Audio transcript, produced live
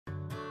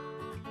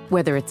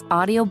Whether it's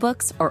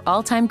audiobooks or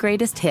all-time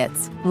greatest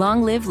hits,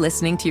 long live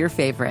listening to your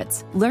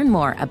favorites. Learn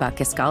more about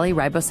Kisqali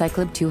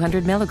Ribociclib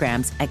 200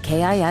 milligrams at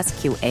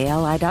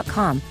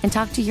KISQALI.com and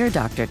talk to your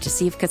doctor to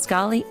see if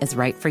Kisqali is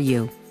right for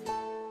you.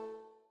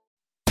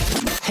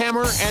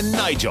 Hammer and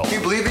Nigel. Can you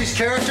believe these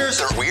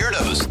characters are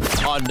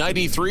weirdos? On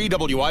 93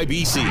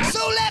 WIBC.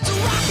 So let's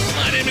rock it!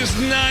 My name is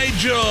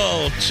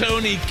Nigel.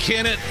 Tony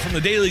Kennett from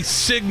the Daily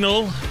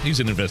Signal.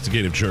 He's an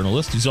investigative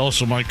journalist. He's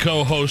also my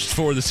co-host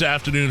for this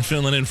afternoon,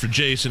 filling in for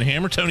Jason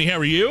Hammer. Tony, how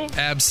are you?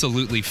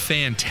 Absolutely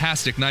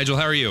fantastic. Nigel,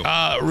 how are you?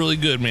 Really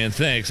good, man.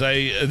 Thanks.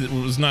 I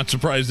was not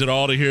surprised at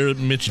all to hear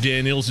Mitch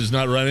Daniels is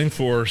not running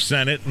for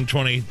Senate in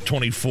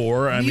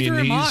 2024.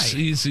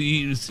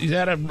 He's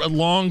had a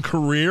long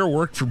career,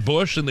 worked for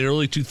Bush in the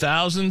early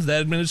 2000s, that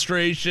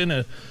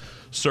administration,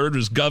 served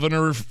as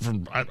governor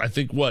from, I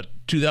think,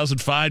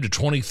 2005 to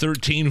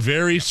 2013.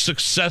 Very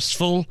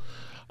successful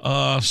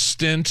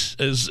stint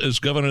as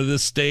governor of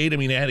this state. I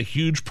mean, he had a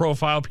huge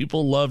profile.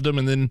 People loved him.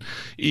 And then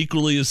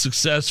equally as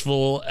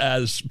successful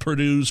as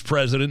Purdue's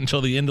president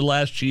until the end of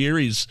last year.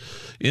 He's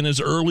in his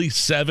early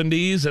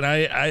 70s, and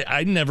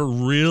I never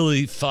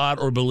really thought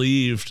or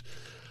believed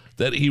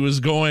that he was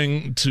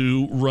going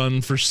to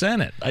run for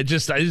Senate.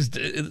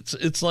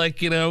 It's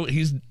like, you know,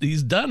 he's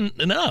done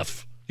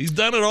enough. He's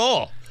done it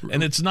all.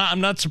 And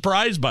I'm not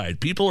surprised by it.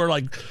 People are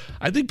like,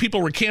 I think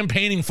people were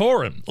campaigning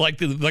for him. Right.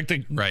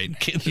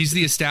 He's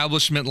the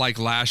establishment,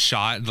 last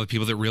shot. The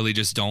people that really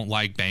just don't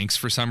like Banks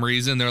for some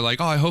reason. They're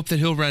like, oh, I hope that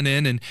he'll run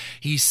in and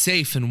he's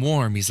safe and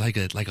warm. He's like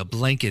a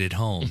blanket at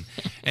home.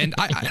 And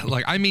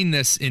I mean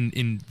this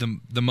in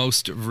the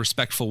most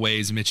respectful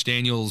ways. Mitch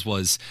Daniels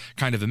was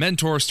kind of a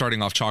mentor,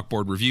 starting off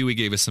Chalkboard Review. He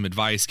gave us some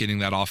advice getting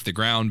that off the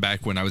ground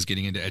back when I was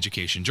getting into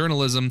education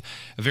journalism.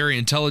 A very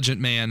intelligent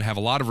man, have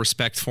a lot of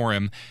respect for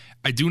him.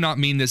 I do not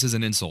mean this as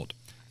an insult.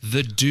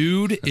 The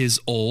dude is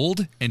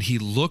old and he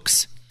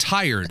looks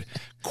tired.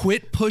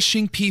 Quit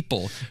pushing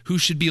people who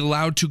should be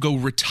allowed to go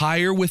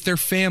retire with their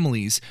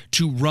families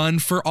to run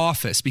for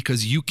office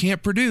because you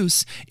can't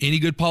produce any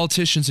good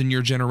politicians in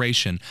your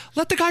generation.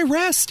 Let the guy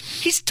rest.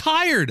 He's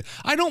tired.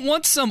 I don't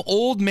want some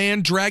old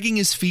man dragging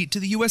his feet to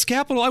the U.S.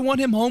 Capitol. I want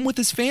him home with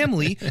his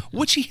family,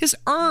 which he has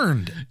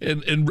earned.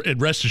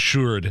 And rest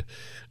assured,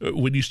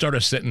 when you start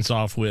a sentence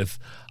off with,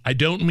 I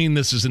don't mean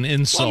this as an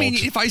insult. Well, I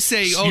mean, if I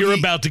say, you're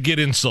about to get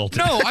insulted.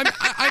 No,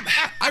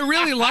 I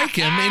really like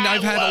him, and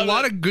I've had a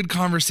lot of good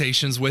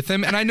conversations with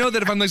him. And I know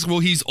that if I'm like, well,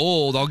 he's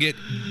old, I'll get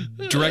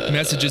direct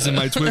messages in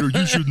my Twitter.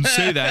 You shouldn't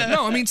say that.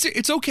 No, I mean,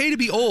 it's okay to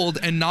be old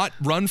and not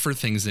run for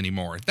things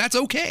anymore. That's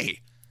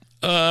okay.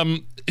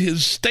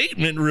 His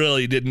statement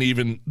really didn't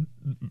even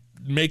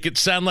make it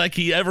sound like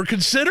he ever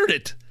considered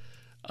it.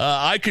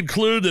 I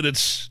conclude that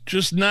it's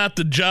just not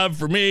the job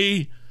for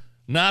me.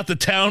 Not the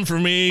town for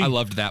me. I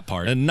loved that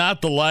part. And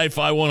not the life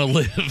I want to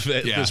live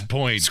at this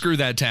point. Screw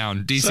that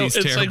town. DC's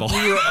terrible.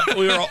 Like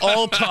we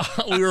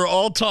were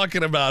all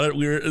talking about it.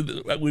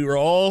 We were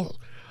all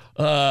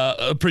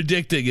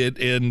predicting it,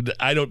 and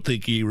I don't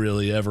think he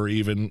really ever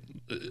even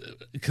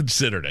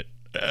considered it.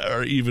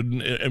 Or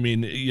even, I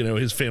mean, you know,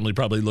 his family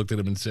probably looked at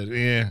him and said,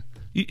 "Yeah,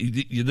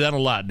 you've done a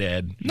lot,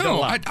 Dad.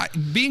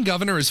 Being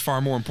governor is far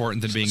more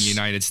important than being a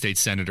United States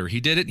senator. He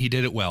did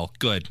it well.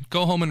 Good.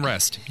 Go home and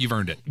rest. You've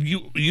earned it."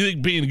 You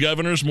think being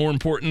governor is more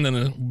important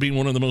than being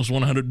one of the most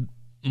 100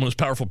 most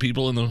powerful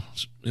people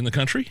in the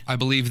country? I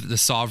believe that the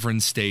sovereign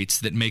states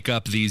that make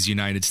up these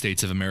United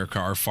States of America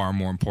are far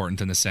more important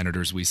than the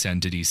senators we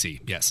send to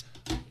D.C. Yes.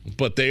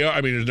 But they are,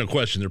 I mean, there's no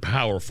question, they're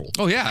powerful.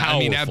 Oh, yeah. Powerful, I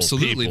mean,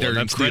 absolutely. People,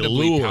 they're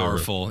incredibly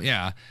powerful.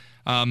 Yeah.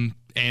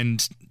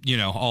 And, you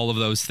know, all of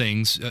those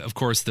things. Of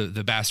course, the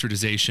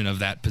bastardization of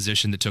that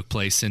position that took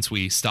place since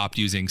we stopped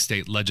using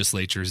state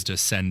legislatures to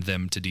send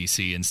them to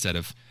D.C. instead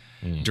of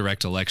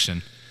direct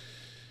election.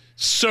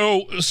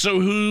 So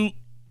who,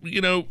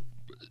 you know,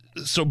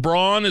 so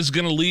Braun is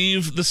going to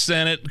leave the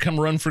Senate, come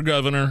run for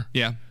governor.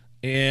 Yeah.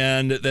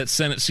 And that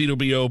Senate seat will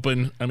be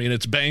open. I mean,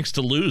 it's Banks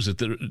to lose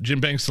it. Jim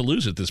Banks to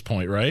lose at this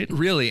point, right?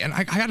 Really. And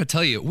I got to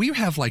tell you, we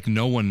have like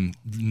no one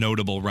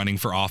notable running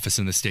for office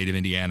in the state of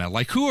Indiana.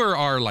 Like, who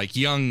are like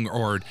young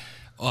or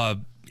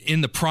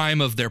in the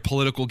prime of their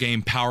political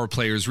game power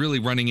players really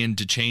running in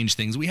to change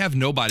things? We have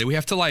nobody. We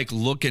have to like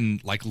look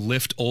and like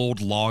lift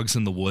old logs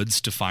in the woods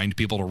to find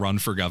people to run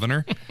for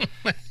governor,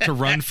 to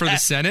run for the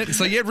Senate. It's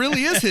like, it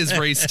really is his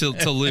race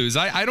to lose.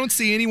 I don't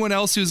see anyone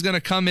else who's going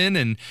to come in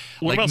and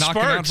what like knock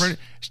Sparks? it out.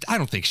 I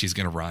don't think she's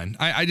going to run.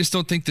 I just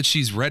don't think that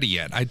she's ready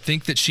yet. I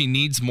think that she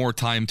needs more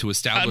time to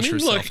establish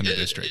herself in the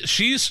district.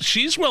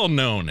 She's well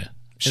known.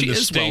 She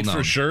is state well known.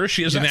 For sure.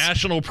 She has a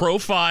national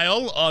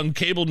profile on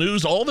cable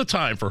news all the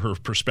time for her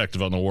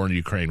perspective on the war in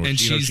Ukraine,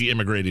 which, and she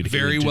immigrated here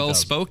very in well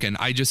 2000. spoken.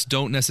 I just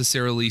don't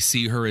necessarily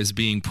see her as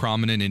being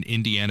prominent in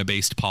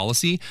Indiana-based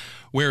policy,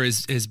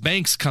 whereas as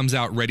Banks comes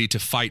out ready to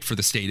fight for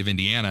the state of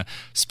Indiana,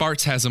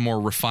 Sparks has a more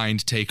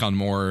refined take on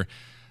more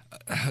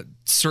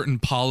certain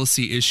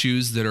policy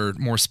issues that are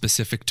more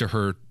specific to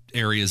her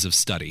areas of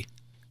study.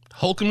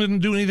 Holcomb didn't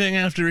do anything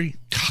after he...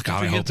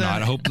 God, I hope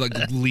not. I hope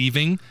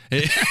leaving.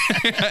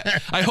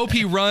 I hope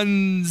he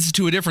runs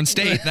to a different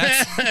state.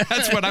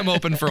 That's what I'm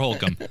hoping for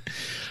Holcomb.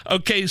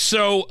 Okay,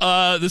 so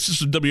this is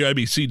from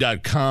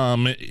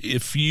WIBC.com.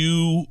 If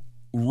you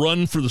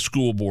run for the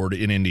school board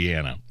in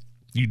Indiana,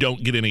 you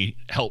don't get any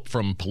help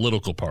from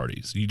political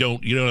parties. You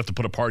don't have to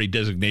put a party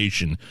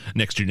designation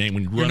next to your name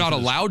when you run. You're not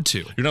allowed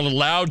to. You're not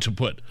allowed to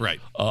put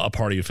a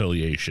party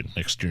affiliation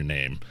next to your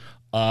name.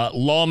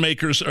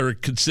 Lawmakers are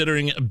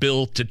considering a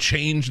bill to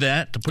change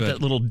that, to put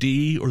that little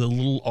D or the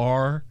little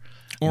R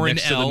or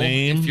next an to L the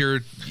name. if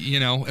you're,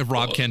 a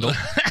Rob Kendall.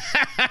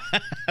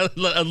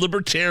 A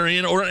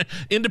libertarian or an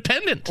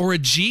independent. Or a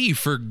G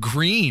for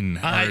green.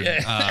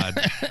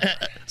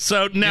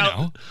 So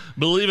now,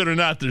 believe it or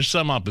not, there's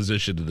some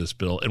opposition to this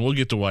bill, and we'll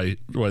get to why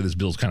this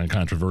bill is kind of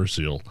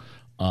controversial.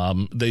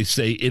 They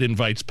say it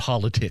invites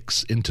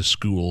politics into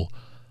school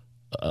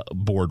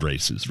board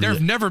races. There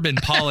have never been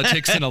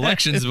politics in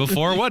elections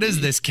before. What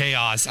is this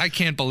chaos? I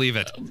can't believe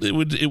it.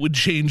 It would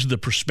change the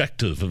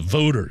perspective of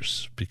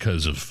voters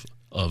because of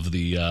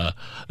the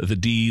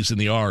D's and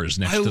the R's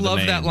next to the names. I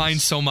love that line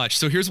so much.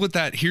 So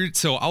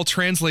so I'll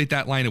translate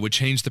that line. It would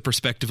change the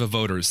perspective of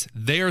voters.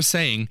 They are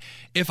saying,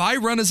 if I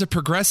run as a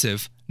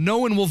progressive, no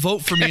one will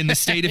vote for me in the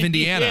state of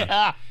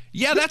Indiana.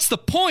 Yeah, that's the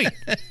point.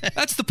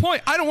 That's the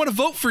point. I don't want to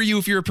vote for you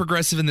if you're a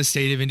progressive in the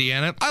state of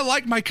Indiana. I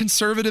like my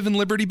conservative and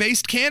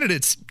liberty-based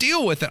candidates.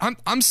 Deal with it.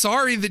 I'm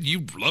sorry that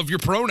you love your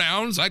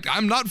pronouns.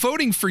 I'm not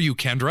voting for you,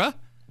 Kendra.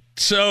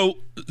 So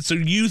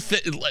you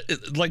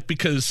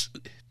because,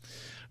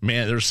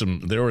 man,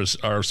 there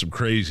are some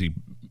crazy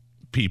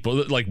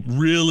people, like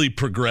really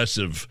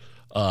progressive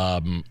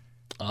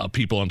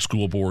people on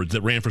school boards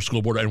that ran for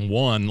school board and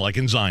won, like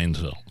in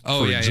Zionsville,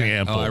 for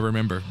example. Oh, I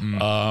remember.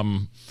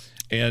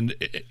 And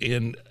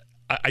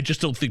I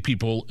just don't think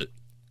people.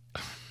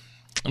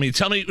 I mean,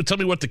 tell me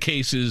what the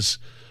case is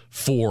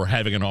for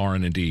having an R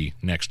and a D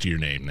next to your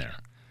name there.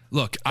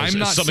 Look, I'm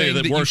not saying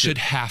that you should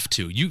have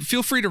to. You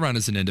feel free to run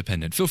as an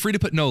independent. Feel free to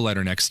put no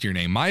letter next to your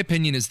name. My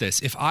opinion is this.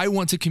 If I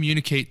want to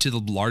communicate to the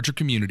larger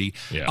community,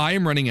 I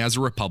am running as a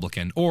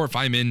Republican. Or if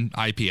I'm in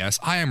IPS,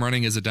 I am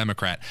running as a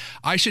Democrat.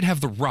 I should have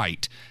the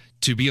right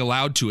to be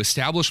allowed to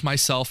establish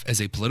myself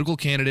as a political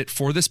candidate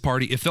for this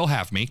party, if they'll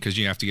have me, because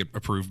you have to get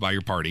approved by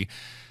your party.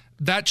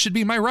 That should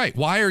be my right.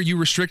 Why are you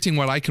restricting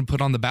what I can put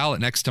on the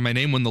ballot next to my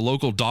name when the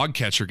local dog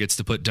catcher gets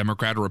to put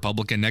Democrat or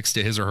Republican next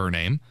to his or her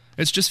name?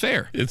 It's just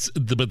fair.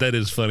 But that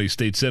is funny.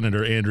 State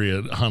Senator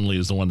Andrea Hunley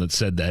is the one that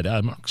said that.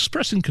 I'm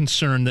expressing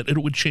concern that it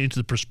would change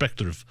the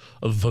perspective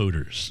of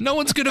voters. No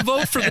one's going to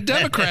vote for the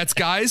Democrats,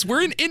 guys.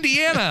 We're in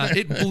Indiana.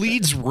 It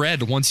bleeds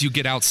red once you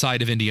get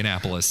outside of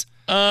Indianapolis.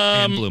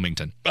 And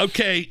Bloomington.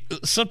 Okay,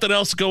 something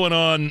else going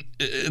on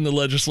in the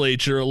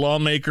legislature. A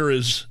lawmaker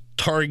is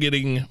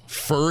targeting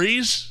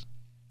furries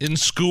in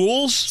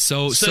schools.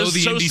 So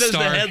the Indy says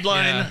Star, the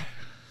headline.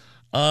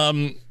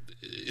 Yeah.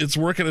 It's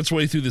working its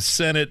way through the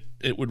Senate.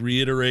 It would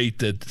reiterate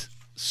that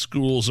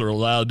schools are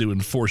allowed to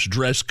enforce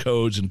dress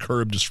codes and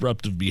curb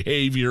disruptive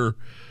behavior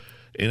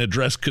and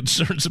address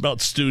concerns about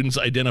students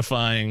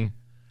identifying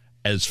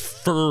as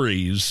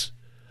furries.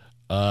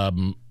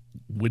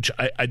 Which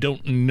I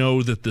don't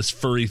know that this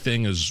furry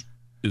thing is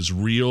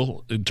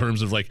real in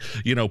terms of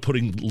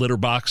putting litter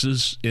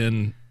boxes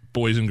in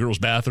boys and girls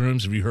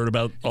bathrooms. Have you heard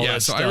about all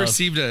that stuff? I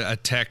received a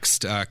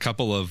text a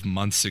couple of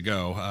months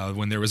ago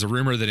when there was a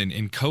rumor that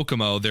in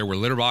Kokomo there were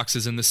litter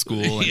boxes in the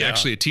school, and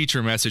actually a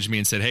teacher messaged me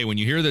and said, hey, when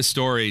you hear this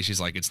story, she's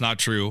like, it's not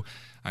true.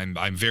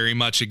 I'm very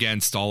much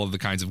against all of the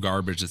kinds of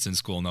garbage that's in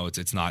school. No,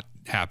 it's not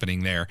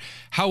happening there.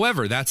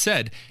 However, that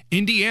said,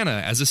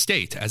 Indiana as a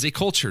state, as a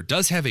culture,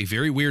 does have a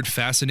very weird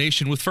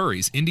fascination with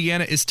furries.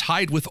 Indiana is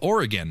tied with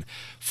Oregon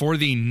for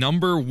the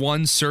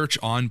 #1 search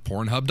on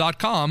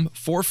Pornhub.com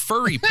for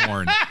furry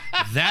porn.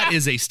 That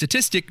is a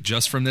statistic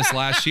just from this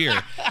last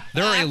year.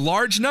 There are a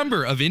large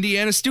number of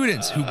Indiana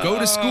students who go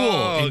to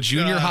school in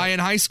junior high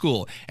and high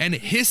school and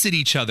hiss at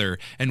each other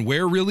and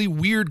wear really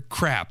weird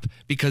crap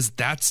because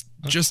that's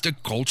just a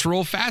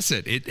cultural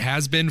facet. It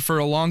has been for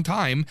a long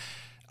time.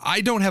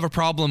 I don't have a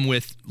problem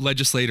with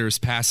legislators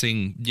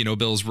passing,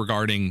 bills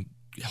regarding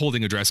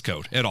holding a dress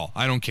code at all.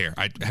 I don't care.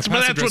 But that's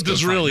what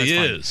this really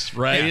is,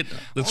 right? Yeah.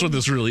 That's what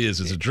this really is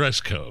a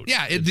dress code.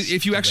 Yeah,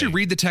 if you actually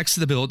read the text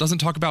of the bill, it doesn't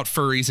talk about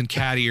furries and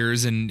cat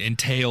ears and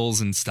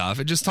tails and stuff.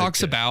 It just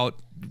talks about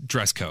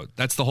dress code.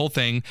 That's the whole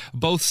thing.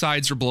 Both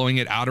sides are blowing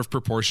it out of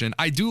proportion.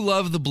 I do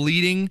love the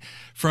bleeding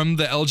from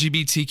the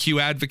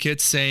LGBTQ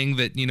advocates saying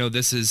that,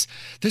 this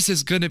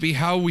is going to be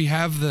how we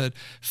have the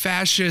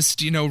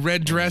fascist,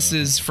 red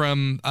dresses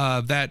from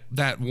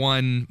that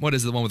one. What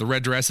is the one with the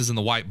red dresses and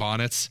the white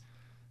bonnets?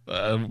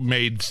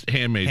 Handmaid's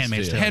Tale.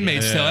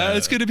 Yeah.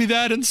 It's going to be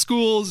that in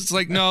schools. It's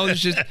like, no,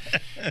 she's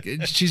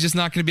just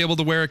not going to be able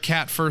to wear a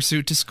cat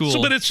fursuit to school.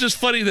 But it's just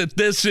funny that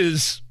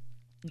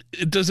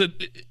it doesn't.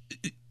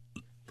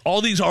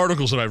 all these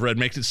articles that I've read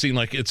make it seem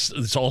like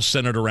it's all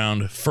centered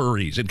around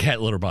furries and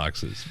cat litter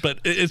boxes. But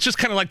it's just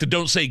kind of like the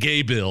Don't Say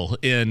Gay bill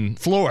in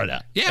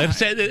Florida. Yeah.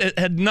 It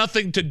had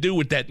nothing to do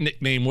with that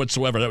nickname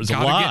whatsoever. That was a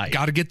lie.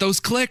 Gotta get those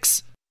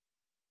clicks.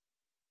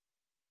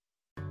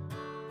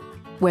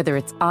 Whether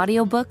it's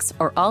audiobooks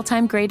or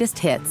all-time greatest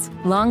hits,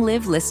 long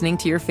live listening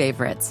to your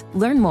favorites.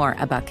 Learn more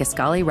about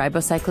Kisqali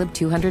Ribociclib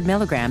 200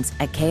 milligrams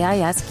at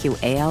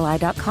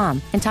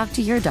KISQALI.com and talk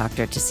to your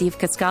doctor to see if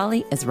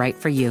Kisqali is right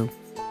for you.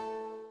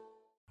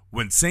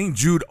 When St.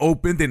 Jude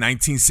opened in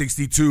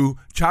 1962,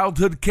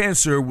 childhood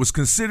cancer was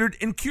considered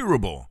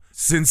incurable.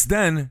 Since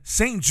then,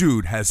 St.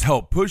 Jude has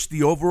helped push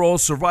the overall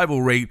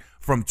survival rate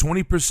from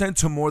 20%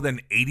 to more than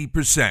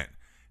 80%.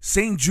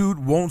 St.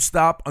 Jude won't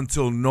stop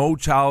until no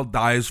child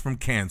dies from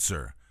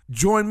cancer.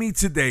 Join me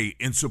today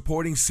in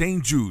supporting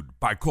St. Jude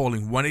by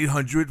calling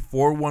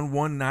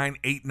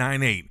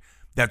 1-800-411-9898.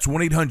 That's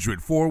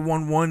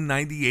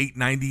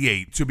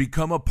 1-800-411-9898 to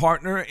become a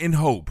partner in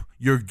hope.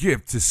 Your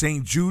gift to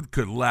St. Jude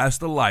could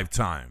last a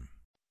lifetime.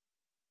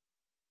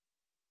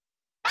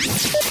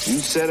 You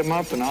set him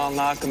up and I'll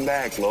knock him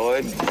back,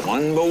 Lloyd.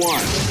 One by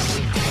one.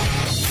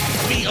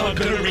 We are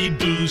gonna read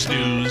Booze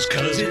News,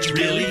 cause it's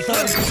really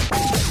fun.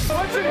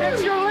 Once it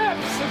hits your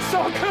lips, it's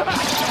so good.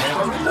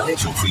 Hammer and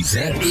Nigel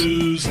presents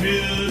Booze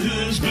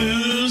News,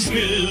 Booze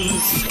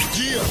News.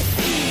 Yeah.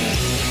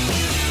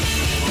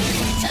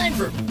 Time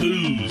for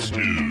Booze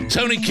News.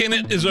 Tony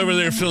Kinnett is over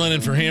there filling in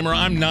for Hammer.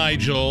 I'm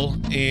Nigel,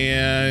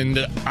 and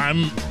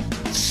I'm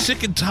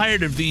sick and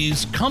tired of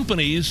these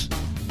companies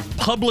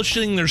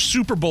publishing their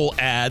Super Bowl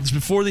ads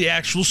before the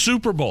actual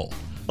Super Bowl.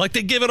 Like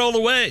they give it all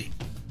away.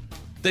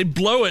 They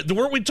blow it.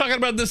 Weren't we talking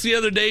about this the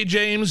other day,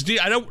 James?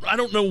 I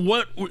don't know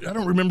what. I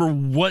don't remember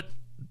what.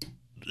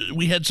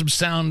 We had some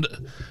sound.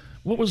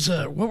 What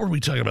were we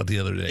talking about the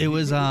other day? It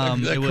was a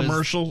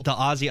commercial, the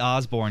Ozzy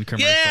Osbourne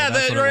commercial. Yeah,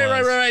 That's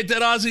right.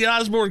 That Ozzy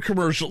Osbourne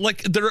commercial.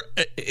 Like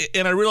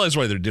and I realize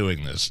why they're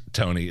doing this,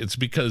 Tony. It's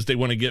because they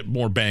want to get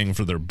more bang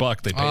for their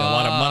buck. They pay a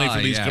lot of money for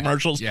these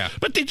commercials,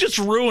 but they just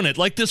ruin it.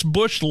 Like this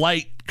Busch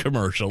Light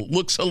commercial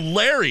looks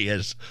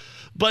hilarious.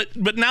 But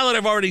now that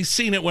I've already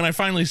seen it, when I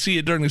finally see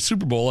it during the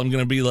Super Bowl, I'm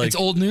going to be like... It's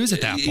old news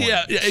at that point.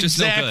 Yeah,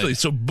 exactly.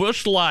 So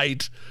Busch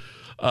Light,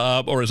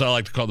 or as I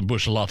like to call them,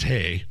 Busch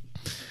Latte,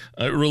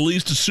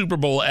 released a Super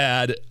Bowl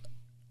ad,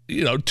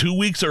 2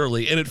 weeks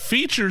early, and it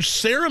features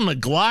Sarah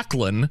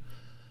McLachlan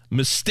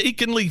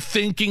mistakenly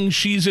thinking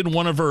she's in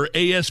one of her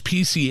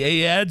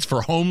ASPCA ads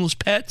for homeless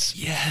pets.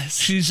 Yes.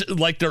 She's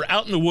like, they're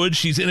out in the woods.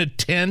 She's in a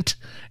tent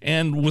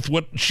and with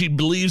what she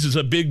believes is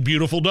a big,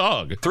 beautiful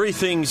dog. 3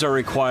 things are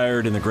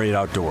required in the great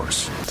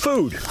outdoors: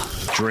 food,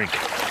 drink,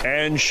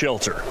 and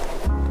shelter.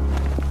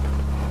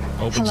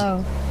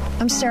 Hello,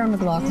 I'm Sarah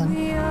McLachlan.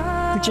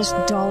 For just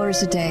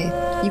 $1 a day,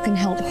 you can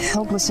help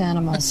helpless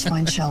animals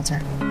find shelter.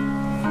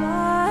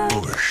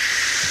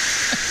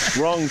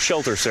 Wrong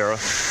shelter, Sarah.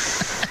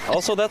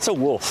 Also, that's a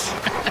wolf.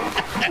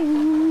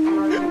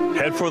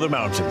 Head for the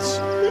mountains.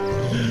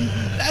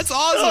 That's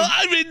awesome.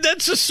 I mean,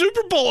 that's a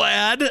Super Bowl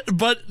ad,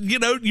 but, you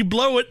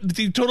blow it.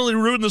 You totally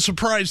ruin the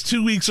surprise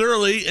 2 weeks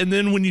early, and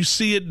then when you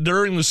see it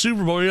during the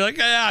Super Bowl, you're like,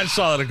 I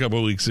saw it a couple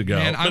of weeks ago.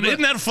 Man, but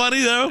isn't that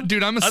funny, though?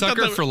 Dude, I'm a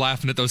sucker for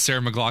laughing at those Sarah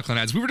McLachlan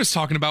ads. We were just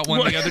talking about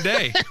one the other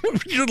day.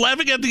 You're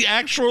laughing at the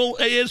actual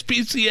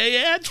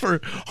ASPCA ads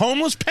for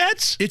homeless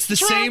pets? It's the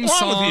same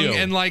song,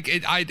 and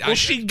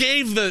she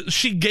gave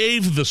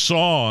the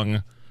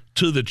song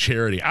to the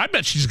charity. I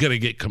bet she's going to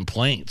get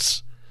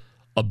complaints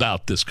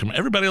about this.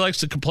 Everybody likes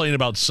to complain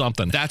about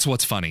something. That's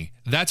what's funny.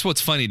 That's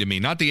what's funny to me.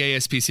 Not the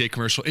ASPCA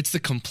commercial. It's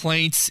the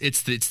complaints.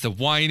 It's the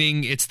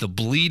whining. It's the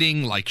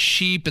bleating like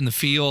sheep in the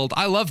field.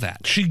 I love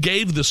that. She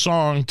gave the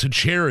song to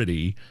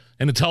charity,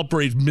 and it's helped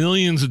raise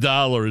millions of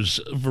dollars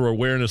for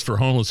awareness for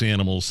homeless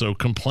animals. So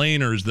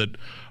complainers that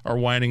are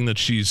whining that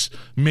she's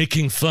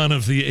making fun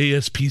of the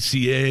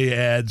ASPCA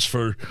ads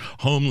for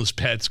homeless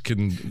pets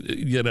can,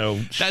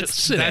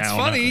 that's down.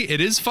 Funny. It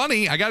is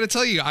funny. I got to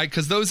tell you,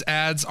 because those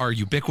ads are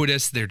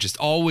ubiquitous. They're just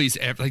always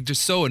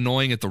just so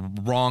annoying at the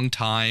wrong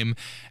time.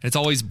 And it's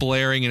always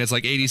blaring, and it's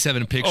like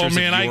 87 pictures of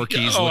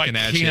Yorkies looking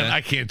at you.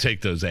 I can't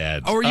take those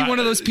ads. Oh, are you one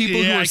of those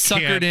people who are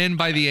suckered in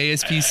by the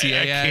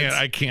ASPCA ads?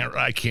 I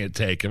can't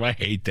take them. I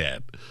hate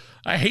that.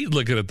 I hate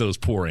looking at those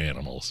poor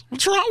animals.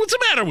 What's wrong? What's the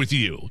matter with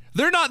you?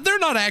 They're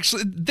not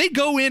actually. They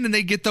go in and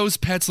they get those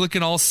pets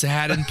looking all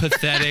sad and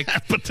pathetic.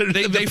 But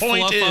they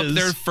fluff up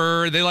their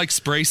fur. They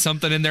spray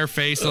something in their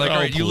face. They're like, all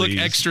right, you look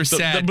extra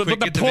sad. But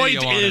the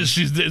point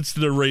is,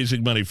 they're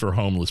raising money for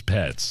homeless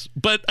pets.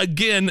 But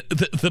again,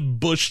 the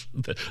bush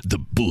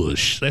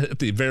at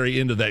the very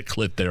end of that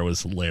clip there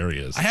was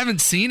hilarious. I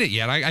haven't seen it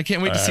yet. I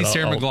can't wait to see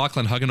Sarah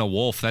McLachlan hugging a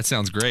wolf. That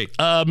sounds great.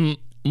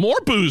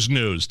 More booze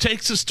news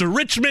takes us to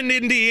Richmond,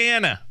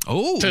 Indiana.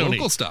 Oh, Tony.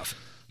 Local stuff.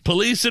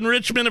 Police in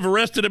Richmond have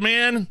arrested a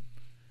man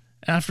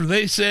after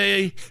they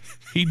say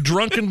he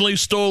drunkenly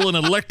stole an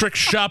electric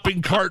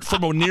shopping cart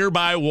from a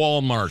nearby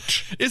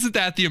Walmart. Isn't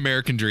that the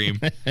American dream?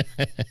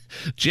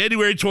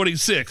 January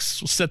 26th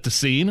will set the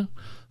scene.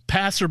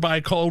 Passerby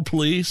called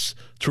police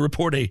to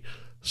report a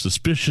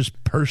suspicious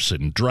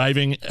person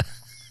driving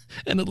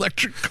an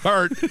electric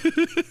cart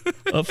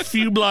a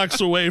few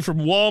blocks away from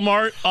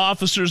Walmart.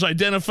 Officers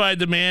identified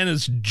the man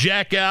as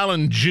Jack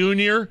Allen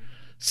Jr.,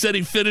 said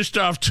he finished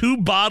off 2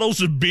 bottles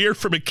of beer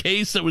from a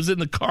case that was in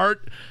the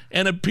cart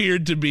and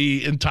appeared to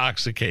be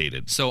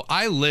intoxicated. So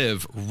I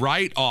live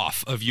right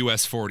off of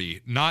US 40,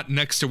 not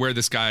next to where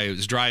this guy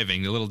is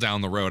driving, a little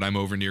down the road. I'm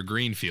over near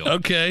Greenfield.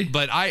 Okay.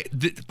 But I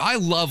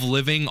love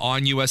living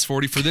on US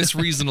 40 for this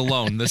reason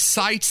alone. The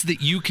sights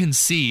that you can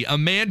see, a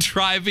man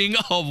driving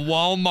a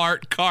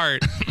Walmart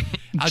cart.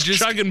 Just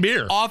chugging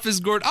beer off his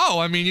gourd. Oh,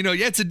 I mean,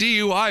 it's a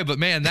DUI, but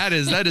man, that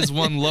is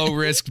one low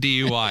risk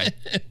DUI.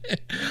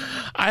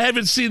 I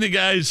haven't seen the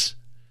guy's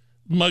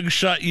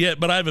mugshot yet,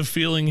 but I have a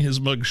feeling his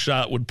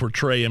mugshot would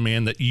portray a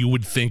man that you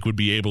would think would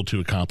be able to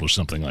accomplish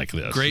something like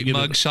this. Great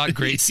mugshot,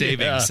 great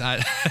savings.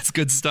 Yeah. That's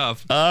good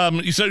stuff.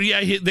 So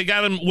yeah, they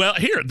got him. Well,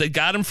 they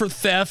got him for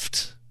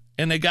theft.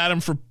 And they got him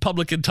for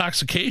public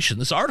intoxication.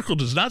 This article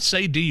does not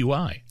say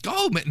DUI.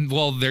 Oh,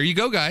 well, there you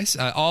go, guys.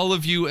 All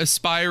of you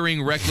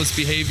aspiring reckless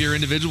behavior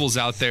individuals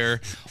out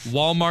there,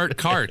 Walmart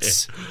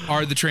carts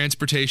are the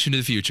transportation of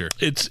the future.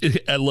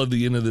 I love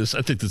the end of this.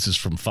 I think this is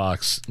from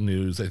Fox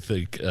News. I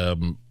think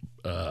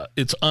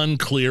it's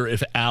unclear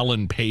if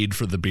Allen paid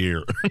for the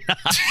beer.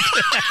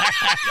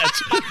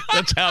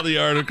 That's how the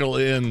article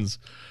ends.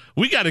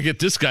 We got to get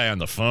this guy on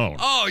the phone.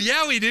 Oh,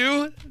 yeah, we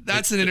do.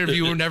 That's an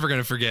interview we're never going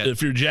to forget.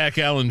 If you're Jack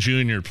Allen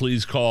Jr.,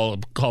 please call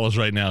us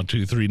right now,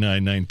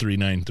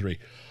 239-9393.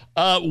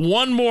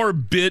 One more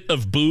bit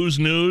of booze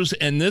news,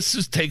 and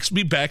this takes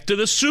me back to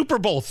the Super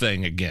Bowl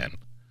thing again.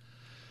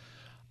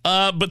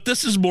 But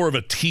this is more of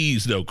a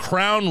tease, though.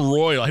 Crown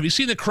Royal. Have you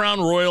seen the Crown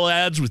Royal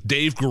ads with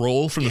Dave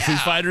Grohl from the Foo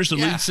Fighters, the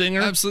lead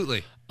singer?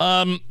 Absolutely.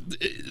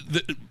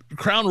 The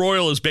Crown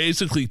Royal is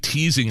basically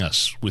teasing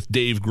us with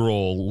Dave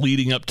Grohl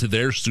leading up to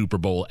their Super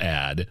Bowl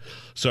ad.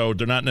 So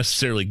they're not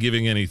necessarily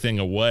giving anything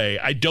away.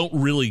 I don't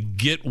really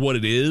get what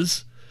it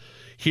is.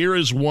 Here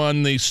is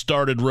one they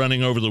started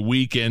running over the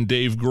weekend.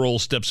 Dave Grohl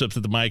steps up to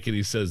the mic and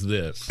he says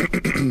this.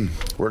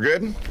 We're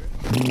good?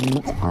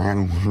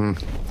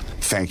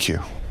 Thank you.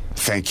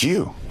 Thank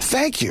you.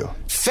 Thank you.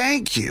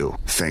 Thank you.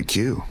 Thank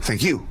you.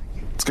 Thank you.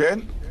 It's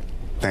good?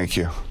 Thank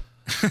you.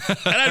 And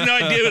I have no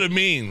idea what it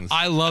means.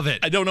 I love it.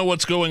 I don't know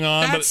what's going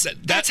on.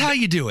 That's how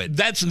you do it.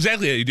 That's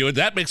exactly how you do it.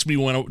 That makes me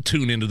want to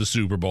tune into the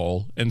Super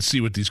Bowl and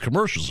see what these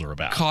commercials are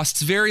about.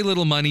 Costs very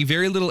little money,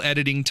 very little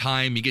editing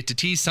time. You get to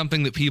tease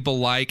something that people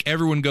like.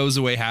 Everyone goes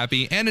away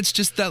happy. And it's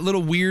just that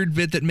little weird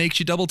bit that makes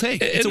you double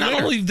take. And not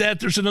only that,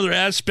 there's another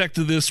aspect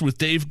of this with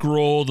Dave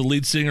Grohl, the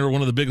lead singer of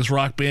one of the biggest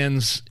rock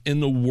bands in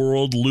the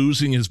world,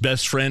 losing his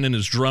best friend and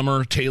his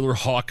drummer, Taylor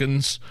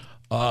Hawkins,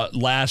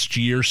 last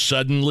year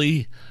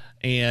suddenly.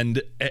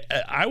 And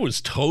I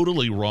was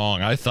totally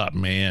wrong. I thought,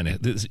 man,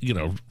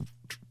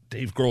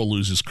 Dave Grohl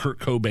loses Kurt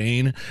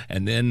Cobain,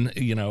 and then,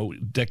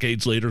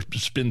 decades later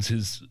spends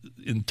his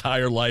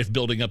entire life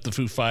building up the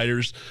Foo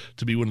Fighters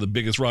to be one of the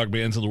biggest rock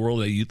bands in the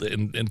world.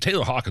 And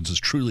Taylor Hawkins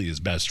is truly his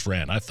best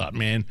friend. I thought,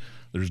 man,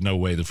 there's no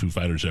way the Foo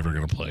Fighters are ever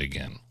going to play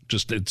again.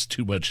 Just, it's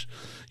too much,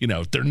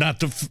 they're not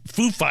the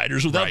Foo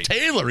Fighters without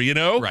Taylor,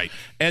 Right.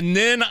 And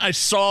then I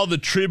saw the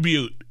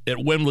tribute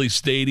at Wembley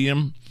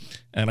Stadium.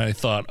 And I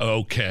thought,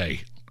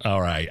 okay,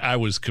 all right, I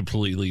was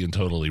completely and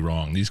totally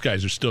wrong. These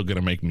guys are still going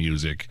to make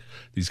music.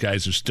 These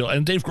guys are still,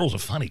 and Dave Grohl's a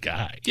funny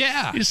guy.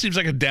 Yeah. He just seems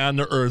like a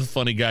down-to-earth,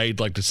 funny guy you'd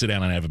like to sit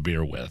down and have a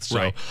beer with.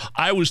 So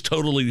I was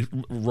totally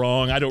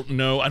wrong. I don't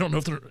know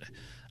if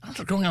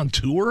they're going on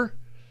tour.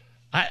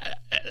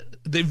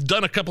 They've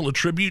done a couple of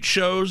tribute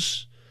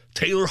shows.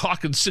 Taylor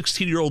Hawkins'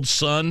 16-year-old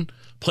son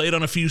played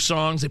on a few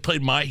songs. They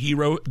played My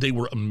Hero. They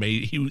were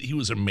amazing. He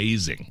was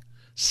amazing.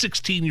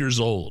 16 years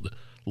old.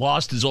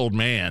 Lost his old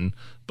man,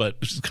 but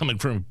coming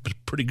from a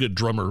pretty good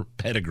drummer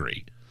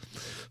pedigree.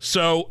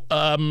 So,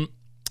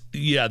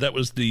 that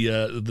was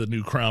the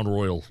new Crown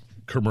Royal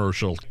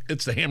commercial.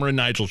 It's the Hammer and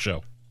Nigel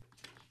Show.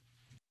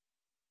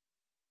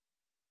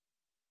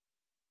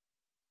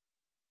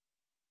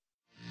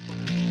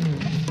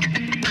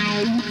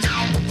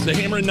 It's the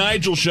Hammer and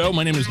Nigel Show.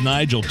 My name is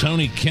Nigel.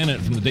 Tony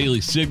Kennett from the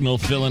Daily Signal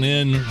filling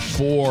in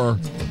for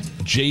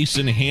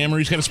Jason Hammer.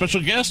 He's got a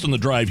special guest on the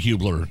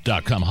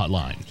DriveHubler.com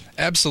hotline.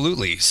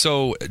 Absolutely.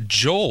 So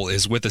Joel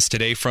is with us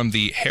today from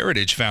the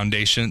Heritage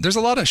Foundation. There's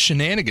a lot of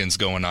shenanigans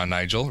going on,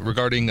 Nigel,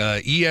 regarding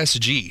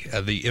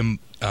ESG, the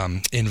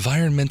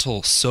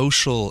environmental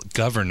social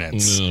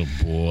governance. Oh,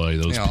 boy,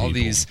 those people. All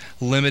these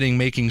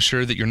making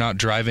sure that you're not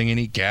driving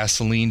any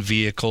gasoline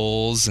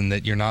vehicles and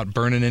that you're not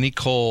burning any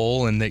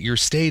coal and that your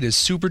state is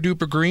super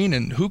duper green,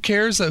 and who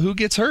cares who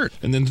gets hurt?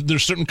 And then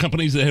there's certain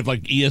companies that have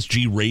like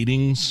ESG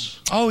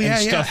ratings. Oh,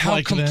 yeah. How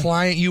like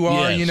compliant you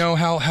are, yes.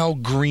 How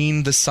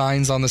green the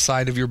signs on the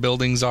side of your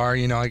buildings are,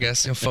 I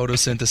guess,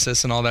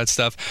 photosynthesis and all that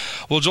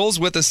stuff. Well, Joel's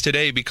with us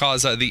today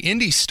because the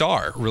Indy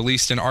Star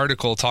released an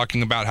article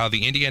talking about how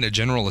the Indiana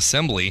General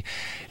Assembly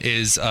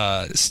is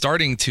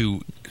starting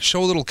to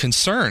show a little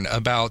concern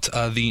about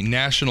the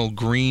national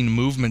green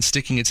movement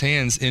sticking its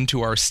hands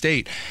into our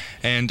state.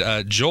 And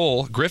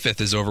Joel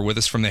Griffith is over with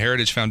us from the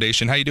Heritage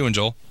Foundation. How you doing,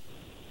 Joel?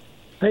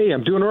 Hey,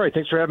 I'm doing all right.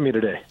 Thanks for having me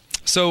today.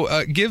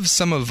 So give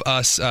some of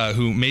us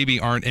who maybe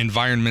aren't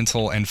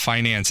environmental and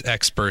finance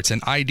experts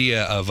an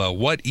idea of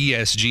what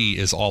ESG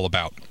is all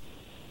about.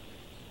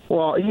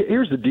 Well,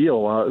 here's the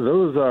deal.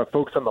 Those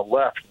folks on the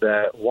left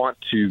that want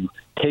to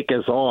take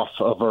us off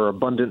of our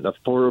abundant,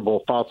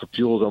 affordable fossil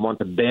fuels and want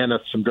to ban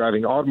us from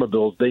driving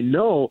automobiles, they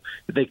know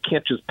that they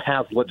can't just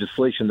pass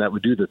legislation that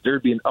would do this.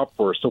 There'd be an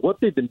uproar. So what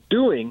they've been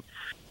doing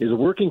is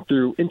working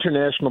through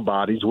international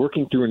bodies,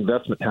 working through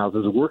investment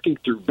houses, working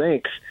through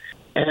banks,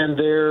 and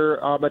they're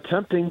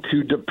attempting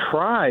to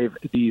deprive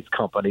these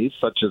companies,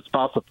 such as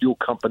fossil fuel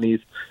companies,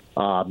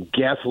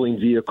 gasoline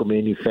vehicle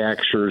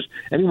manufacturers,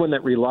 anyone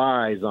that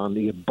relies on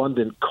the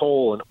abundant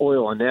coal and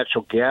oil and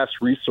natural gas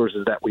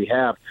resources that we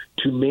have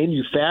to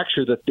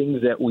manufacture the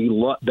things that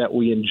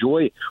we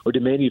enjoy, or to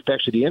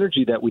manufacture the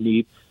energy that we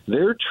need.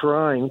 They're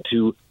trying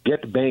to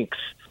get banks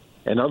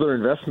and other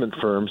investment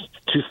firms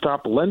to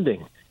stop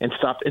lending and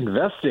stop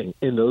investing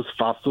in those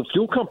fossil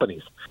fuel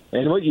companies.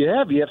 And what you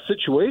have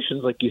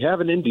situations like you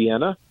have in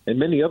Indiana and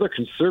many other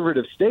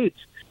conservative states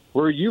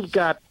where you've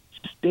got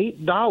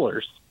state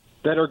dollars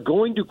that are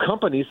going to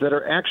companies that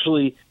are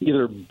actually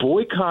either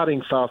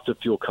boycotting fossil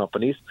fuel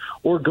companies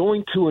or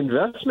going to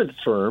investment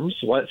firms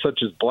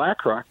such as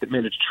BlackRock that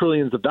manage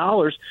trillions of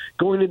dollars,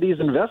 going to these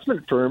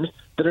investment firms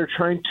that are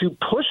trying to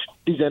push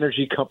these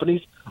energy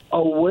companies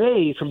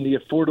away from the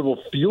affordable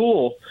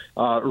fuel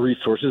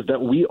resources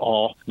that we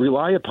all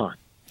rely upon.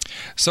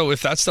 So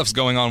if that stuff's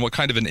going on, what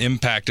kind of an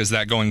impact is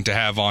that going to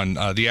have on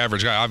the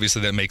average guy?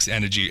 Obviously, that makes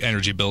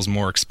energy bills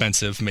more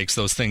expensive, makes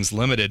those things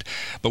limited.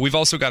 But we've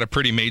also got a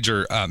pretty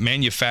major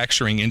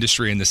manufacturing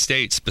industry in the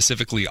state,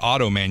 specifically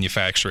auto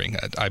manufacturing.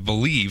 I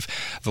believe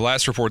the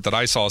last report that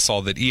I saw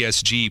that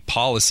ESG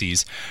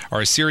policies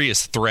are a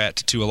serious threat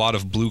to a lot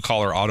of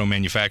blue-collar auto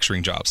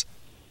manufacturing jobs.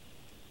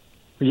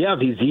 Yeah,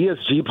 these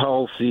ESG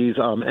policies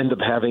end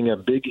up having a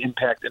big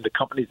impact into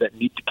companies that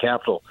need the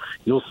capital.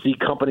 You'll see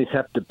companies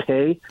have to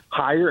pay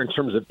higher in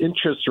terms of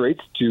interest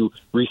rates to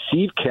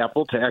receive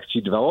capital to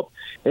actually develop.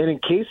 And in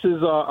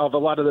cases of a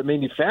lot of the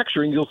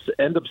manufacturing, you'll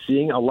end up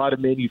seeing a lot of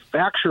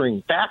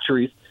manufacturing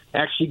factories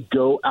actually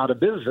go out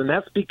of business. And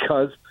that's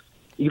because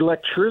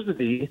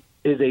electricity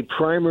is a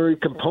primary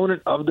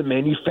component of the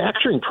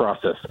manufacturing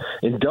process.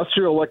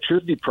 Industrial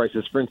electricity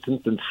prices, for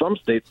instance, in some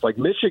states like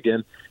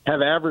Michigan,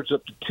 have averaged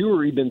up to 2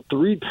 or even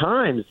 3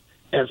 times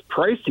as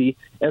pricey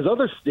as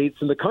other states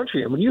in the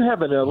country. And when you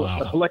have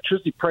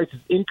electricity prices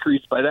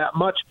increase by that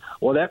much,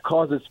 well, that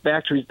causes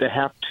factories to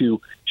have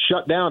to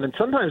shut down, and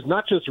sometimes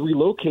not just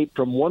relocate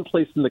from one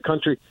place in the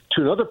country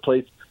to another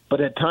place,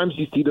 but at times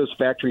you see those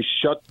factories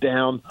shut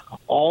down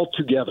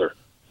altogether.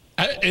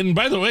 And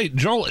by the way,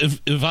 Joel,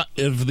 if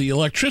the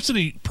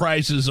electricity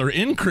prices are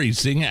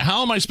increasing,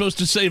 how am I supposed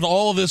to save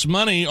all of this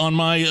money on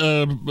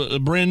my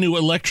brand new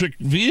electric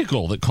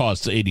vehicle that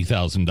costs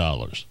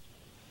 $80,000?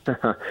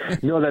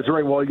 No, that's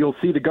right. Well, you'll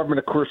see the government,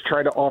 of course,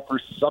 try to offer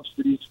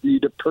subsidies for you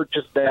to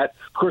purchase that.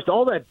 Of course,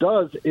 all that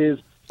does is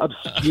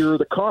obscure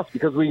the cost,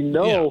 because we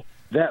know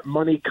that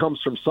money comes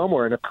from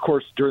somewhere. And, of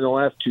course, during the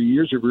last 2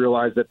 years, we've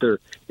realized that there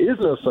is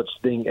no such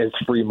thing as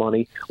free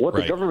money. What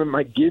the government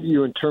might give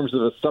you in terms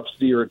of a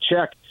subsidy or a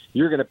check,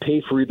 you're going to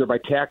pay for either by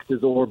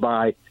taxes or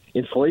by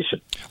inflation.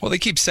 Well, they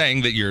keep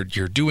saying that you're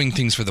doing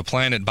things for the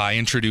planet by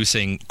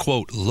introducing,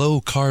 quote,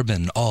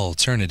 low-carbon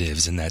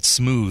alternatives in that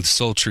smooth,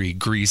 sultry,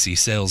 greasy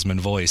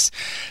salesman voice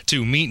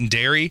to meat and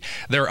dairy.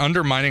 They're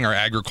undermining our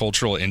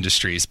agricultural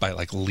industries by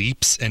like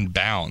leaps and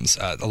bounds.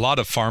 A lot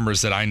of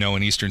farmers that I know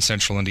in eastern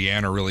central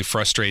Indiana are really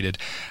frustrated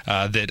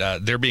that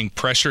they're being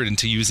pressured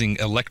into using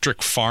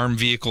electric farm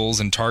vehicles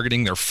and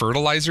targeting their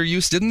fertilizer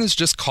use. Didn't this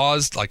just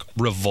cause like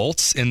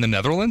revolts in the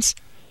Netherlands?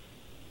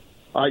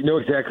 I know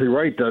exactly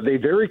right. They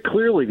very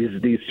clearly,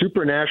 these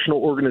supranational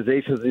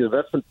organizations, the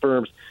investment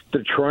firms,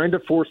 they're trying to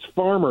force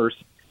farmers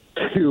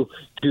to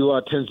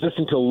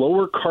transition to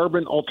lower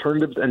carbon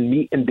alternatives and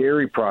meat and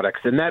dairy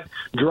products. And that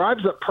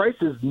drives up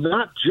prices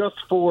not just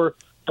for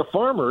the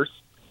farmers,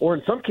 or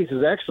in some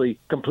cases actually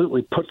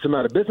completely puts them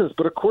out of business.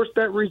 But, of course,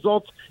 that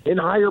results in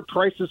higher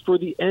prices for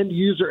the end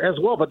user as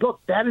well. But,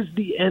 look, that is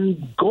the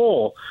end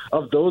goal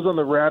of those on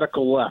the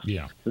radical left.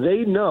 Yeah. They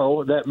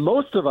know that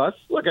most of us,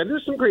 look,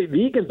 there's some great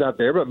vegans out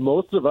there, but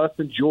most of us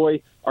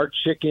enjoy our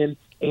chicken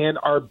and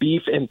our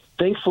beef. And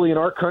thankfully in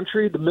our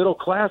country, the middle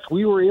class,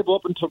 we were able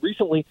up until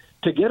recently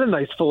to get a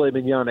nice filet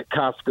mignon at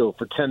Costco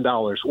for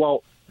 $10.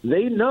 Well,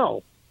 they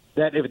know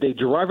that if they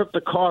drive up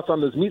the cost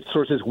on those meat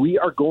sources, we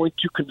are going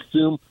to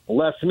consume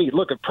less meat.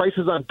 Look, if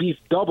prices on beef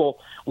double,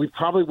 we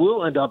probably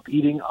will end up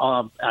eating,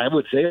 I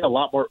would say, a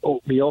lot more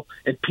oatmeal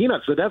and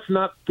peanuts. So that's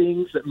not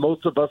things that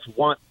most of us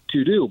want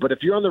to do. But if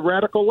you're on the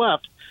radical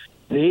left,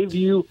 they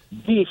view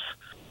beef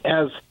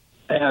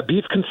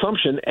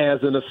consumption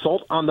as an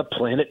assault on the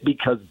planet,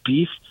 because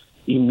beef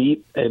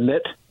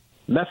emit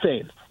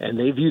methane, and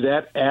they view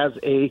that as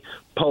a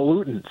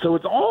pollutant. So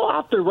it's all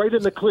out there right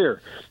in the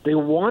clear. They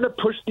want to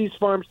push these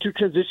farms to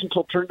transition to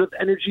alternative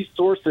energy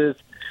sources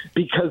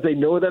because they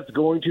know that's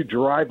going to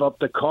drive up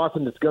the cost,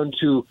 and it's going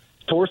to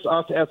force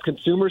us as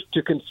consumers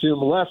to consume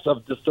less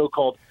of the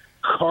so-called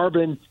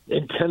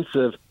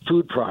carbon-intensive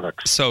food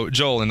products. So,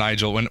 Joel and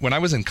Nigel, when I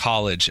was in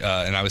college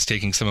and I was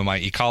taking some of my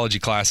ecology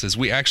classes,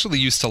 we actually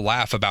used to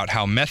laugh about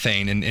how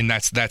methane, and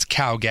that's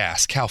cow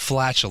gas, cow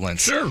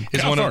flatulence,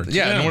 is one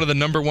of the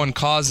number one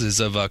causes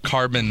of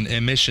carbon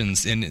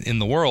emissions in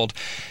the world.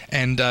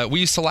 And we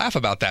used to laugh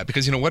about that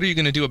because, what are you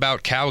going to do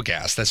about cow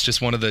gas? That's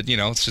just one of the,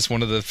 it's just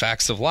one of the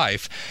facts of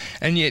life.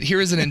 And yet here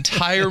is an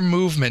entire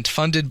movement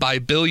funded by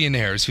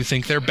billionaires who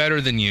think they're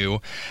better than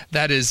you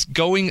that is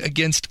going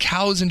against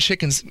cows and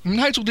chickens.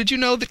 Nigel, did you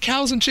know that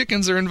cows and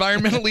chickens are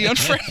environmentally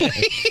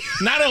unfriendly?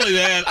 Not only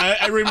that,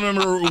 I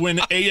remember when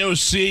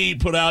AOC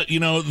put out,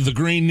 the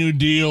Green New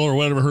Deal or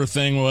whatever her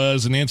thing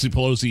was, and Nancy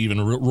Pelosi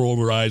even rolled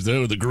her eyes,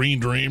 the Green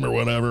Dream or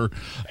whatever,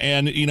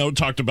 and,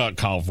 talked about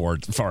cow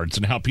farts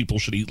and how people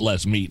should eat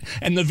less meat.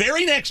 And the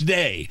very next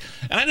day,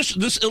 and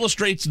this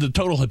illustrates the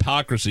total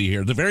hypocrisy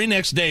here, the very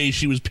next day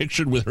she was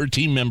pictured with her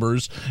team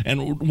members,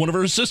 and one of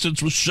her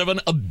assistants was shoving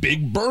a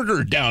big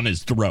burger down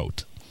his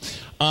throat.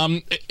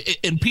 And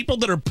people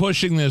that are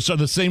pushing this are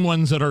the same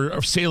ones that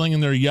are sailing in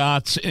their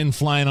yachts and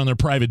flying on their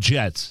private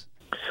jets.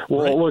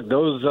 Well, right? Look,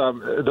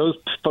 those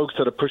folks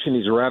that are pushing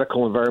these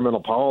radical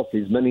environmental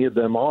policies, many of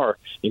them are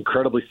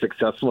incredibly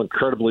successful,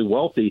 incredibly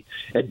wealthy,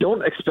 and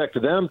don't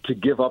expect them to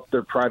give up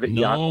their private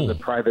yachts and their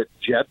private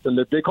jets and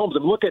their big homes.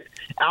 And look at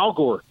Al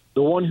Gore,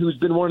 the one who's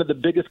been one of the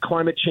biggest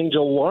climate change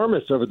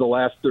alarmists over the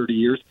last 30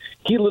 years.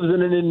 He lives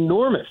in an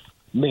enormous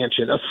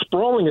mansion, a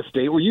sprawling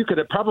estate where you could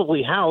have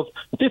probably housed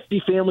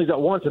 50 families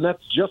at once, and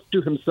that's just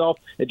to himself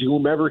and to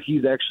whomever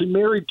he's actually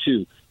married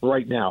to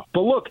right now.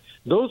 But look,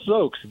 those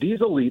folks, these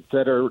elites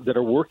that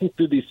are working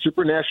through these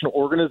supranational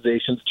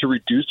organizations to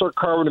reduce our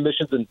carbon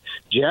emissions and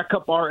jack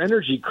up our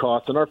energy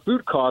costs and our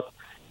food costs,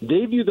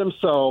 they view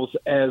themselves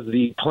as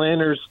the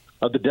planners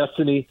of the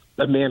destiny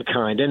of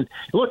mankind. And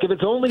look, if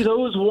it's only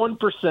those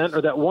 1%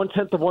 or that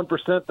 1/10 of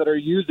 1% that are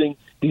using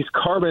these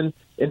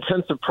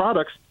carbon-intensive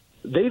products,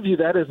 they view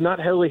that as not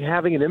really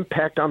having an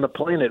impact on the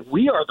planet.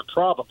 We are the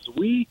problems.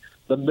 We,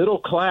 the middle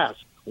class,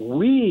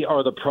 we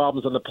are the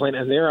problems on the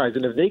planet in their eyes.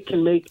 And if they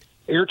can make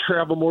air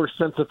travel more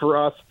expensive for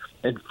us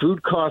and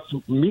food costs,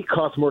 meat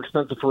costs more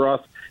expensive for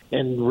us,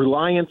 and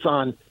reliance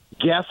on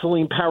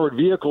gasoline-powered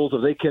vehicles,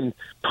 if they can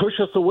push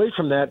us away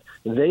from that,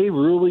 they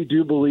really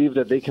do believe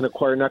that they can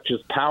acquire not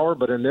just power,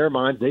 but in their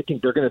minds, they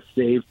think they're going to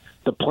save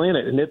the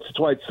planet. And that's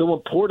why it's so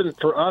important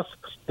for us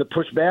to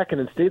push back.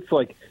 And in states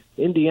like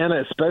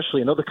Indiana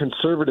especially, and other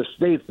conservative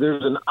states,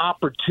 there's an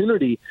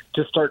opportunity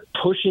to start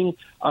pushing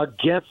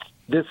against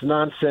this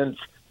nonsense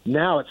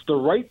now. It's the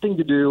right thing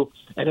to do,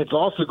 and it's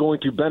also going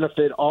to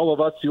benefit all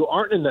of us who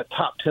aren't in the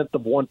top 10th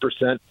of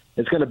 1%.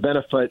 It's going to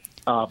benefit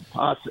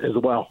us as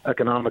well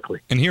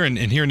economically. And here in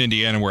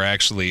Indiana, we're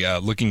actually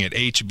looking at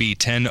HB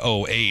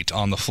 1008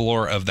 on the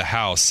floor of the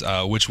House,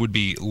 which would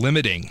be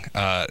limiting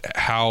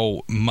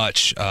how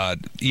much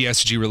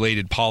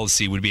ESG-related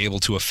policy would be able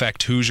to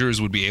affect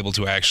Hoosiers, would be able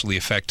to actually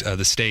affect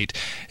the state.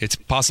 It's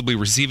possibly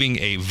receiving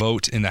a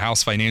vote in the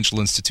House Financial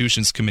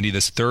Institutions Committee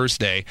this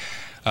Thursday.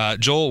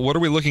 Joel, what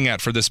are we looking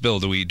at for this bill?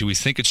 Do we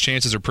think its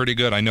chances are pretty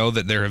good? I know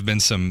that there have been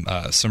some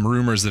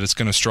rumors that it's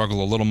going to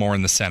struggle a little more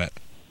in the Senate.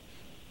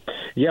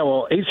 Yeah,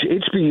 well,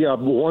 HB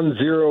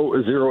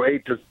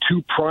 1008 does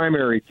two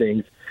primary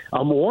things.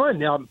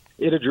 One,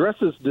 it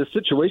addresses the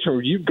situation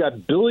where you've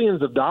got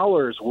billions of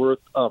dollars worth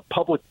of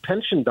public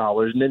pension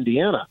dollars in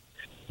Indiana,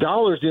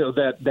 dollars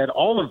that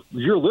all of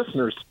your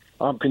listeners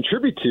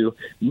contribute to.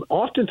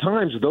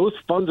 Oftentimes, those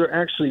funds are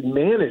actually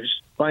managed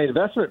by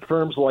investment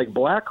firms like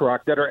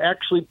BlackRock that are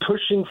actually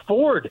pushing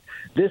forward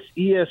this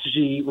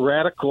ESG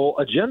radical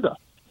agenda.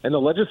 And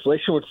the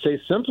legislation would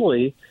say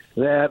simply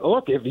that,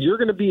 look, if you're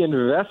going to be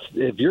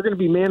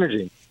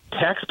managing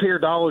taxpayer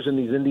dollars in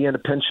these Indiana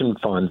pension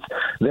funds,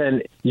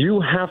 then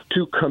you have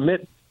to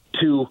commit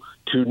to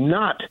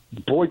not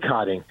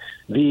boycotting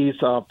these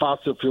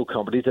fossil fuel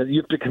companies, and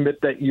you have to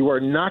commit that you are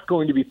not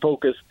going to be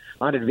focused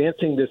on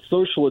advancing this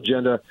social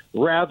agenda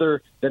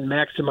rather than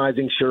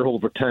maximizing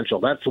shareholder potential.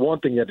 That's one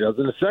thing that it does.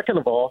 And the second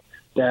of all,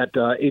 that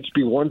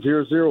HB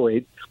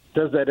 1008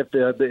 says that if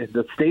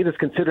the state is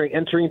considering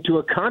entering into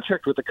a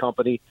contract with the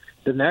company,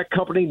 then that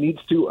company needs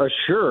to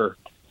assure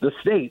the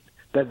state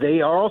that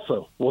they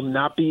also will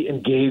not be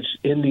engaged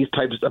in these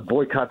types of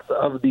boycotts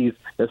of these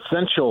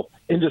essential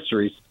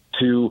industries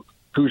to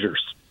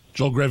Hoosiers.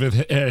 Joel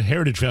Griffith,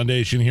 Heritage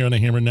Foundation, here on the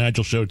Hammer and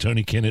Nigel Show.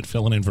 Tony Kinnett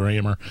filling in for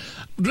Hammer.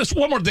 Just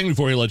one more thing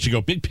before we let you go.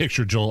 Big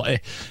picture, Joel.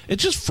 It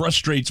just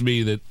frustrates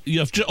me that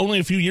only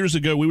a few years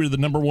ago we were the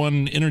number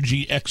one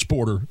energy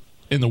exporter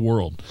in the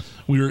world.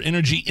 We were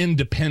energy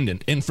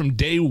independent. And from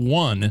day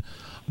one,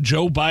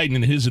 Joe Biden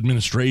and his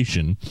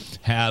administration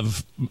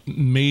have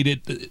made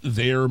it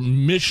their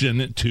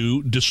mission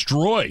to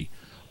destroy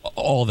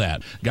all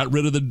that. Got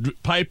rid of the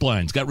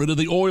pipelines, got rid of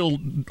the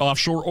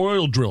offshore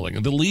oil drilling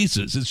and the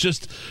leases.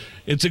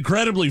 It's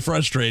incredibly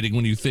frustrating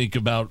when you think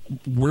about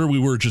where we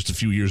were just a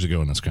few years ago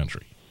in this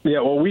country.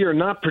 Yeah, well, we are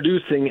not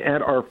producing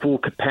at our full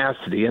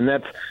capacity, and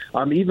that's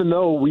even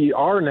though we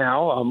are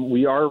now,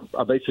 we are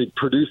basically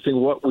producing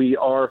what we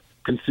are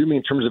consuming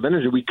in terms of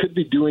energy. We could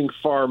be doing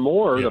far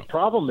more. Yeah. The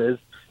problem is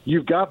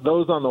you've got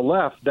those on the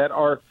left that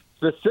are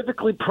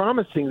specifically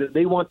promising that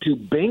they want to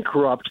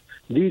bankrupt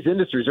these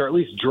industries, or at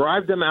least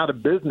drive them out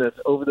of business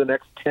over the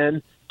next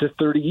 10 to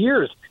 30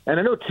 years. And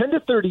I know 10 to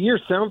 30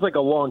 years sounds like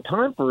a long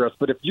time for us,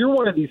 but if you're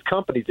one of these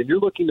companies and you're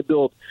looking to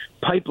build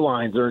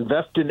pipelines or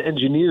invest in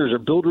engineers or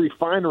build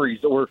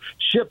refineries or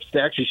ships to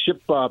actually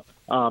ship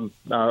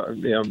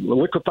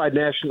liquefied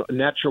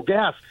natural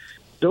gas,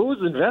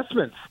 those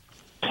investments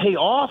pay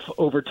off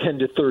over 10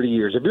 to 30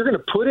 years. If you're going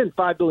to put in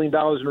 $5 billion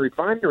in a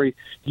refinery,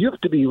 you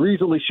have to be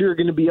reasonably sure you're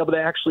going to be able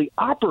to actually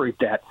operate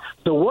that.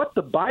 So what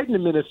the Biden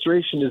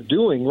administration is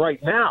doing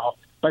right now,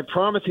 by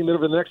promising that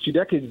over the next few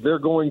decades they're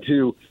going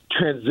to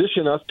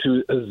transition us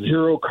to a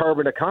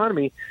zero-carbon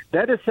economy,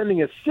 that is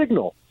sending a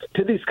signal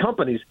to these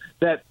companies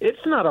that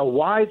it's not a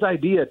wise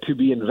idea to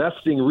be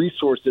investing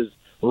resources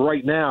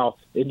right now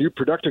in new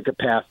productive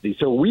capacity.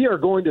 So we are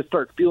going to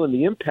start feeling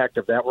the impact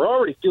of that. We're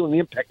already feeling the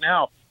impact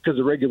now because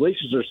the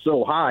regulations are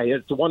so high.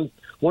 It's one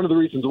of the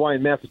reasons why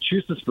in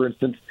Massachusetts, for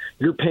instance,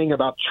 you're paying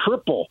about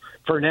triple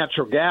for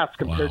natural gas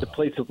compared to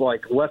places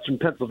like Western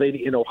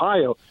Pennsylvania and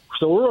Ohio.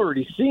 So we're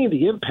already seeing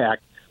the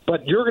impact.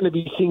 But you're going to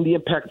be seeing the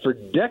impact for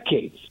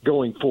decades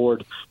going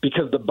forward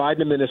because the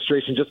Biden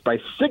administration, just by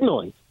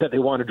signaling that they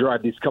want to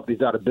drive these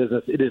companies out of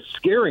business, it is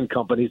scaring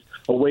companies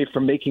away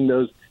from making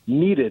those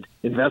needed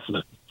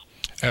investments.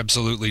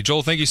 Absolutely.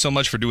 Joel, thank you so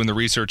much for doing the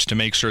research to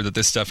make sure that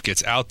this stuff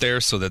gets out there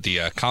so that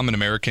the common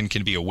American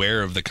can be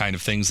aware of the kind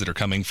of things that are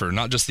coming for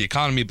not just the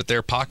economy, but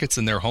their pockets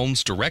and their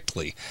homes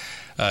directly.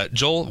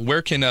 Joel,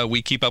 where can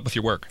we keep up with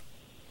your work?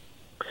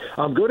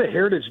 Go to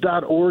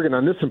heritage.org, and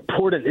on this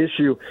important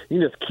issue, you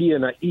can just key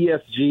in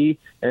ESG,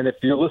 and if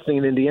you're listening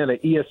in Indiana,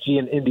 ESG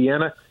in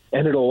Indiana,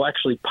 and it'll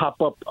actually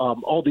pop up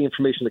all the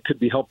information that could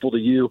be helpful to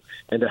you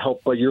and to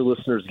help your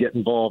listeners get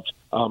involved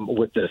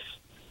with this.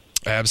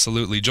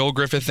 Absolutely. Joel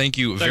Griffith, thank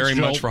you very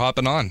much for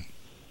hopping on.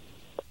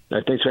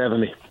 Thanks for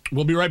having me.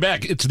 We'll be right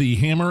back. It's the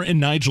Hammer and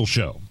Nigel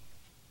Show.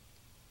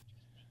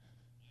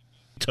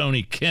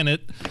 Tony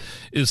Kennett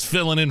is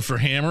filling in for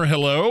Hammer.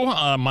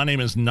 Hello, my name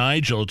is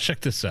Nigel.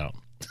 Check this out.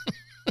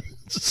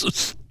 It's so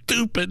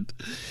stupid.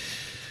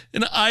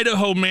 An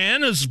Idaho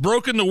man has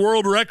broken the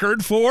world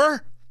record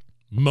for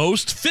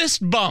most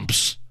fist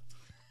bumps.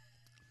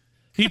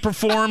 He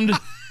performed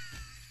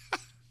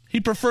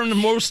the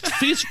most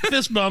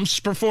fist bumps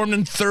performed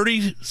in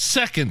 30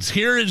 seconds.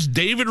 Here is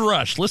David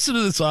Rush. Listen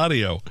to this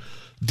audio.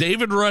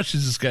 David Rush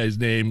is this guy's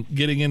name,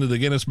 getting into the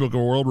Guinness Book of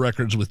World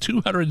Records with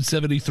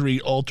 273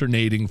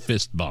 alternating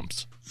fist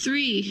bumps.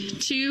 3,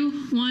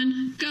 2,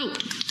 1, go.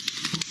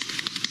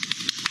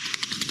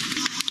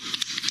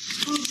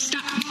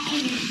 Stop.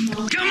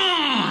 Come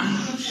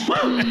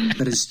on!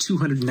 That is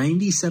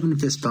 297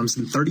 fist bumps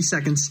in 30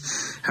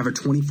 seconds. However,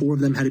 24 of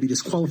them had to be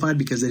disqualified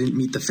because they didn't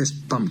meet the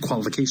fist bump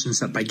qualification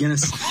set by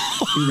Guinness.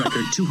 New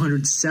record,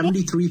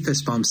 273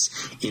 fist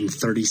bumps in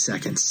 30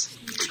 seconds.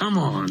 Come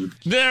on.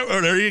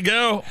 There you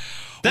go.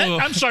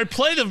 I'm sorry,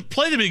 play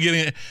the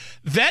beginning.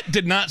 That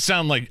did not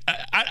sound like...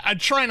 I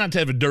try not to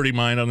have a dirty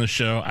mind on this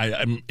show.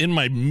 I'm in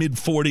my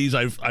mid-40s.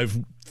 I've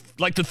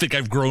like to think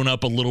I've grown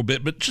up a little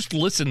bit, but just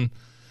listen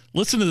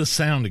to the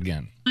sound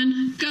again.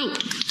 Go.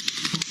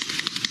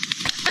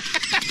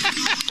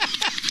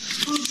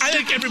 I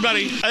think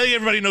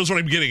everybody knows what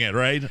I'm getting at,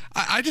 right?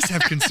 I just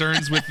have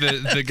concerns with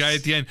the guy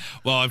at the end.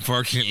 Well,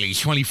 unfortunately,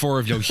 24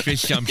 of those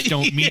fist bumps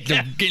don't meet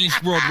the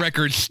Guinness World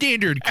Record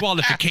standard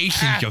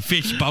qualifications of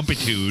fist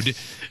bumpitude.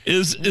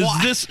 Is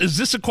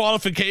this a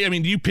qualification? I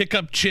mean, do you pick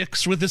up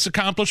chicks with this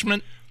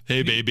accomplishment?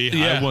 Hey, baby,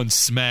 yeah. I once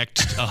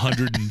smacked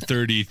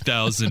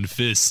 130,000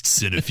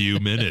 fists in a few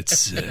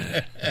minutes.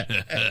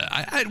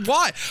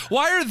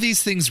 Why are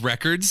these things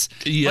records?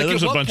 Yeah, like,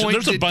 there's a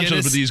bunch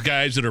of these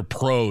guys that are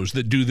pros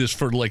that do this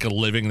for like a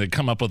living. That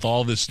come up with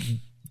all this.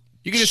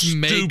 You can just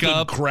make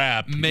up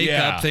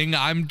thing.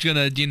 I'm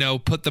gonna,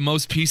 put the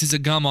most pieces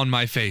of gum on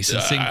my face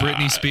and sing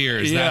Britney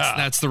Spears. Yeah.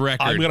 That's the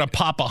record. I'm gonna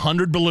pop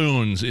 100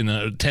 balloons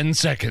in 10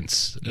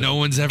 seconds. No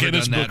one's ever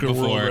Guinness done that Book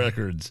before. Of World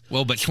Records.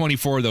 Well, but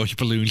 24 of those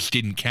balloons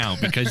didn't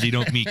count because they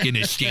don't meet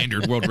Guinness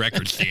standard world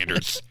record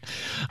standards.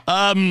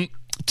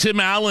 Tim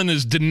Allen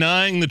is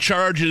denying the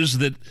charges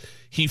that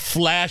he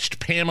flashed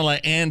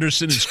Pamela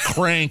Anderson's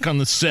crank on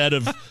the set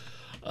of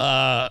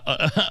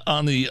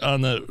on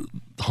the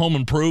Home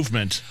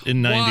Improvement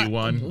in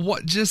 91.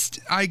 What? Just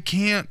I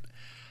can't.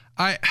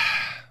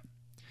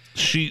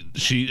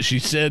 She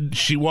said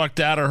she walked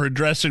out of her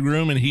dressing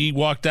room and he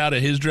walked out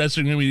of his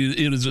dressing room.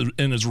 He was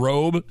in his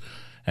robe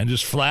and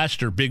just flashed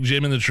her Big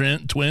Jim and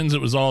the Twins.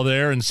 It was all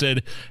there and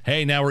said,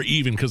 "Hey, now we're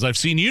even because I've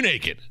seen you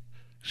naked."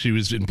 She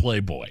was in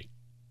Playboy.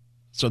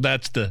 So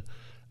that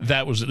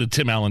was the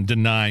Tim Allen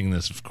denying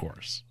this, of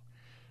course.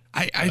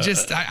 I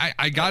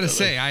gotta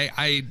say,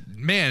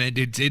 man,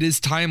 it is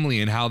timely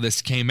in how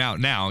this came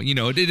out now.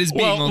 It is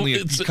being only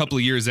a couple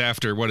of years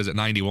after,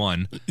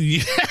 91?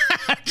 Yeah,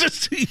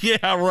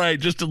 Yeah, right.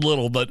 Just a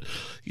little, but,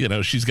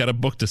 she's got a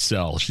book to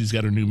sell. She's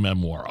got her new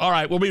memoir. All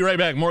right, we'll be right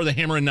back. More of the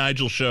Hammer and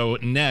Nigel show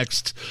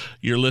next.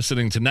 You're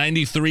listening to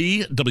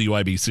 93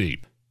 WIBC.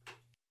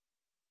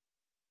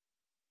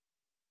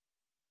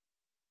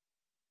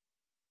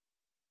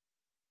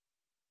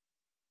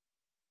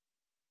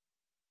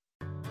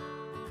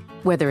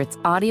 Whether it's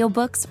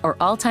audiobooks or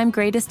all-time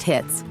greatest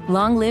hits,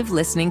 long live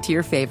listening to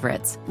your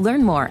favorites.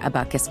 Learn more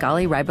about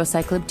Kisqali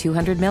Ribociclib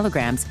 200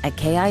 milligrams at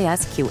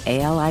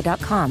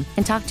KISQALI.com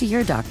and talk to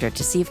your doctor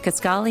to see if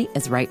Kisqali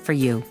is right for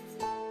you.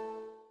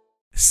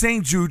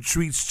 St. Jude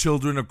treats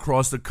children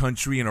across the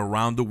country and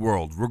around the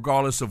world,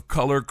 regardless of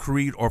color,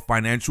 creed, or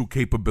financial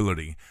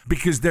capability,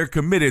 because they're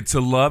committed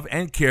to love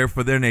and care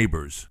for their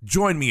neighbors.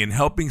 Join me in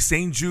helping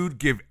St. Jude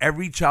give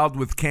every child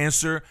with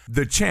cancer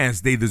the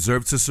chance they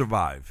deserve to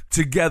survive.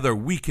 Together,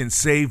 we can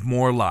save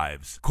more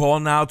lives.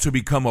 Call now to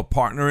become a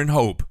partner in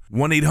hope.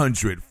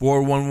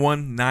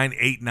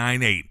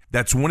 1-800-411-9898.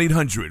 That's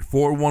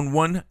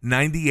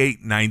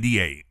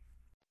 1-800-411-9898.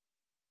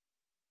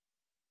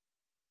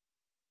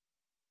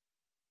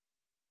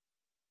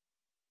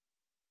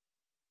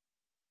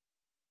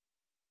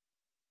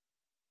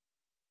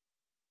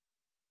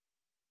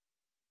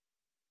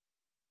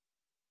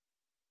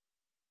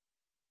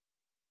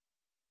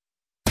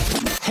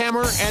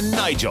 Hammer and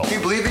Nigel. Can you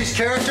believe these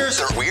characters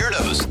are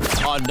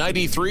weirdos? On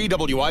 93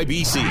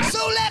 WIBC.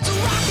 So let's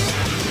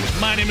rock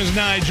it! My name is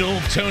Nigel.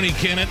 Tony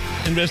Kennett,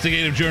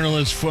 investigative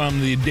journalist from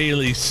the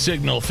Daily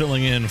Signal,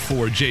 filling in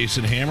for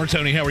Jason Hammer.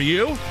 Tony, how are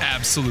you?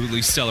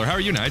 Absolutely stellar. How are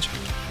you, Nigel?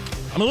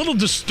 I'm a little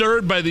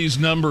disturbed by these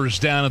numbers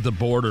down at the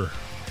border.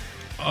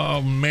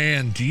 Oh,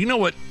 man. Do you know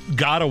what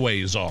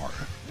gotaways are?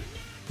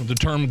 The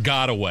term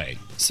gotaway.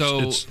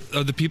 So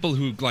the people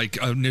who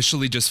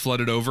initially just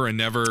flooded over and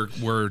never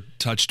were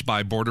touched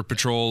by Border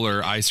Patrol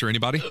or ICE or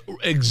anybody?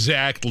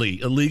 Exactly.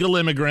 Illegal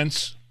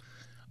immigrants.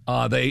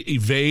 They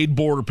evade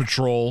Border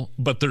Patrol,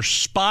 but they're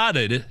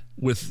spotted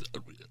with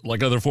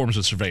other forms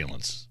of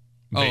surveillance.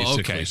 Basically. Oh,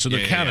 okay. So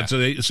they're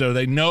counted. So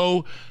they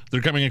know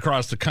they're coming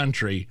across the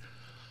country.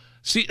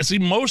 See, I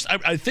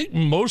think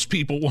most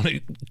people want to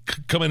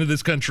come into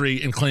this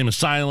country and claim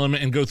asylum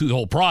and go through the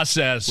whole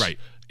process. Right.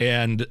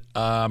 And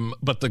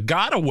but the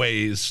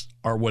gotaways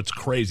are what's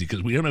crazy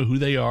because we don't know who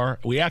they are.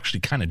 We actually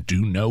kind of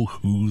do know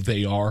who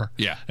they are,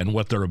 and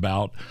what they're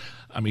about.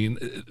 I mean,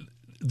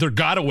 they're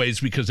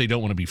gotaways because they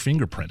don't want to be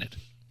fingerprinted,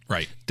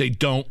 right? They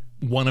don't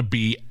want to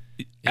be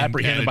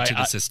apprehended by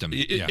the system.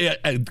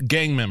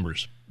 Gang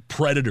members,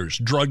 predators,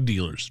 drug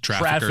dealers,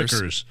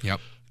 traffickers,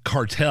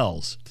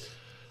 cartels.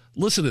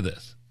 Listen to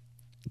this: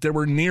 there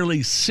were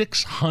nearly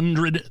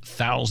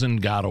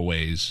 600,000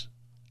 gotaways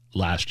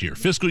last year,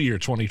 fiscal year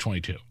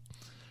 2022.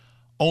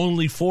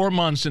 Only 4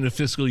 months into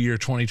fiscal year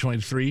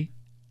 2023,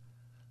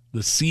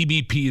 the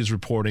CBP is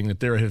reporting that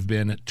there have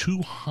been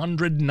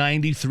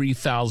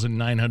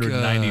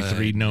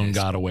 293,993 known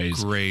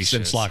gotaways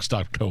since last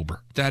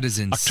October. That is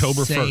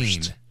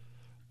insane.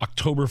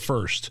 October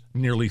 1st,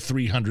 nearly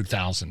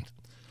 300,000.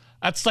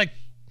 That's like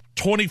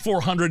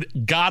 2,400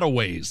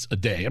 gotaways a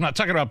day. I'm not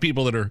talking about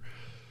people that are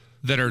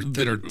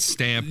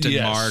stamped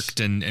and marked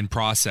and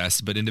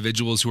processed, but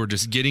individuals who are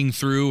just getting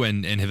through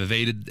and have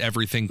evaded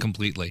everything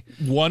completely.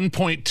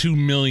 1.2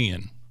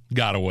 million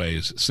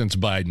gotaways since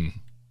Biden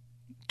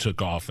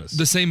took office.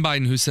 The same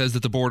Biden who says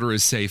that the border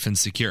is safe and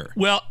secure.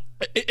 Well,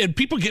 and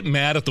people get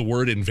mad at the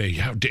word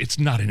invasion. It's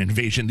not an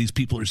invasion. These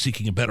people are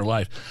seeking a better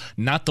life.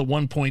 Not the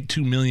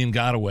 1.2 million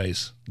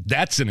gotaways.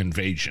 That's an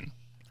invasion.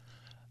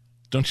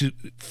 Don't you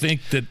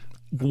think that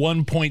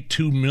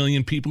 1.2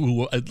 million people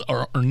who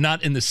are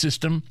not in the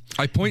system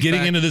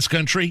getting into this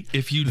country,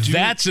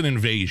 that's an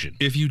invasion.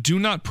 If you do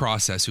not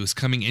process who is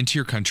coming into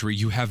your country,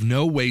 you have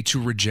no way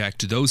to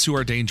reject those who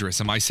are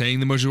dangerous. Am I saying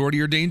the majority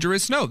are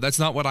dangerous? No, that's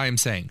not what I am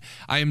saying.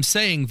 I am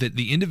saying that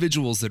the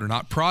individuals that are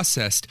not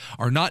processed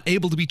are not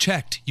able to be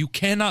checked. You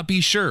cannot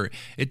be sure.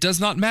 It does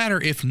not matter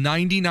if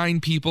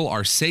 99 people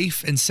are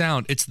safe and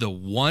sound. It's the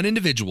one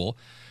individual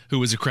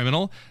who is a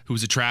criminal,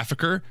 who's a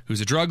trafficker, who's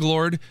a drug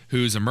lord,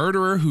 who's a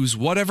murderer, who's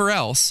whatever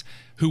else,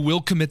 who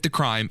will commit the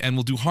crime and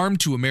will do harm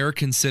to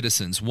American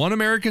citizens. One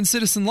American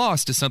citizen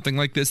lost to something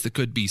like this that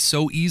could be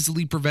so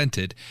easily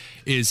prevented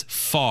is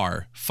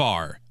far,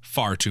 far,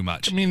 far too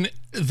much. I mean,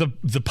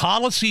 the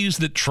policies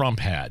that Trump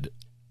had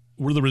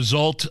were the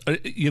result,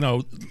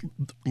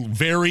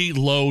 very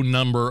low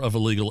number of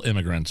illegal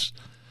immigrants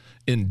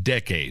in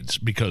decades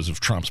because of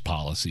Trump's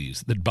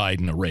policies that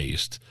Biden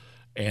erased.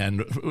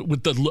 And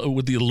with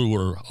the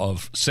allure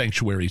of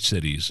sanctuary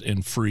cities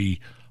and free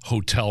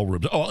hotel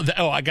rooms.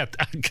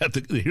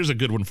 Here's a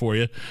good one for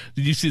you.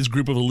 Did you see this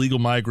group of illegal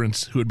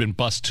migrants who had been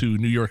bused to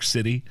New York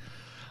City?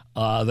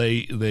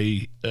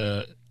 They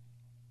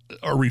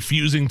are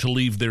refusing to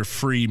leave their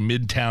free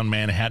Midtown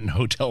Manhattan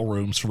hotel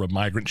rooms for a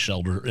migrant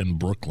shelter in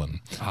Brooklyn.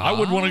 I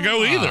wouldn't want to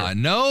go either.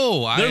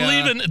 No,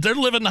 they're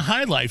living the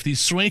high life. These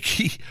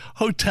swanky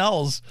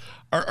hotels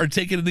are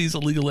taking these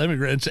illegal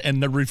immigrants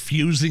and they're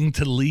refusing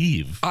to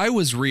leave. I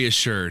was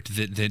reassured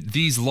that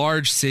these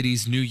large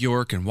cities, New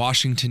York and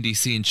Washington,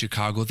 D.C. and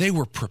Chicago, they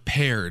were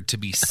prepared to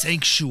be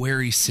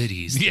sanctuary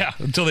cities. Yeah,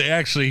 until they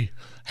actually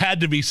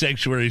had to be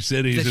sanctuary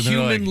cities. The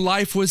human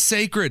life was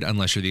sacred,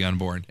 unless you're the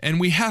unborn. And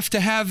we have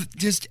to have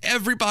just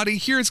everybody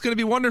here. It's going to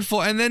be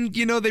wonderful. And then,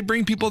 they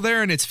bring people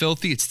there and it's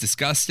filthy, it's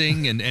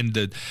disgusting, and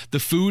the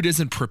food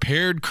isn't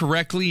prepared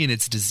correctly and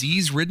it's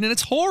disease-ridden and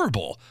it's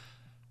horrible.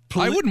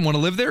 I wouldn't want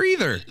to live there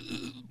either.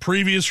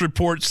 Previous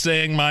reports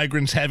saying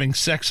migrants having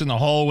sex in the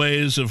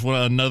hallways of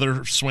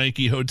another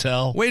swanky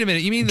hotel. Wait a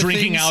minute, you mean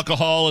drinking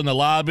alcohol in the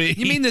lobby?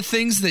 You mean the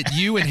things that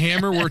you and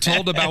Hammer were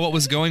told about what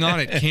was going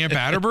on at Camp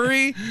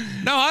Atterbury?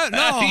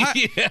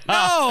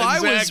 I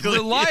was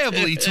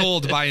reliably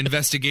told by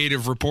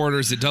investigative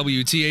reporters at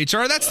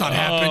WTHR that's not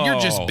happening.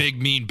 You're just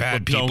big, mean,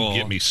 bad people. Don't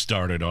get me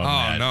started on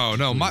that.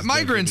 No.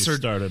 Migrants are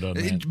started on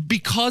that.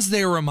 Because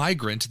they are a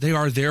migrant. They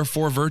are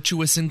therefore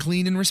virtuous and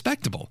clean and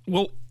respectable.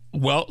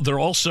 Well, they're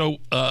also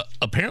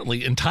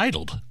apparently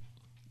entitled.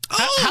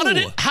 How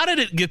did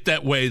it get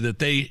that way that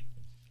they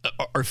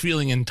are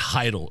feeling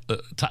entitled,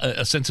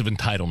 a sense of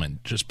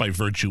entitlement just by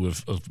virtue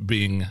of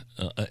being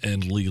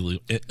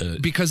illegally?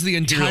 Because the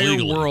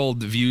entire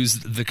world views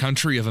the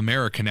country of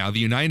America now, the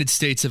United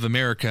States of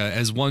America,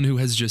 as one who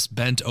has just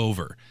bent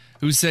over.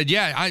 Who said,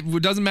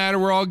 it doesn't matter,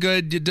 we're all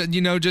good,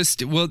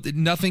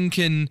 nothing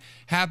can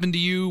happen to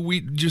you,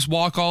 we just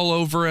walk all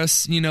over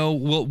us,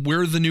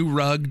 we're the new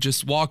rug,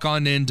 just walk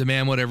on in,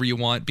 demand whatever you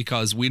want,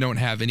 because we don't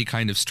have any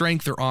kind of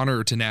strength or honor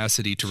or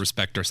tenacity to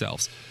respect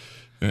ourselves.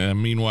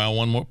 Meanwhile,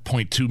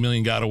 1.2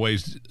 million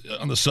gotaways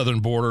on the southern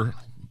border,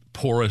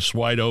 porous,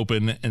 wide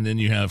open, and then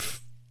you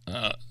have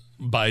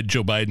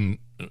Joe Biden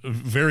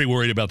very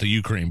worried about the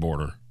Ukraine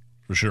border,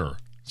 for sure,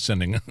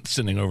 sending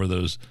over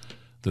those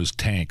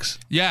tanks.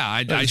 Yeah,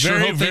 I sure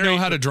hope they know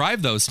how to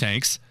drive those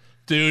tanks.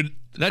 Dude,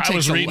 I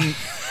was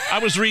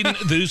reading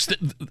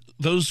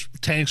those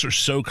tanks are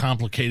so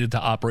complicated to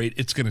operate.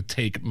 It's going to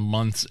take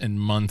months and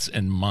months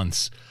and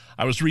months.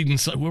 I was reading,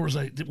 where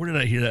did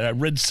I hear that? I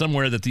read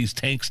somewhere that these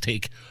tanks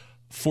take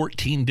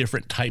 14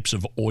 different types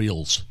of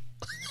oils.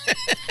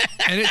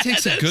 And it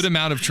takes a good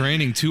amount of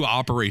training to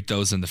operate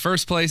those in the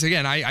first place.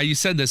 Again, you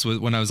said this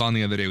when I was on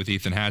the other day with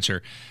Ethan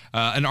Hatcher.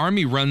 An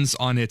army runs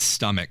on its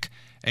stomach.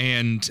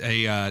 And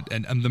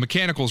the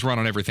mechanicals run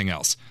on everything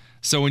else.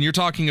 So when you're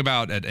talking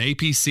about an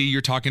APC,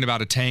 you're talking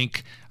about a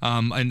tank.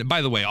 And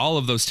by the way, all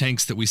of those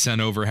tanks that we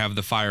sent over have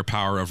the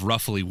firepower of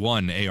roughly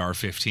one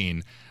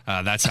AR-15.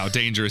 That's how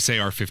dangerous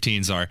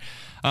AR-15s are.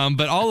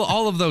 But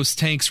all of those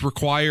tanks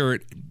require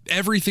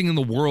everything in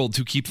the world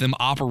to keep them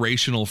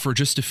operational for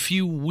just a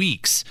few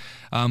weeks.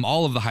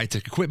 All of the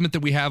high-tech equipment that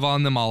we have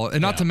on them,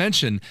 not to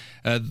mention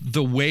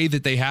the way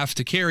that they have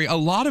to carry. A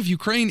lot of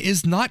Ukraine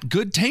is not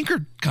good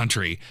tanker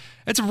country.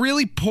 It's a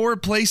really poor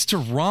place to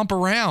romp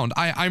around.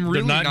 I'm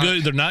really not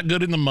good. They're not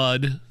good in the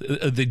mud.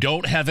 They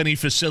don't have any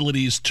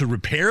facilities to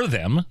repair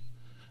them.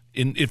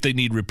 If they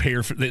need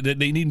repair, they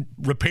need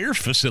repair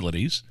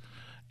facilities.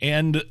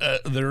 And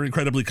they're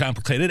incredibly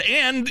complicated.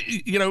 And,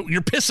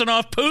 you're pissing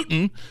off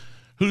Putin,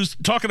 who's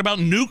talking about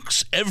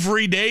nukes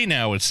every day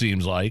now, it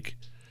seems like.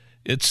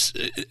 It's,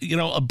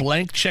 a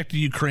blank check to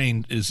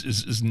Ukraine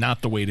is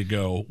not the way to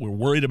go. We're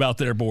worried about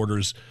their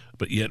borders,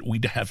 but yet we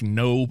have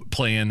no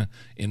plan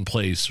in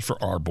place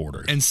for our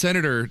borders. And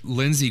Senator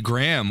Lindsey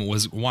Graham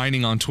was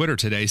whining on Twitter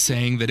today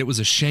saying that it was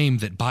a shame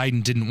that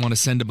Biden didn't want to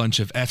send a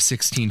bunch of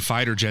F-16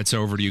 fighter jets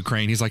over to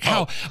Ukraine. He's like,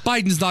 how?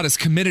 Biden's not as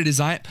committed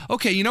as I am.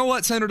 Okay, you know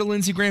what, Senator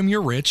Lindsey Graham?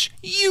 You're rich.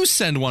 You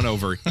send one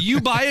over.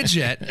 You buy a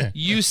jet.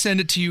 You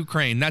send it to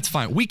Ukraine. That's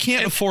fine. We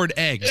can't afford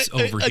eggs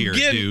over here,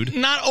 dude.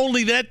 Not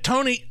only that,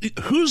 Tony,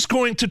 who's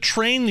going to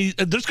train these?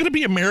 There's going to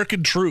be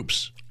American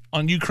troops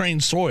on Ukraine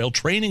soil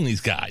training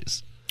these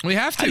guys. We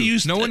have to.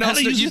 No one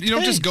else. You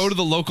don't just go to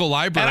the local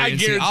library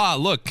and say,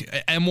 look,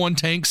 M1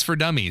 tanks for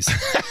dummies.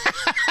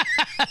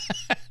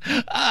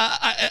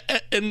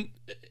 And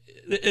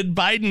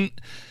Biden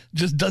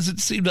just doesn't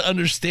seem to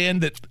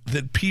understand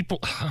that people.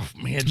 Oh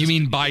man! You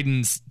mean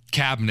Biden's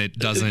cabinet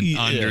doesn't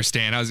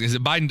understand?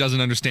 Biden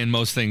doesn't understand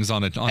most things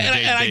on a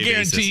day-to-day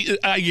basis.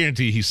 I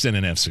guarantee he's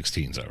sending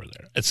F-16s over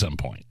there at some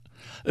point.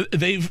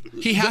 He's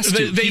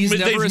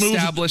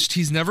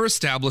never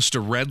established a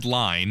red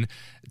line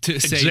to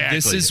say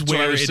this is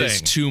where it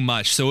is too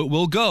much. So it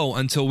will go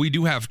until we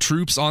do have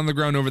troops on the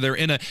ground over there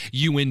in a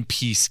UN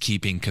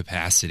peacekeeping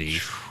capacity.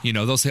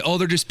 They'll say,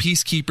 they're just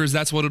peacekeepers.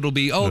 That's what it'll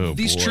be.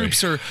 These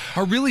troops are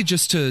really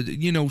just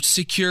to,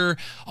 secure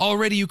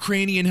already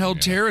Ukrainian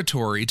held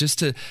territory, just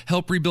to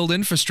help rebuild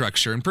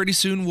infrastructure. And pretty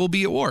soon we'll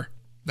be at war.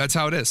 That's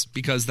how it is,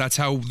 because that's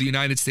how the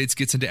United States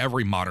gets into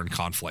every modern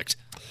conflict.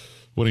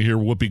 Want to hear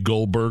Whoopi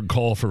Goldberg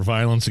call for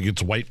violence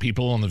against white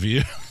people on The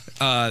View?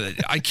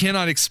 I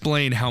cannot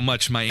explain how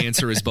much my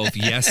answer is both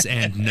yes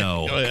and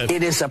no.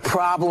 It is a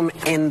problem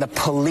in the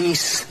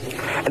police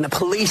and the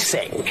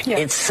policing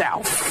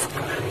itself.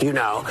 You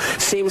know,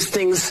 seems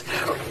things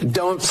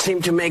don't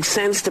seem to make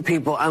sense to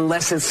people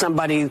unless it's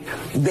somebody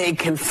they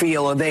can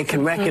feel or they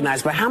can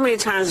recognize. But how many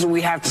times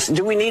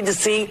do we need to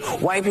see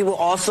white people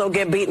also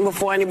get beaten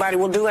before anybody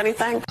will do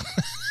anything?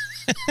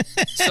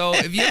 So,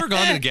 have you ever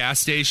gone to the gas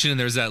station and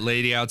there's that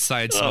lady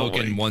outside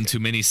smoking one too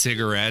many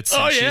cigarettes?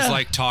 And she's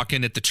like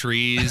talking at the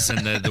trees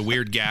and the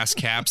weird gas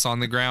caps on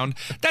the ground.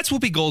 That's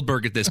Whoopi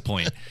Goldberg at this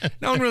point.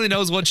 No one really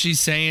knows what she's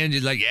saying.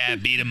 She's like, yeah,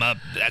 beat him up.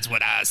 That's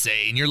what I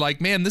say. And you're like,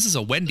 man, this is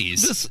a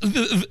Wendy's.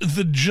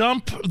 The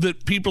jump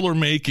that people are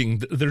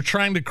making, they're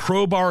trying to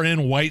crowbar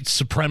in white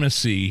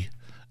supremacy,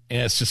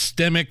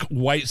 systemic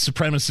white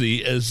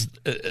supremacy as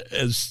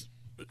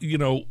you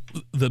know,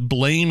 the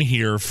blame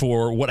here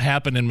for what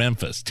happened in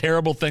Memphis.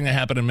 Terrible thing that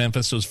happened in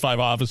Memphis. Those 5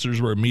 officers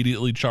were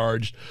immediately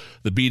charged.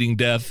 The beating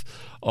death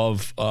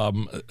of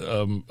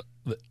the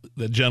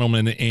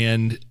gentleman,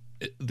 and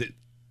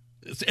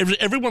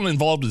everyone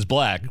involved is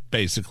black,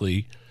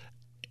 basically.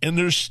 And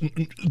there's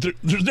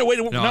no way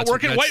to not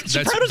work in white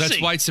supremacy.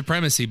 That's white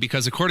supremacy,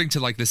 because according to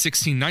like the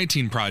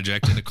 1619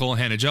 Project and Nicole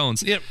Hannah-Jones,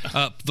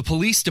 the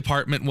police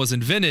department was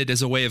invented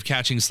as a way of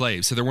catching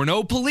slaves. So there were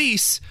no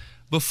police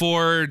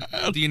before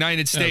the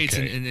United States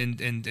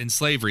and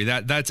slavery.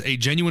 That's a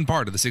genuine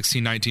part of the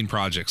 1619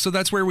 Project. So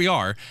that's where we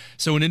are.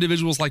 So when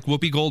individuals like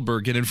Whoopi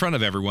Goldberg get in front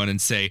of everyone and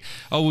say,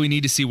 oh, we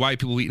need to see white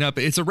people beaten up,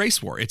 it's a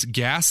race war. It's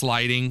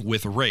gaslighting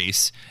with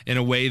race in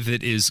a way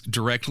that is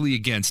directly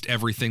against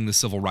everything the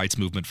civil rights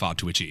movement fought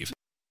to achieve.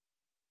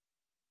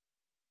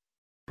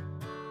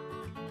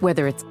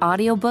 Whether it's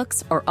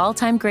audiobooks or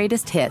all-time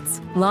greatest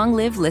hits, long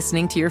live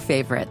listening to your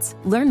favorites.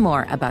 Learn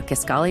more about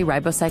Kisqali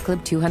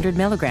Ribociclib 200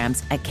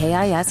 milligrams at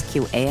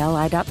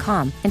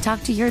KISQALI.com and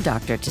talk to your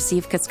doctor to see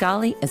if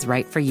Kisqali is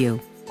right for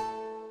you.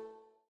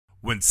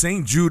 When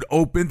St. Jude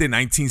opened in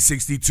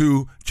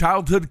 1962,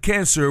 childhood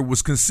cancer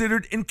was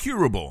considered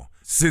incurable.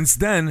 Since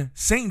then,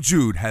 St.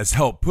 Jude has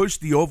helped push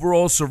the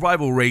overall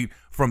survival rate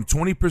from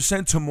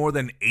 20% to more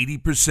than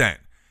 80%.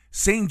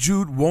 St.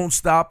 Jude won't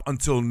stop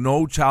until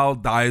no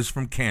child dies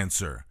from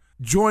cancer.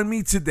 Join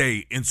me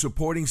today in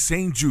supporting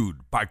St. Jude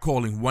by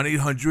calling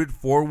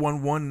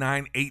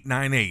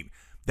 1-800-411-9898.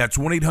 That's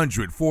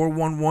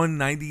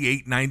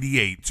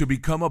 1-800-411-9898 to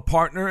become a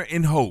partner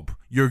in hope.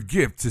 Your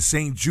gift to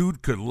St.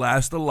 Jude could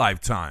last a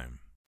lifetime.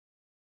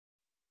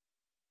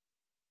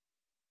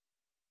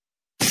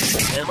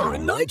 Hammer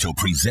and Nigel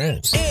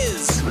presents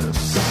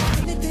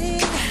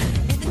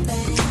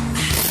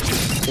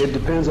It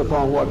depends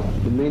upon what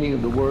the meaning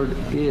of the word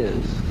is.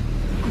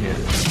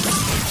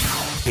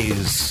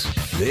 Is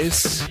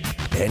this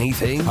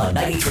anything? On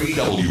 93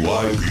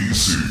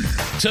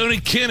 WIBC. Tony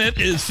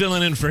Kinnett is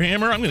filling in for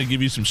Hammer. I'm going to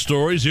give you some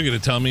stories. You're going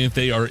to tell me if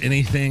they are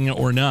anything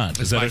or not.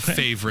 Is that my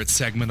favorite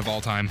segment of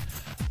all time?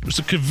 There's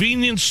a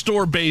convenience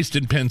store based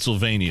in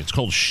Pennsylvania. It's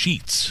called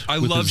Sheetz. I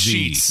love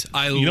Sheetz.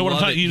 You know what I'm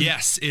talking about?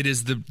 Yes, it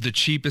is the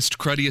cheapest,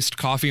 cruddiest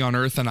coffee on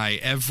earth, and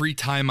every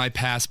time I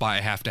pass by,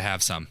 I have to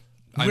have some.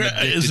 I'm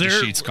addicted to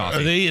Sheetz coffee.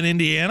 Are they in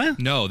Indiana?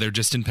 No, they're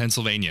just in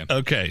Pennsylvania.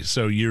 Okay,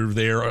 so you're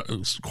there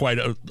quite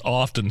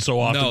often, so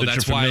often that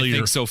that's you're familiar. Why I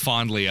think so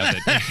fondly of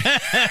it.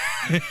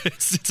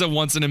 It's a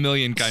once in a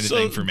million kind of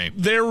thing for me.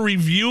 They're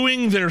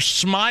reviewing their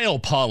smile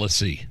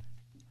policy.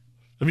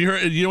 Have you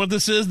heard? You know what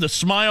this is? The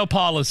smile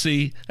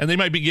policy, and they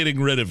might be getting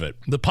rid of it.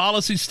 The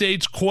policy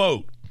states,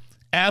 quote,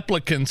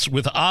 applicants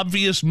with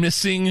obvious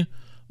missing,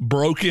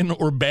 broken,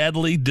 or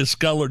badly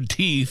discolored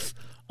teeth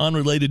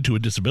unrelated to a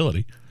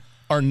disability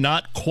are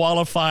not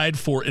qualified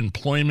for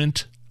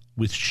employment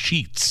with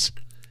Sheetz.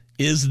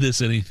 Is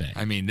this anything?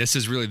 I mean, this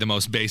is really the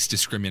most base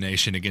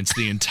discrimination against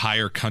the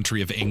entire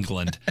country of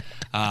England.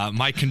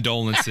 My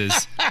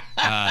condolences,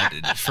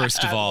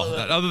 first of all.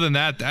 Other than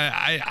that,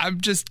 I'm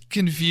just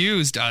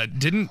confused.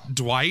 Didn't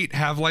Dwight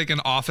have like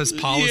an office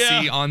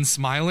policy on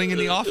smiling in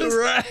the office?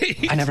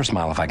 Right. I never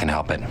smile if I can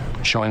help it.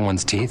 Showing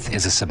one's teeth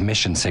is a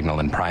submission signal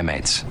in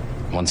primates.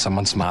 When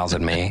someone smiles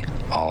at me,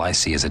 all I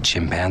see is a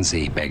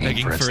chimpanzee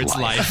begging for its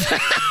life.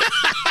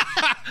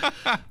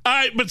 All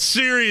right, but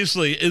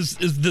seriously, is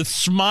the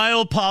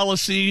smile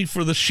policy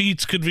for the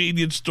Sheetz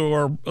convenience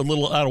store a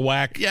little out of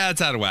whack? Yeah,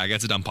 it's out of whack.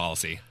 That's a dumb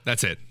policy.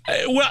 That's it.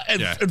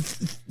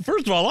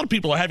 First of all, a lot of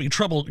people are having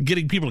trouble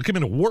getting people to come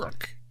into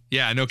work.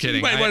 Yeah, no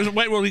kidding.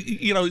 Well,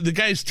 you know, the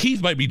guy's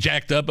teeth might be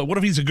jacked up, but what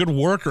if he's a good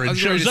worker and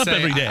shows up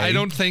every day? I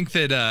don't think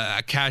that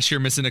a cashier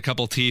missing a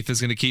couple teeth is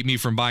going to keep me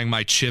from buying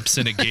my chips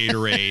and a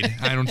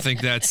Gatorade. I don't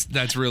think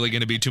that's really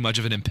going to be too much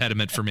of an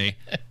impediment for me.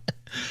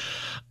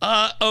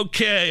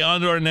 Okay,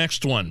 on to our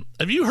next one.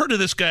 Have you heard of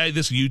this guy,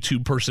 this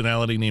YouTube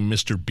personality named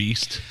Mr.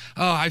 Beast?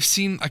 Oh, I've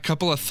seen a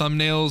couple of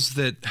thumbnails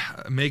that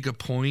make a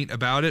point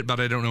about it, but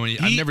I don't know any.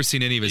 I've never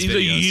seen any of his videos.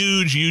 He's a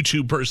huge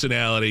YouTube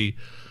personality,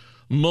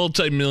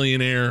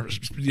 multimillionaire,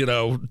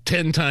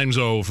 10 times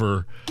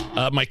over.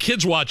 My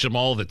kids watch him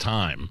all the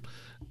time.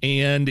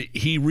 And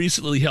he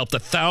recently helped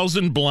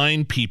 1,000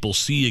 blind people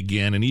see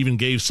again and even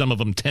gave some of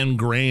them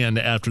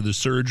 $10,000 after the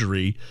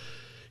surgery.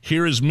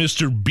 Here is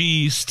Mr.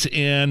 Beast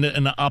and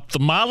an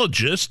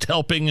ophthalmologist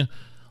helping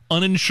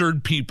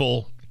uninsured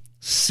people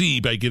see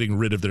by getting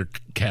rid of their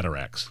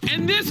cataracts.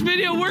 In this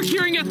video, we're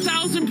curing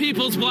 1,000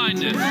 people's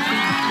blindness. It's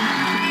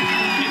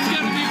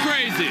gonna be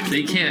crazy.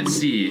 They can't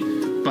see,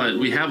 but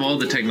we have all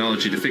the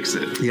technology to fix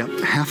it.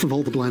 Yep, half of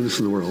all the blindness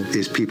in the world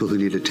is people who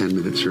need a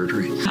 10-minute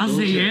surgery. I'll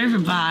see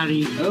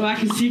everybody. Oh, I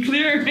can see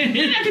clear. I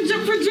can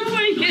jump for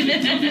joy.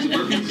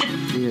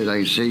 Yes, I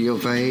can see your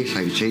face.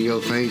 I can see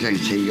your face. I can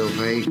see your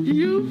face.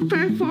 You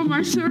pay for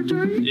my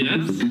surgery?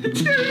 Yes.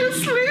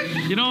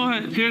 Seriously? You know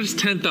what? Here's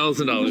 $10,000.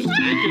 Make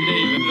your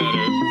day even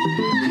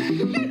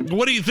better.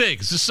 What do you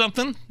think? Is this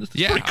something? It's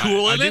yeah, pretty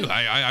cool, I isn't do. it?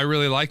 I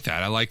really like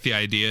that. I like the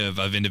idea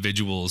of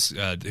individuals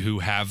who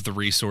have the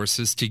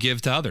resources to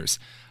give to others.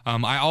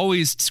 I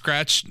always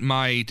scratch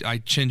my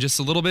chin just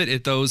a little bit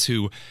at those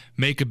who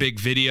make a big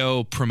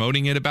video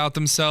promoting it about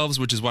themselves,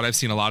 which is what I've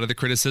seen a lot of the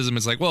criticism.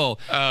 It's like, well,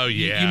 oh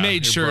yeah, you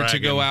made sure to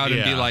go out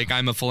and be Yeah. like,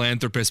 I'm a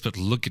philanthropist, but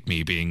look at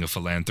me being a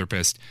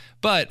philanthropist.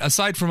 But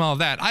aside from all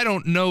that, I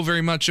don't know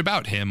very much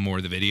about him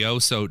or the video.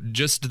 So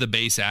just the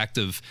base act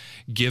of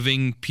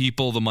giving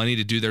people the money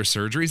to do their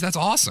surgeries, that's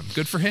awesome.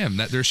 Good for him.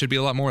 That there should be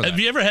a lot more of that. Have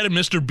you ever had a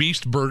Mr.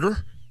 Beast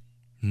burger?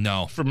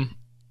 No. From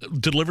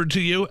delivered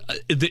to you?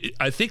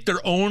 I think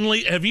they're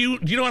only. Do you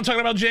know what I'm talking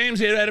about, James?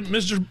 You had a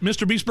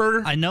Mr. Beast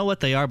burger? I know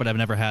what they are, but I've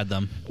never had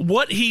them.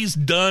 What he's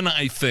done,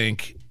 I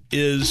think,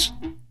 is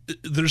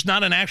there's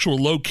not an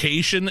actual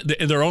location.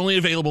 They're only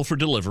available for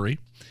delivery.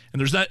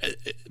 And there's not.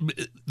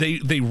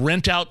 They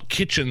rent out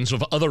kitchens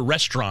of other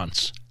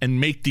restaurants and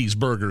make these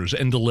burgers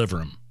and deliver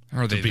them.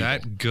 Are they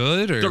that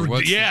good? Or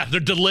they're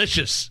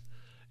delicious.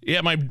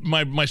 Yeah,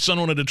 my son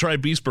wanted to try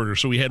Beast Burger,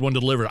 so we had one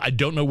delivered. I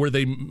don't know where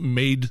they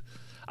made.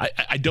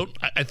 I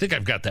think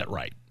I've got that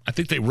right. I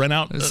think they rent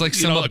out. It's like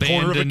a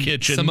corner of a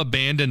kitchen, some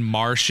abandoned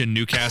marsh in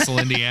Newcastle,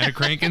 Indiana,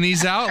 cranking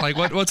these out. Like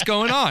what's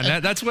going on?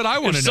 That's what I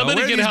want to know.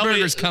 Where are these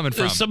burgers coming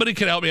from? If somebody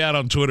can help me out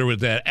on Twitter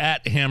with that,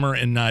 at Hammer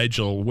and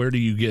Nigel. Where do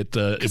you get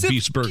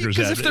Beast Burgers?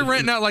 Because if they're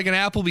renting out like an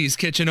Applebee's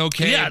kitchen,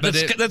 okay. Yeah, but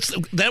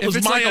that was if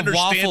it's my like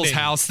understanding. a Waffles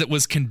House that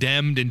was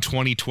condemned in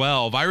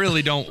 2012. I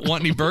really don't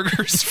want any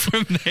burgers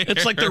from there.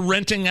 It's like they're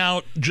renting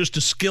out just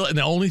a skillet, and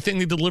the only thing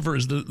they deliver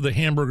is the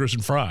hamburgers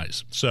and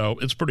fries. So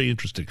it's pretty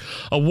interesting.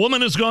 A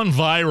woman has gone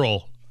viral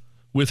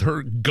with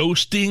her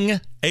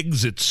ghosting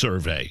exit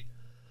survey.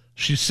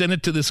 She sent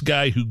it to this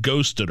guy who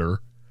ghosted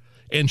her,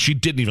 and she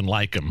didn't even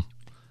like him.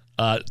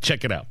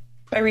 Check it out.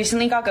 I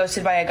recently got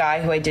ghosted by a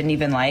guy who I didn't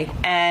even like,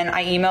 and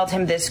I emailed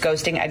him this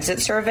ghosting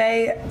exit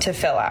survey to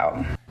fill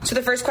out. So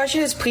the first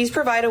question is, please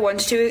provide a 1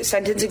 to 2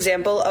 sentence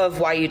example of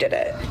why you did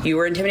it. You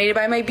were intimidated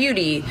by my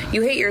beauty.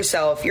 You hate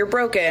yourself. You're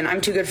broken.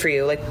 I'm too good for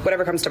you. Like,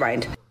 whatever comes to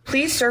mind.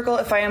 Please circle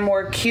if I am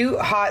more cute,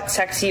 hot,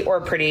 sexy,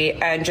 or pretty,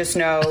 and just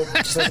know,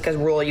 just like a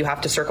rule, you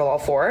have to circle all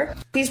 4.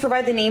 Please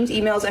provide the names,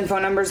 emails, and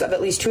phone numbers of at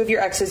least 2 of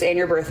your exes and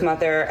your birth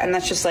mother, and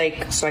that's just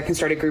like, so I can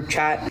start a group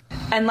chat.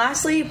 And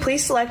lastly,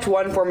 please select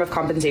one form of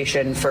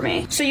compensation for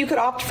me. So you could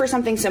opt for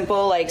something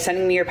simple, like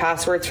sending me your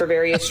passwords for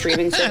various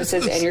streaming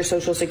services and your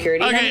social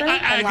security number.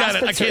 I got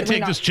it. I can't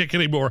take this chick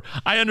anymore.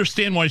 I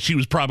understand why she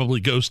was probably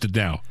ghosted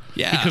now.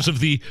 Yeah. Because of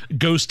the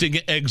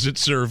ghosting exit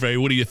survey.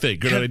 What do you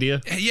think? Good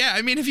idea? Yeah,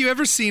 I mean, have you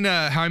ever seen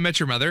How I Met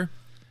Your Mother?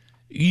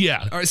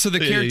 Yeah. All right, so the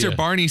character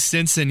Barney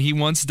Stinson, he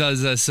once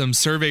does some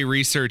survey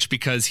research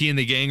because he and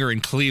the gang are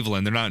in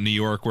Cleveland. They're not in New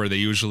York where they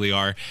usually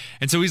are.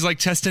 And so he's like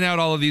testing out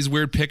all of these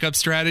weird pickup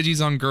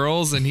strategies on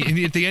girls. And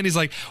he, at the end, he's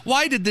like,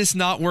 why did this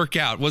not work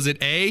out? Was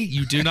it A,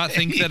 you do not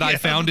think that I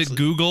found it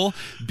Google?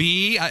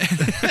 B, I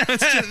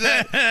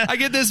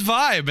get this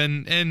vibe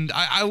and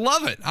I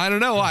love it. I don't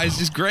know why. It's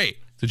just great.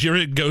 Did you ever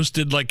get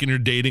ghosted like in your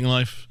dating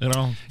life at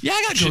all? Yeah,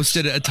 I got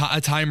ghosted a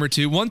time or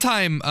two. One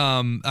time,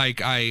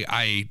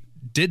 I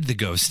did the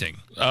ghosting.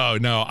 Oh,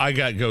 no, I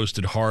got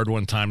ghosted hard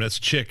one time. That's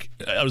chick.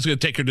 I was going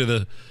to take her to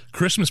the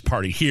Christmas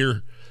party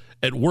here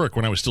at work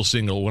when I was still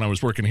single, when I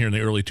was working here in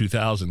the early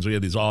 2000s. We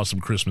had this awesome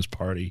Christmas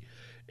party,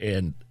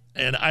 and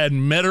I had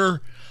met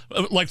her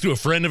like through a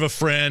friend of a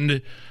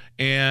friend,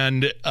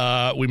 and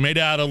we made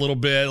out a little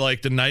bit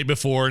like the night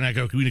before, and I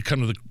go, "Can you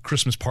come to the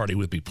Christmas party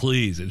with me,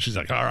 please?" And she's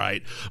like, "All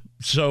right."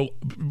 So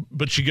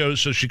she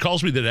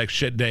calls me the next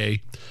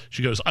day.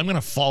 She goes, "I'm going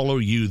to follow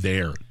you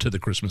there to the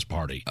Christmas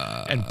party."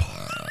 And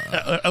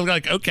I'm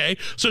like, okay.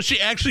 So she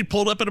actually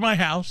pulled up into my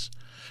house.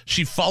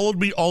 She followed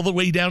me all the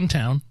way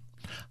downtown.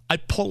 I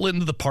pull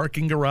into the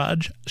parking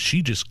garage.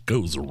 She just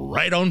goes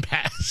right on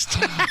past.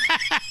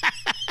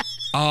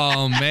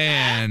 Oh,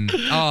 man.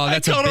 Oh,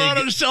 that's I called her on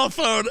her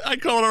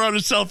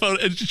cell phone.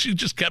 And she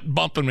just kept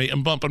bumping me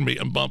and bumping me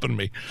and bumping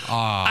me.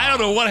 I don't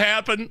know what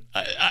happened.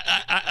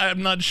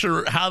 I'm not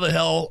sure how the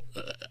hell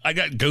I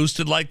got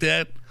ghosted like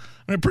that.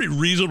 I'm a pretty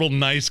reasonable,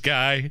 nice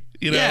guy,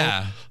 you know.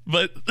 Yeah.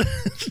 But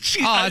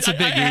that's a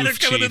big I had her oof,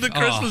 coming to Chief. the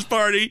Christmas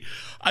party.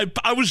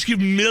 I was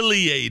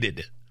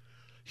humiliated.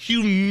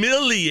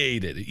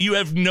 You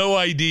have no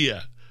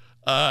idea.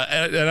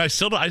 And I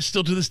still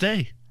to this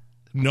day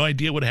No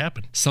idea what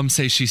happened. Some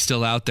say she's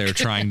still out there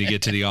trying to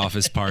get to the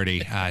office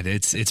party.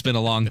 It's been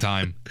a long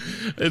time.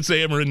 It's the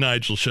Hammer and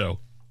Nigel Show.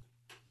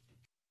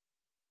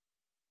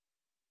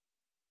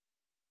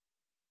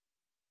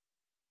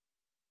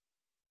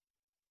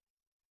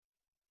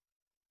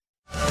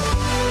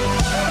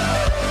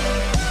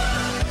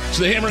 It's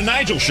the Hammer and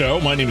Nigel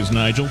Show. My name is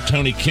Nigel.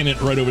 Tony Kinnett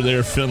right over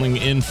there filling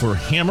in for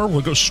Hammer.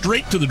 We'll go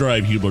straight to the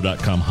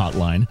drivehubler.com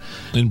hotline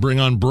and bring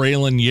on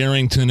Braylon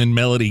Yarrington and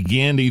Melody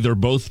Gandy. They're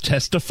both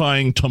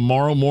testifying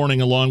tomorrow morning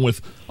along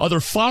with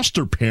other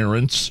foster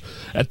parents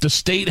at the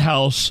State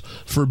House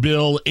for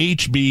Bill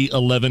HB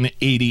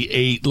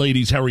 1188.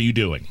 Ladies, how are you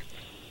doing?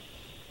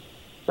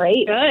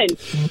 Great. Good.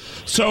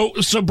 So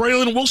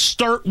Braylon, we'll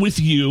start with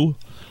you.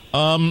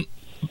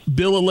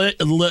 Bill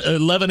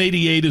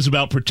 1188 is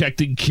about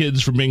protecting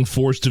kids from being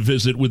forced to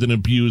visit with an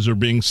abuser,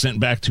 being sent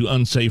back to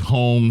unsafe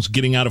homes,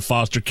 getting out of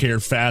foster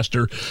care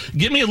faster.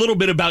 Give me a little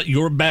bit about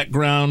your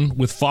background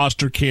with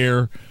foster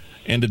care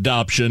and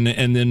adoption,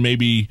 and then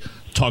maybe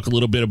talk a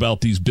little bit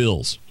about these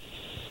bills.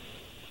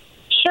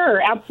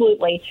 Sure,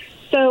 absolutely.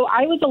 So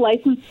I was a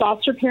licensed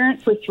foster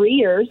parent for 3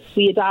 years.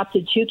 We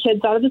adopted 2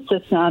 kids out of the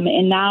system,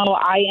 and now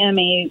I am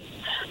a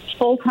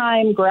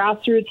full-time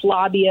grassroots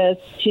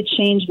lobbyist to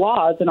change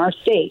laws in our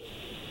state.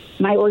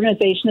 My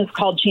organization is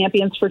called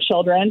Champions for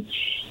Children.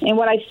 And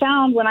what I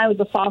found when I was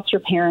a foster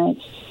parent,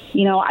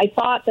 I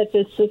thought that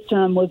this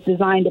system was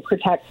designed to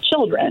protect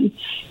children.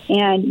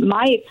 And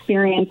my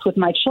experience with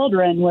my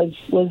children was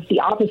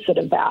the opposite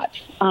of that.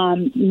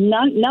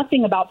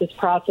 Nothing about this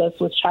process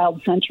was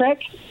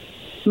child-centric.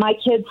 My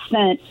kids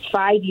spent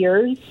 5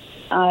 years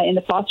in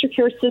the foster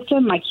care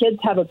system. My kids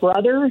have a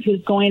brother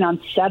who's going on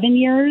 7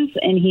 years,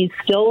 and he's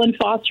still in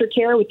foster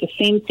care with the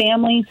same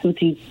family since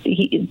since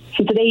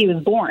the day he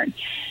was born.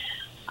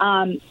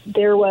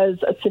 There was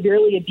a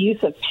severely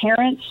abusive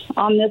parent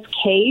on this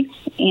case,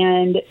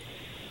 and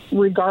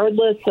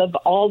regardless of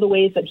all the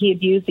ways that he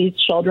abused these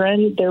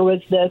children, there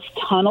was this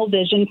tunnel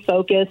vision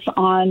focus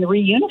on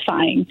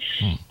reunifying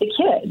the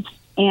kids.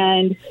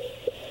 And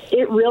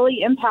it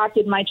really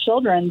impacted my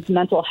children's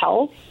mental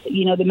health.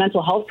 The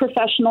mental health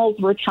professionals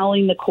were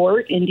telling the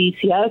court in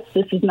DCS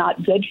this is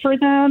not good for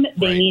them.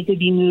 They need to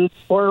be moved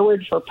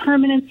forward for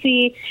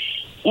permanency.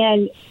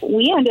 And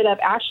we ended up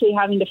actually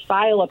having to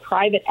file a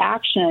private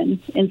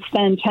action and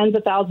spend tens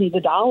of thousands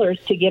of dollars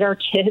to get our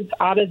kids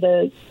out of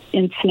the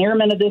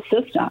ensnarement of this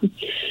system.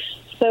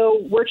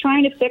 So we're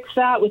trying to fix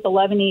that with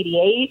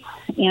 1188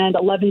 and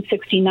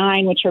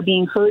 1169, which are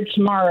being heard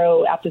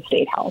tomorrow at the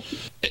State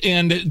House.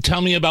 And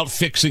tell me about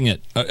fixing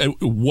it.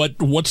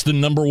 What's the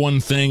number one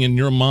thing in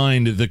your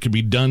mind that could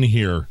be done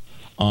here?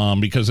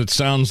 Because it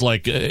sounds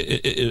like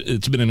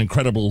it's been an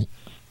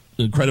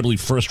incredibly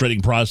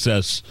frustrating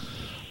process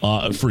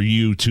for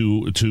you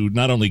to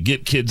not only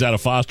get kids out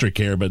of foster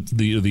care, but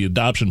the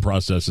adoption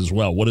process as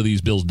well. What do these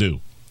bills do?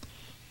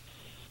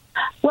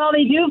 Well,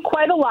 they do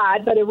quite a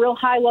lot, but a real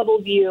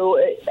high-level view,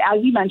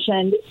 as you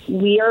mentioned,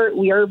 we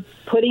are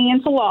putting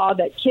into law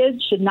that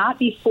kids should not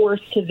be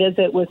forced to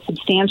visit with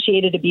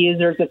substantiated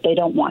abusers if they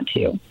don't want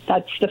to.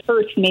 That's the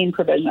first main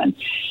provision.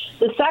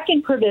 The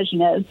second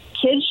provision is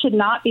kids should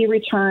not be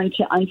returned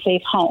to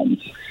unsafe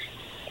homes.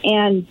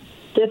 And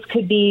this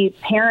could be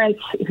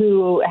parents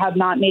who have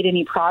not made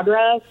any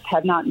progress,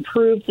 have not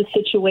improved the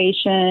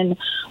situation,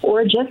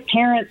 or just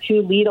parents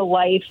who lead a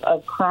life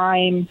of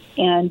crime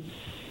and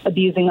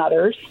abusing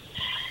others.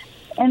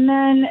 And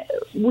then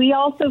we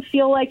also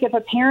feel like if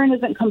a parent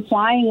isn't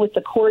complying with the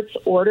court's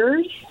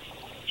orders,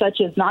 such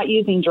as not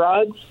using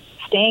drugs,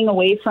 staying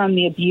away from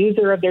the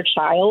abuser of their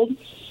child,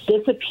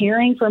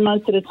 disappearing for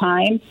months at a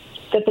time,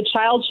 that the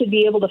child should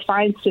be able to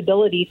find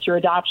stability through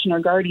adoption or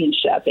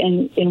guardianship.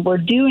 And we're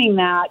doing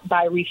that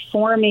by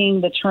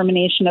reforming the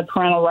termination of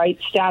parental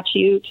rights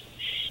statute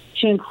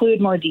to include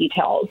more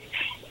details.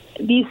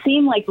 These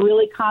seem like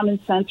really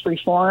common sense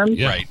reforms,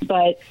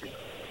 but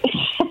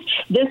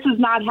this is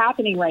not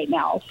happening right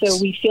now, so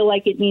we feel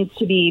like it needs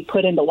to be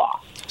put into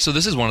law. So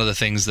this is one of the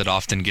things that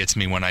often gets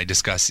me when I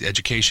discuss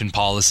education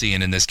policy,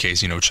 and in this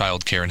case,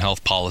 child care and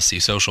health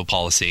policy, social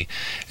policy,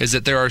 is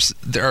that there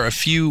are a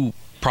few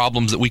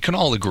problems that we can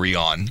all agree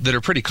on that are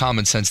pretty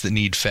common sense that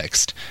need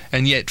fixed.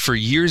 And yet for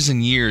years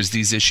and years,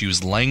 these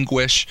issues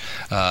languish.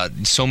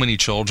 So many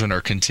children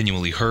are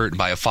continually hurt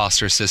by a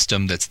foster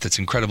system that's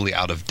incredibly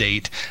out of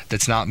date,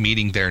 that's not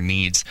meeting their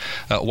needs.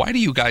 Why do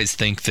you guys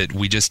think that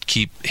we just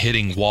keep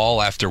hitting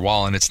wall after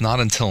wall, and it's not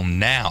until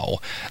now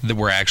that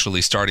we're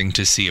actually starting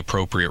to see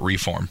appropriate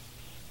reform?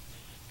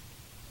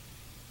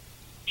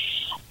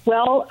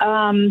 Well,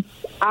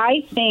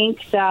 I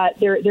think that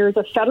there's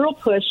a federal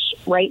push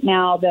right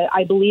now that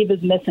I believe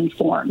is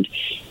misinformed.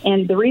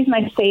 And the reason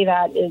I say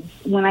that is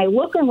when I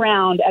look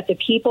around at the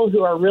people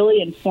who are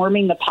really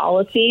informing the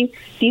policy,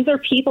 these are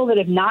people that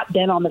have not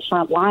been on the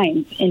front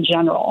lines in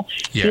general.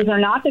 Yeah. These are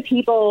not the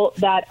people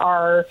that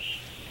are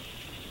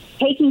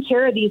taking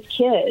care of these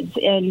kids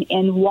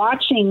and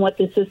watching what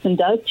the system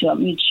does to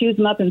them. You chews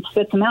them up and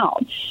spits them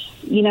out.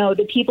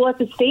 The people at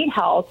the State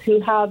House who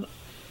have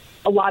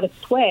a lot of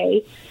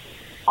sway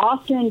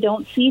often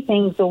don't see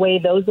things the way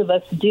those of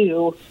us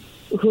do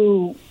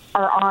who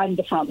are on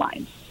the front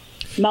lines.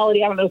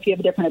 Melody, I don't know if you have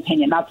a different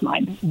opinion. That's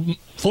mine.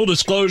 Full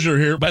disclosure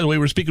here. By the way,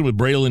 we're speaking with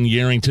Braylon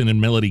Yarrington and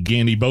Melody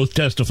Gandy, both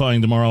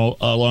testifying tomorrow,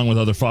 along with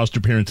other foster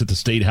parents at the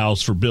State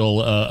House for Bill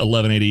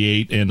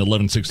 1188 and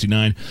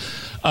 1169.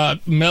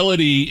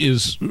 Melody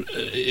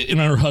and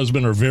her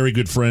husband are very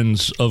good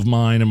friends of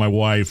mine and my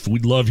wife. We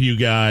love you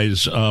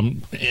guys.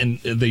 And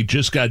they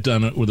just got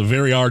done with a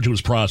very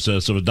arduous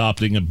process of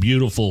adopting a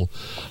beautiful,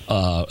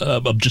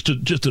 just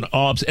an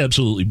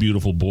absolutely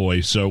beautiful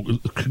boy. So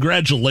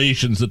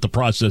congratulations that the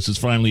process is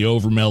finally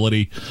over,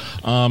 Melody.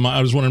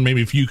 I was wondering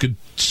maybe if you could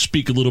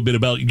speak a little bit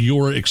about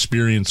your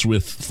experience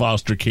with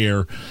foster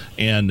care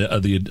and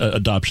the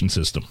adoption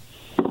system.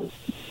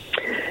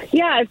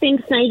 Yeah,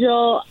 thanks,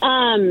 Nigel.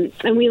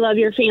 And we love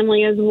your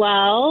family as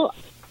well.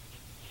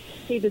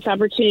 Take this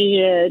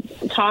opportunity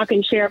to talk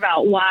and share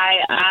about why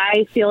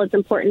I feel it's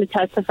important to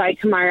testify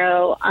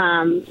tomorrow,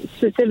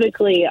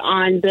 specifically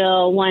on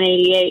Bill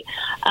 188.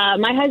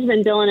 My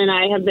husband, Dylan, and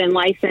I have been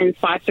licensed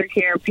foster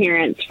care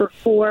parents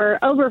for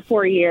over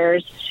 4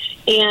 years.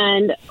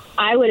 And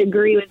I would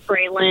agree with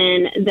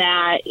Braylon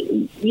that,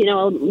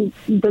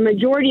 the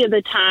majority of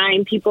the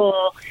time,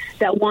 people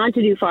that want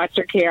to do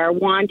foster care are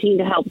wanting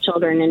to help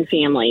children and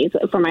families.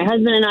 For my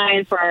husband and I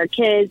and for our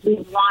kids, we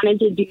wanted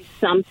to do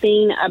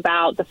something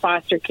about the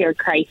foster care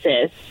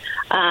crisis.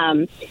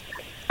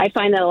 I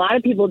find that a lot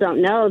of people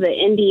don't know that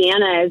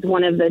Indiana is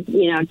one of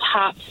the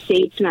top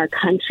states in our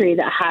country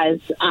that has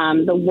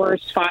the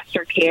worst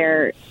foster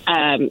care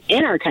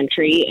in our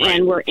country,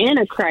 and we're in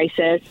a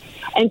crisis.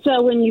 And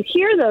so when you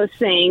hear those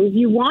things,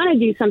 you want to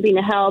do something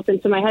to help.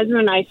 And so my husband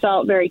and I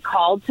felt very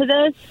called to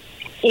this.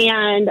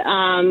 And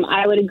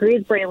I would agree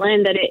with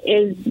Braylon that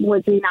it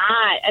was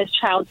not as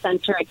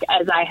child-centric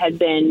as I had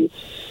been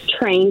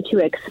trained to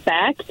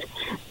expect.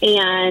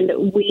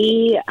 And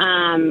we,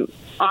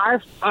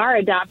 our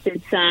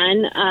adopted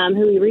son,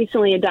 who we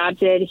recently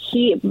adopted,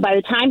 by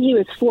the time he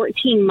was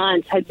 14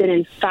 months, had been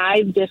in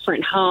 5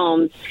 different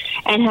homes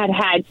and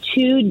had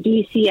 2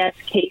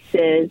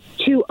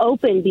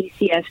 open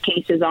DCS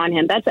cases on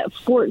him. That's at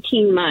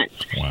 14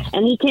 months. Wow.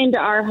 And he came to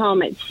our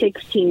home at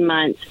 16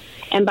 months.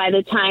 And by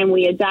the time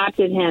we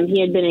adopted him,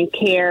 he had been in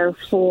care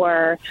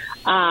for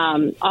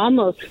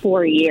almost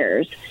 4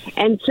 years.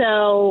 And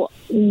so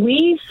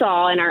we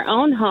saw in our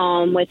own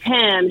home with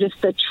him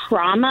just the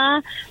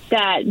trauma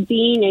that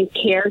being in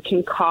care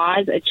can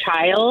cause a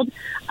child.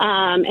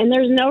 And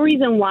there's no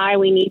reason why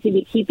we need to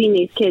be keeping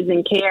these kids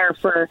in care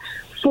for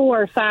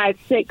 4, 5,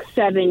 6,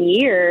 7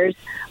 years.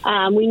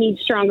 We need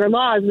stronger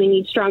laws. We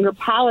need stronger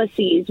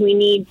policies. We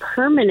need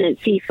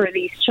permanency for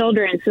these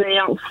children so they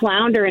don't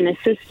flounder in a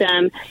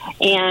system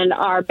and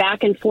are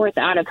back and forth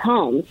out of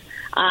homes.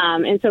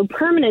 And so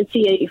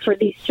permanency for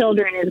these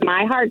children is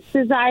my heart's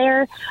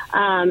desire.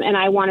 And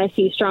I want to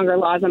see stronger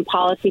laws and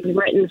policies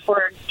written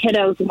for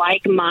kiddos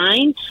like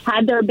mine.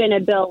 Had there been a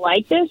bill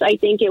like this, I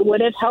think it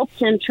would have helped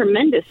him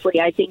tremendously.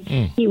 I think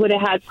he would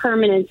have had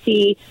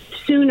permanency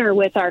sooner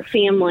with our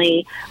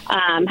family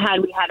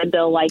had we had a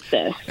bill like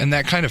this. And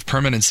that kind of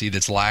permanency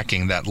that's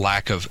lacking, that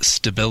lack of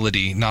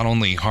stability, not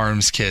only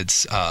harms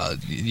kids,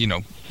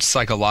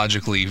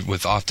 psychologically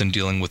with often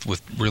dealing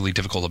with really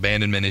difficult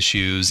abandonment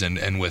issues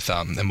and with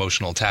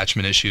emotional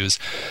attachment issues,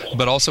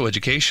 but also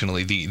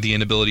educationally, the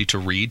inability to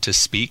read, to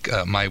speak.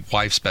 My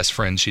wife's best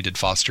friend, she did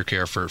foster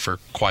care for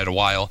quite a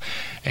while,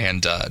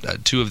 and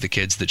 2 of the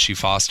kids that she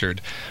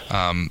fostered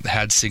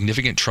had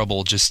significant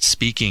trouble just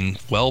speaking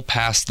well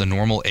past the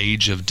normal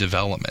age of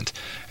development.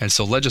 And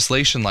so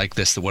legislation like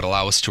this that would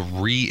allow us to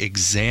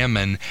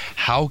re-examine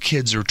how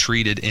kids are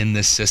treated in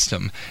this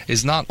system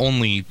is not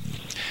only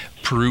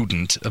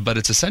prudent, but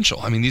it's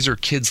essential. I mean, these are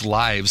kids'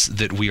 lives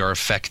that we are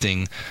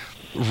affecting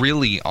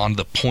really on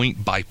the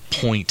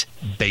point-by-point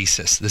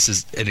basis. This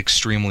is an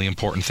extremely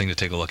important thing to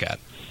take a look at.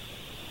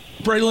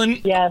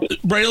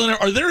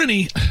 Braylon, are there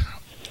any...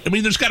 I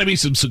mean, there's got to be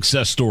some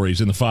success stories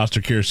in the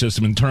foster care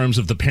system in terms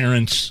of the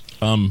parents,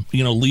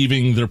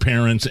 leaving their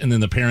parents and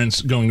then the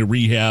parents going to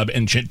rehab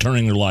and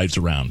turning their lives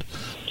around.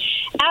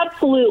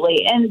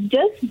 Absolutely. And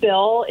this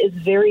bill is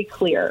very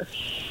clear.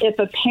 If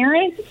a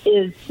parent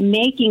is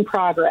making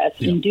progress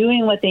in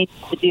doing what they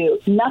need to do,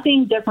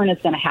 nothing different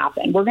is going to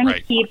happen. We're going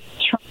to keep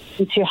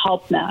trying to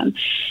help them.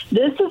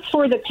 This is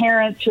for the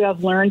parents who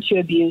have learned to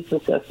abuse the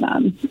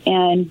system.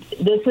 And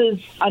this is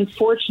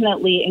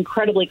unfortunately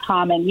incredibly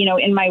common.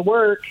 In my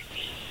work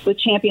with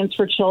Champions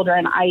for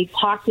Children, I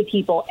talk to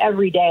people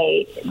every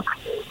day,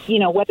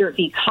 whether it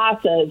be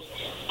CASAs,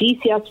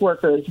 DCS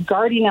workers,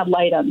 guardian ad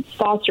litem,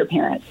 foster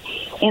parents,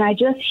 and I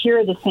just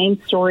hear the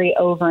same story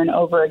over and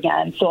over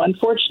again. So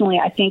unfortunately,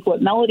 I think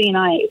what Melody and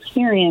I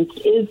experienced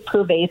is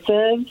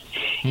pervasive,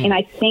 and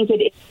I think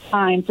it is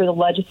time for the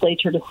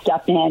legislature to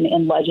step in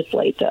and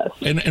legislate this.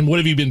 And what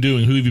have you been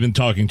doing? Who have you been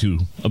talking to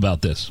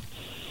about this?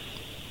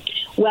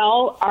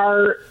 Well,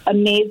 our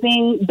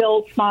amazing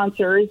bill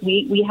sponsors,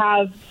 we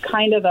have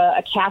kind of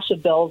a cache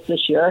of bills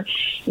this year.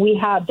 We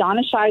have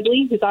Donna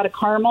Shively, who's out of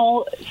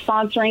Carmel,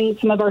 sponsoring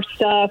some of our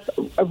stuff.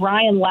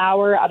 Ryan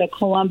Lauer out of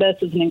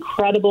Columbus is an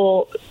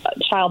incredible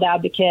child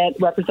advocate.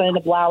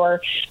 Representative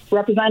Lauer.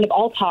 Representative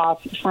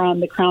Althoff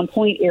from the Crown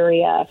Point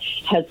area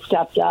has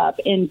stepped up.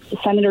 And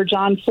Senator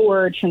John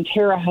Ford from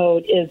Terre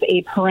Haute is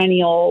a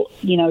perennial,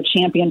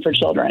 champion for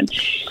children.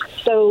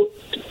 So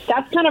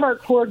that's kind of our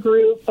core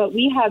group, but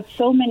we have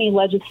so many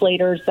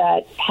legislators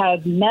that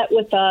have met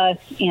with us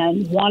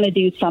and want to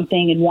do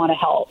something and want to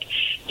help.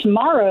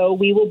 Tomorrow,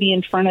 we will be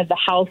in front of the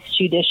House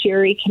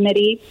Judiciary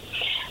Committee.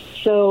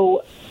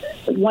 So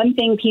one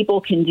thing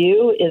people can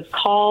do is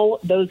call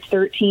those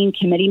 13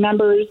 committee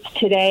members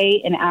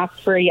today and ask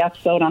for a yes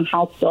vote on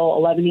House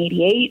Bill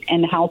 1188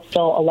 and House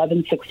Bill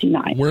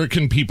 1169. Where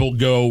can people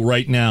go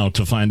right now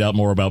to find out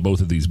more about both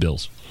of these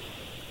bills?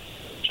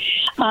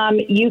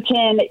 You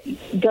can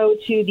go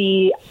to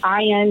the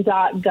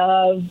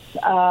in.gov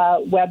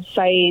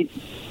website.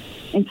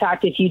 In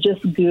fact, if you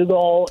just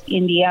Google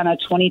Indiana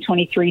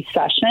 2023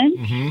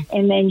 session,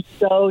 and then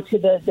go to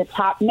the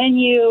top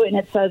menu, and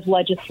it says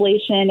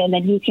legislation, and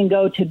then you can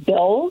go to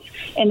bills,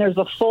 and there's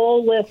a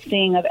full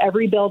listing of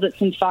every bill that's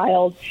been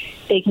filed.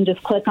 They can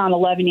just click on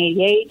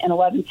 1188 and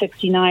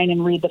 1169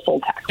 and read the full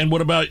text. And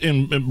what about,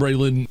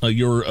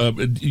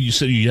 Braylon, you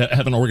said you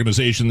have an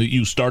organization that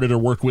you started or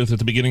worked with at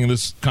the beginning of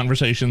this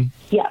conversation?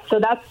 Yeah, so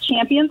that's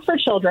Champions for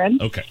Children.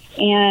 Okay.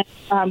 And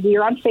we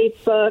are on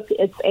Facebook.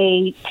 It's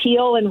a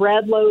teal and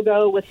red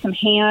logo with some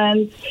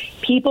hands.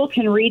 People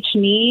can reach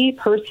me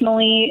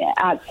personally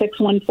at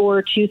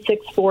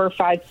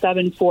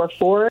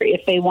 614-264-5744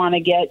 if they want to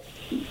get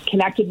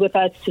connected with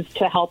us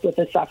to help with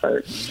this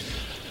effort.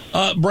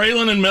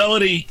 Braylon and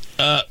Melody,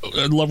 I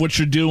love what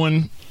you're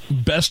doing.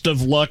 Best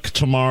of luck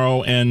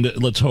tomorrow, and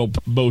let's hope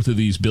both of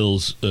these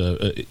bills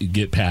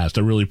get passed.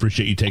 I really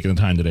appreciate you taking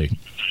the time today.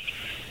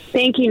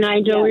 Thank you,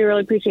 Nigel. Yeah. We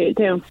really appreciate it,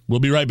 too.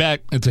 We'll be right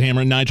back. It's the Hammer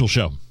and Nigel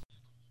Show.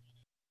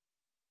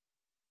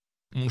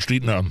 I'm just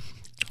eating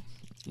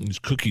these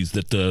cookies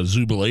that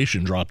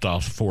Zubilation dropped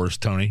off for us,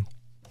 Tony.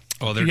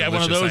 Oh, they're delicious.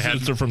 One of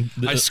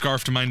those. I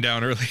scarfed mine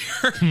down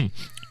earlier.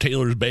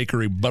 Taylor's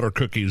Bakery butter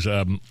cookies.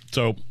 So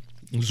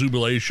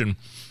Zubilation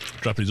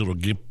dropped these little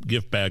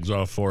gift bags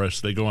off for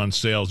us. They go on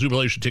sale.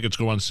 Zubilation tickets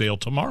go on sale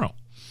tomorrow,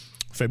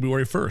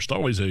 February 1st.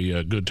 Always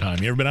a good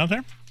time. You ever been out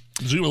there?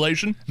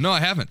 Zubilation? No, I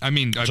haven't. I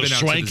mean, I've been out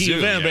to the zoo.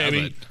 Event,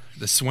 baby.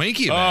 The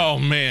swanky event. Oh,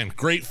 man.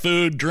 Great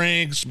food,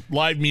 drinks,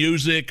 live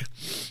music.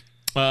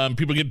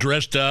 People get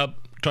dressed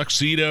up,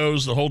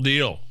 tuxedos, the whole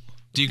deal.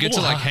 Do you get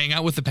to hang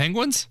out with the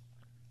penguins?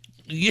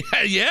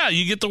 Yeah.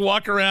 You get to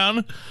walk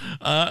around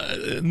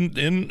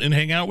and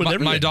hang out with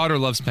everybody. My daughter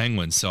loves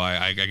penguins, so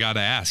I got to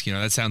ask.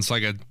 That sounds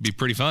like it'd be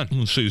pretty fun.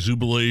 Let's see,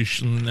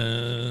 Zubilation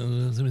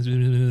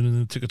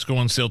tickets go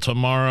on sale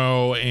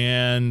tomorrow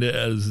and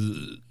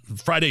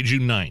Friday,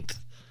 June 9th.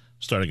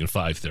 Starting at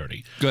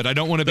 5:30. Good. I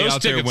don't want to be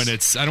out there when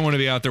it's. I don't want to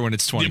be out there when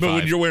it's 25. Yeah, but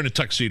when you're wearing a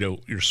tuxedo,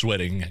 you're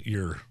sweating.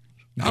 You're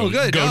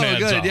good. Gonads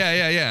good. Off.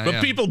 Yeah.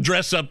 But people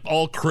dress up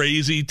all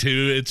crazy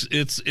too.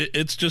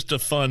 It's just a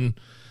fun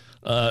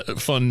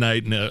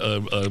night and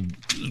a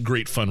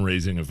great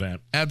fundraising event.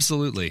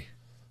 Absolutely.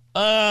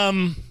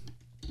 Did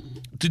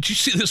you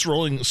see this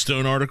Rolling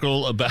Stone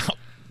article about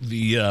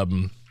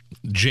the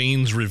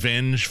Jane's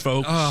Revenge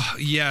folks?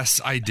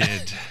 Yes, I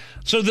did.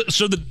 So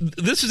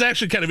this is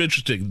actually kind of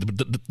interesting.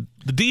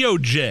 The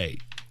DOJ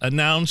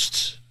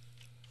announced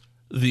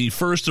the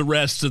first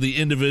arrests of the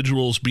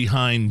individuals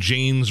behind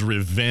Jane's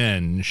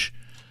Revenge.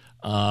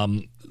 A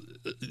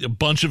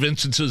bunch of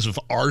instances of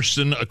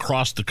arson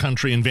across the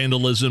country and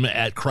vandalism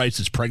at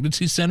crisis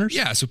pregnancy centers.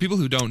 Yeah, so people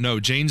who don't know,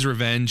 Jane's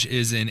Revenge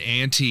is an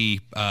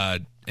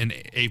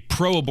a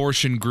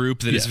pro-abortion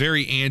group that is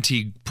very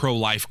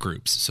anti-pro-life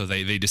groups. So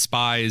they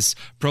despise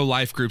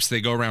pro-life groups.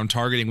 They go around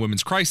targeting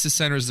women's crisis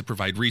centers that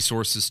provide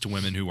resources to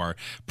women who are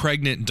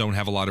pregnant and don't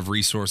have a lot of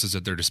resources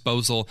at their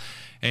disposal.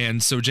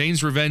 And so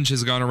Jane's Revenge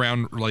has gone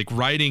around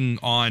writing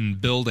on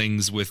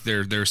buildings with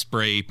their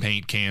spray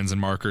paint cans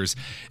and markers,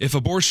 "If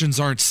abortions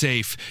aren't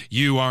safe,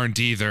 you aren't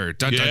either."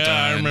 Dun, dun, dun.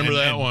 I remember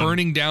that one.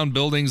 Burning down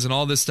buildings and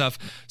all this stuff.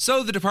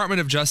 So the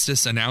Department of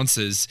Justice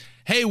announces,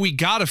 hey, we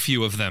got a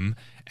few of them.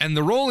 And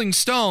the Rolling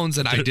Stones,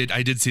 and I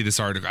did see this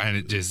article, and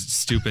it is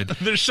stupid.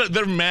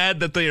 They're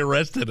mad that they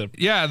arrested him.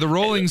 Yeah, the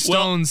Rolling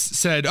Stones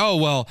said, "Oh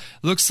well,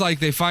 looks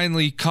like they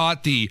finally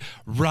caught the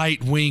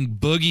right-wing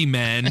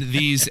boogeymen."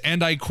 These,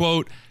 and I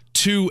quote,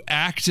 "two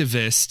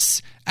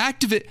activists."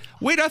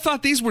 Wait, I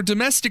thought these were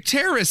domestic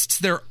terrorists.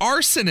 They're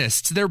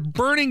arsonists. They're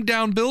burning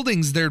down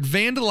buildings. They're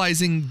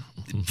vandalizing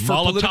for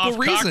political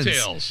reasons.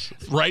 Cocktails,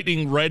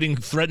 writing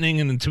threatening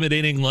and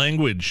intimidating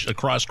language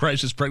across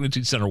crisis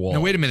pregnancy center walls.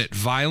 Now, wait a minute.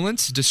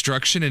 Violence,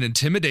 destruction, and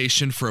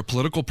intimidation for a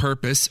political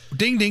purpose.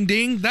 Ding, ding,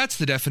 ding. That's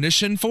the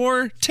definition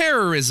for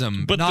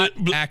terrorism, not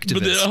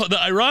activism. But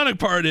the ironic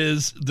part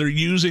is they're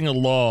using a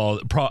law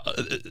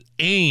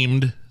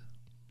aimed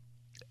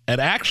at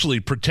actually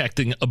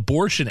protecting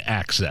abortion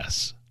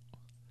access.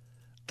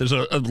 There's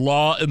a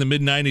law in the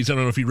mid-'90s, I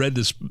don't know if you read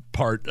this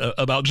part,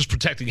 about just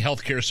protecting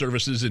healthcare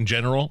services in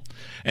general.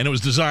 And it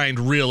was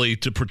designed really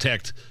to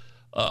protect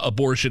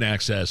abortion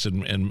access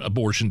and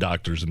abortion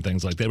doctors and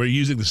things like that. We're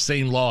using the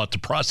same law to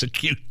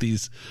prosecute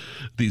these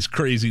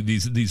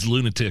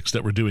lunatics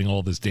that were doing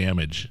all this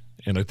damage.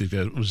 And I think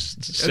that was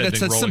that's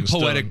some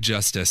poetic Stone.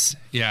 Justice.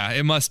 Yeah,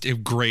 it must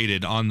have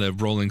grated on the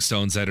Rolling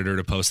Stones editor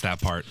to post that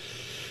part.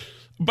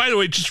 By the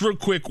way, just real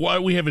quick,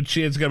 while we have a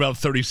chance, got about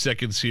 30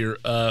 seconds here.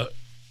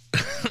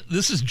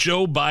 This is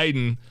Joe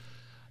Biden.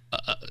 Do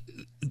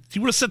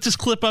you want to set this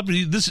clip up?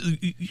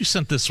 You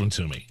sent this one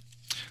to me.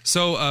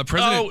 So,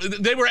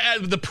 President...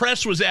 the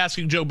press was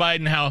asking Joe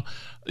Biden how,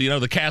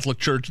 the Catholic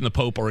Church and the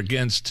Pope are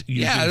against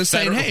using they're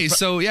saying, hey,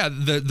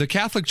 the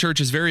Catholic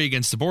Church is very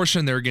against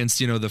abortion. They're against,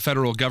 the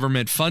federal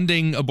government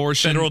funding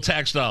abortion. Federal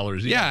tax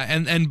dollars. Yeah,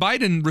 and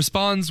Biden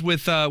responds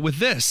with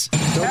this.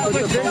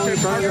 Catholic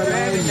Churches are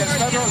demanding that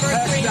federal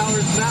tax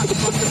dollars not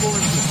fund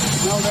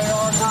abortion. No, they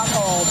are not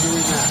all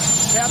doing that.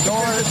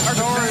 Nor is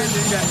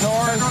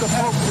the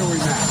Pope doing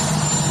that.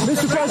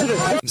 Mr.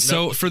 President.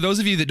 So, for those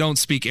of you that don't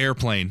speak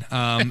airplane,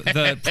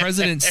 the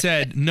president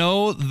said,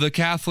 no, the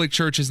Catholic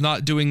Church is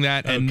not doing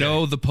that, and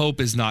no, the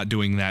Pope is not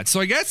doing that. So,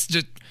 I guess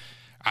just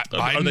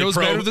Biden knows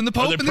better than the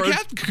Pope and the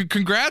Catholic.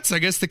 Congrats. I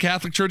guess the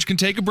Catholic Church can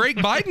take a break.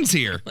 Biden's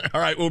here.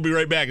 All right, we'll be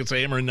right back. It's the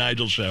Hammer and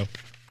Nigel Show.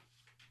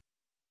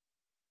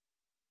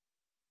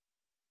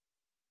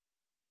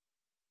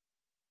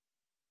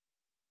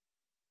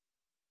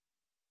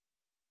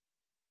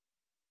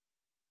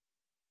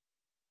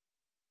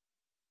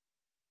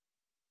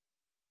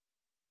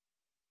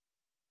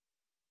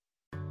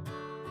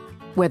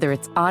 Whether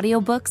it's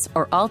audiobooks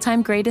or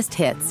all-time greatest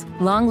hits,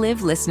 long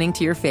live listening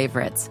to your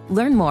favorites.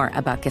 Learn more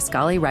about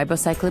Kisqali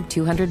Ribociclib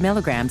 200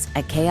 milligrams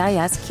at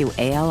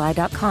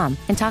KISQALI.com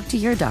and talk to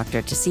your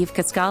doctor to see if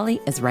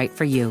Kisqali is right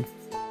for you.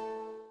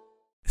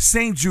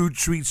 St. Jude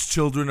treats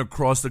children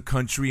across the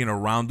country and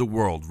around the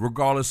world,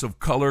 regardless of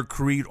color,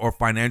 creed, or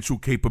financial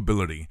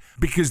capability,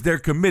 because they're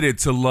committed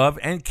to love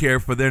and care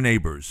for their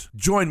neighbors.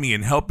 Join me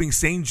in helping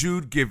St.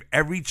 Jude give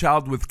every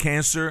child with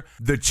cancer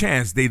the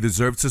chance they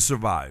deserve to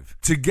survive.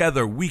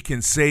 Together, we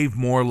can save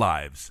more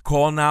lives.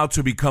 Call now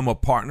to become a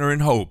partner in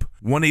hope.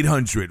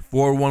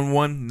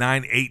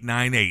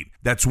 1-800-411-9898.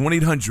 That's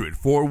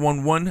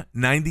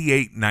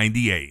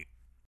 1-800-411-9898.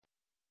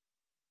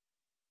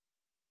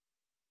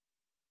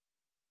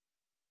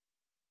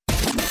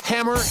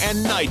 Hammer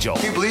and Nigel.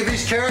 Can you believe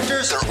these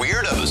characters are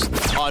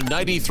weirdos? On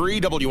 93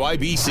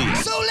 WIBC.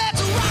 So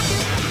let's rock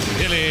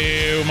it!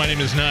 Hello, my name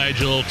is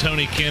Nigel.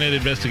 Tony Kennett,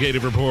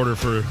 investigative reporter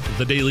for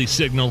the Daily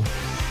Signal.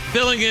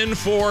 Filling in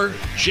for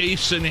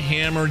Jason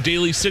Hammer,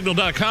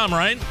 dailysignal.com,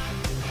 right?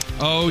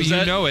 Oh,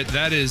 know it.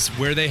 That is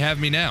where they have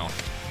me now.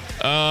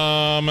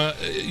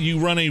 You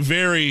run a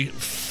very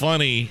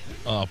funny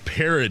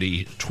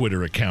parody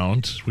Twitter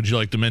account. Would you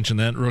like to mention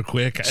that real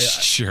quick?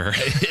 Sure.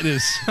 It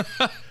is...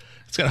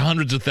 It's got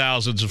hundreds of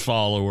thousands of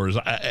followers,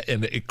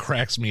 and it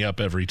cracks me up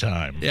every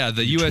time. Yeah,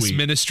 the U.S. tweet.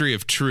 Ministry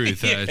of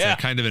Truth. It's a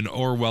kind of an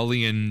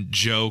Orwellian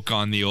joke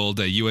on the old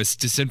U.S.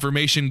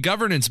 Disinformation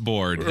Governance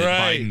Board that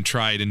Biden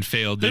tried and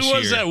failed this year. Who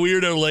was that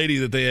weirdo lady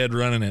that they had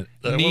running it?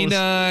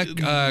 Nina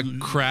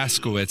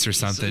Kraskowitz or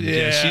something.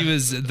 Yeah, she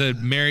was the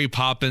Mary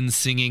Poppins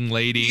singing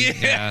lady.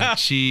 Yeah,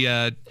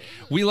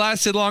 we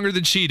lasted longer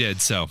than she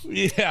did, so.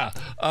 Yeah,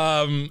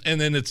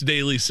 and then it's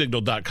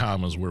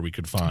dailysignal.com is where we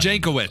could find.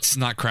 Jankowitz,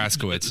 not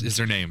Kraskowitz,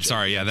 is her name.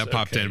 Sorry, yeah, that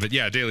popped in. But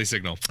yeah, Daily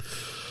Signal.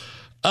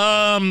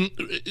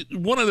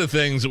 One of the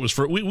things that was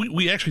for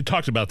we actually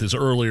talked about this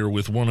earlier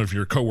with one of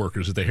your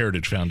coworkers at the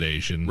Heritage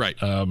Foundation, right?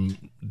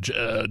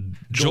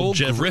 Joel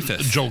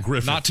Griffith. Joel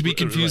Griffith, not to be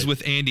confused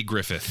with Andy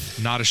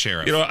Griffith, not a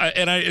sheriff.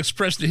 I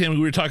expressed to him,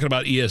 we were talking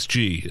about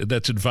ESG.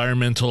 That's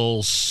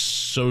environmental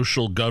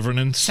social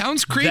governance.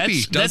 Sounds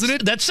creepy, doesn't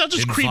it? That sounds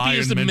as creepy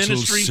as the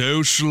ministry.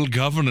 Social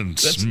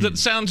governance. That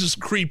sounds as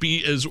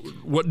creepy as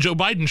what Joe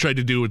Biden tried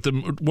to do with the.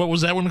 What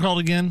was that one called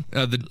again?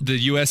 The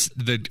U.S.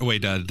 the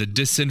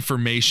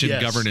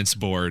Disinformation Governance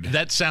Board.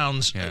 That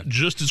sounds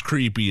just as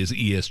creepy as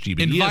ESG.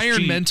 But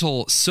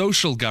environmental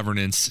social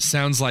governance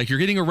sounds like you're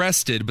getting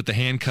arrested, but the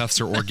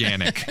handcuffs are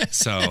organic.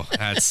 So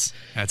that's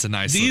a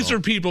nice. These are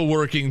people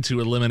working to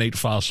eliminate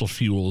fossil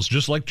fuels,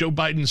 just like Joe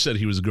Biden said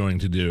he was going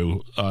to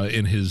do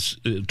in his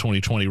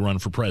 2020 run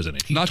for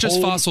president. Not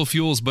just fossil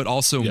fuels, but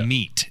also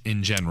meat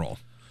in general.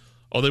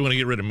 Oh, they want to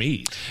get rid of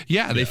meat.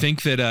 Yeah, they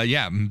think that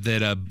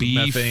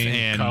beef methane,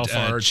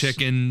 and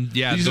chicken.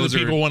 Yeah, these are the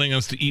people wanting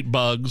us to eat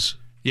bugs.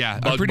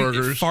 Yeah,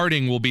 burgers.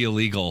 Farting will be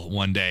illegal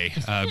one day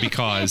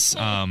because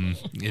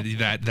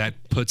that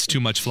puts too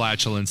much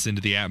flatulence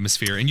into the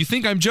atmosphere. And you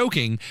think I'm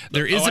joking?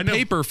 There is a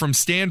paper from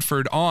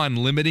Stanford on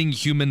limiting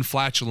human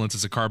flatulence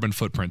as a carbon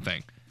footprint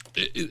thing.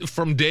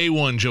 From day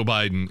one, Joe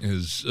Biden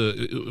is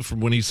from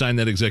when he signed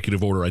that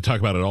executive order. I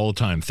talk about it all the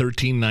time.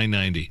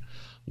 13,990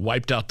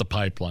 wiped out the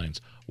pipelines,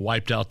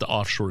 wiped out the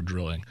offshore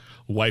drilling,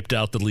 wiped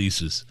out the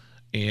leases.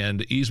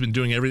 And he's been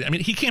doing everything. I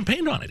mean, he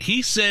campaigned on it.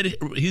 He said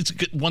he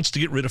wants to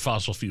get rid of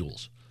fossil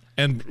fuels.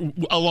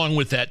 And along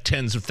with that,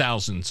 tens of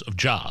thousands of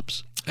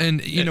jobs.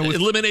 And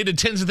eliminated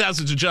tens of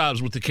thousands of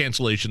jobs with the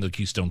cancellation of the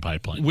Keystone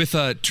Pipeline. With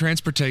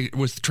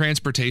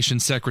transportation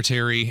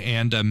secretary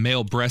and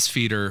male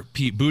breastfeeder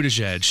Pete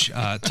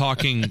Buttigieg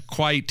talking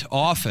quite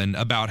often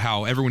about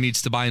how everyone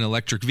needs to buy an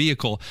electric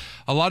vehicle,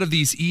 a lot of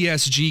these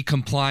ESG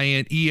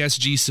compliant,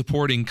 ESG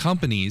supporting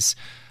companies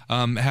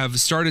have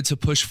started to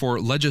push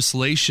for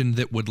legislation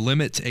that would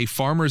limit a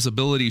farmer's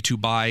ability to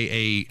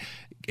buy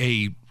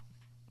a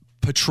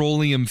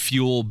petroleum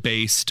fuel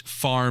based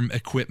farm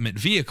equipment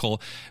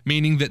vehicle,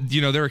 meaning that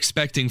they're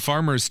expecting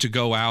farmers to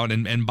go out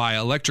and buy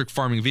electric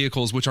farming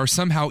vehicles, which are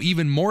somehow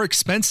even more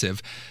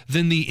expensive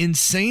than the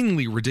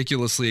insanely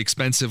ridiculously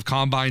expensive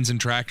combines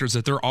and tractors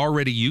that they're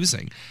already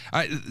using.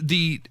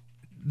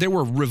 There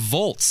were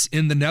revolts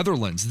in the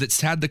Netherlands that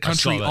had the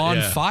country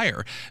on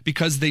fire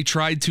because they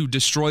tried to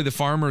destroy the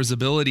farmer's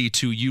ability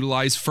to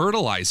utilize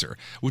fertilizer,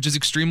 which is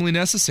extremely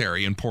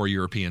necessary in poor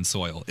European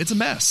soil. It's a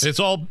mess. It's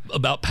all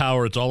about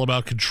power. It's all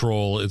about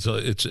control.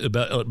 It's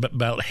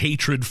about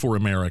hatred for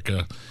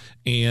America.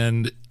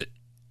 And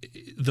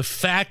the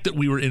fact that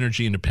we were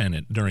energy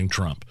independent during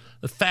Trump,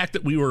 the fact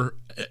that we were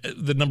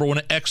the number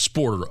one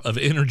exporter of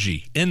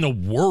energy in the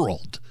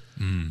world,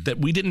 that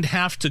we didn't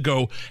have to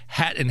go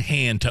hat in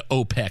hand to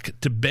OPEC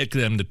to beg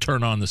them to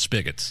turn on the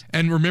spigots.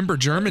 And remember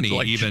Germany,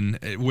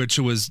 which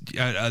was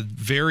a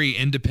very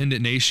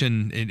independent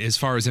nation as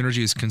far as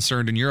energy is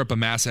concerned in Europe, a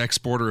mass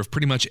exporter of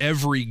pretty much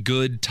every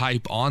good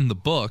type on the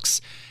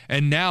books.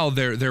 And now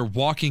they're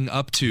walking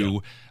up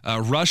to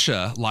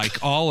Russia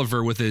like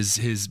Oliver with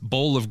his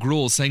bowl of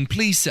gruel saying,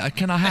 "Please, sir,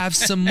 can I have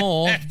some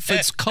more?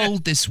 It's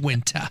cold this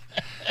winter."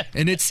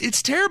 And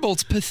it's terrible.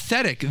 It's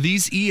pathetic.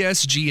 These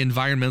ESG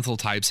environmental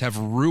types have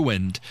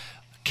ruined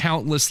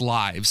countless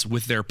lives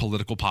with their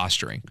political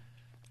posturing.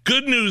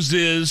 Good news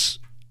is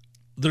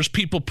there's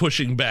people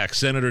pushing back.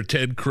 Senator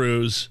Ted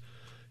Cruz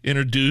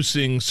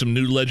introducing some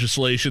new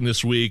legislation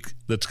this week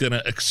that's going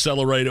to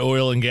accelerate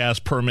oil and gas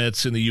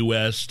permits in the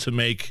U.S. to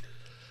make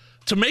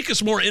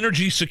us more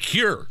energy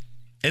secure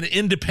and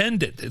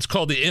independent. It's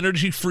called the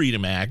Energy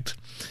Freedom Act.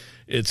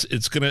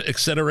 It's going to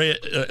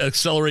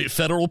accelerate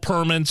federal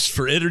permits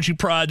for energy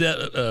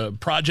projects,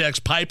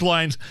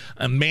 pipelines,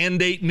 and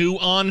mandate new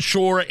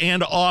onshore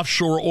and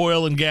offshore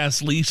oil and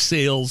gas lease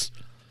sales,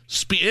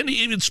 and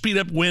even speed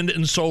up wind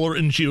and solar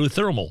and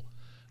geothermal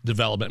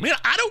development. I mean,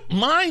 I don't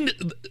mind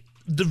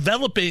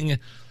developing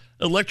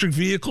electric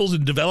vehicles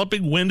and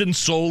developing wind and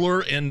solar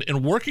and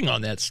working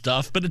on that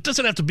stuff, but it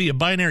doesn't have to be a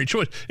binary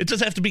choice. It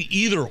doesn't have to be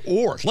either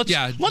or.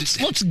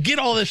 Let's get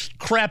all this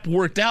crap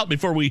worked out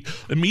before we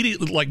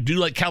immediately do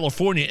like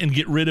California and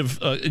get rid of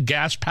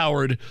gas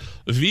powered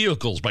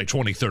vehicles by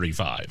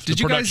 2035. Did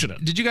you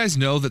guys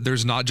know that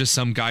there's not just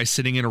some guy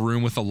sitting in a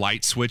room with a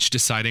light switch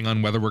deciding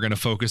on whether we're going to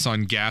focus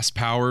on gas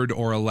powered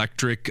or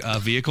electric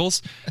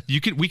vehicles?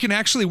 We can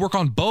actually work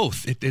on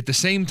both at the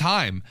same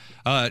time.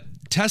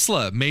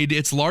 Tesla made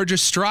its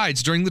largest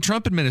strides during the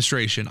Trump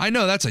administration. I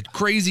know that's a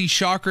crazy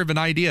shocker of an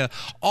idea.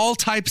 All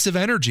types of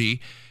energy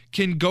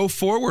can go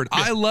forward.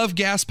 Yeah. I love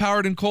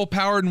gas-powered and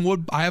coal-powered and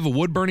wood. I have a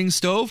wood-burning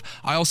stove.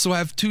 I also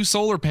have 2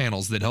 solar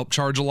panels that help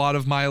charge a lot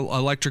of my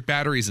electric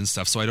batteries and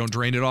stuff so I don't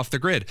drain it off the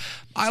grid.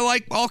 I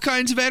like all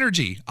kinds of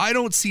energy. I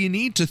don't see a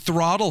need to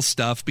throttle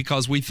stuff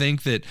because we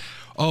think that,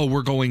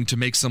 we're going to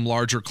make some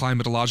larger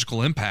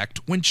climatological impact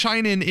when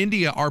China and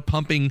India are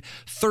pumping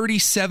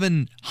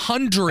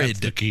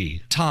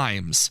 3,700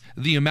 times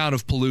the amount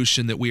of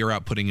pollution that we are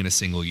outputting in a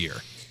single year.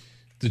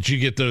 Did you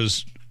get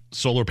those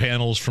solar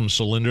panels from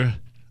Solyndra?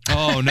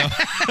 Oh, no.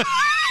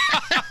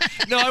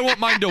 No, I want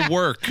mine to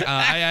work.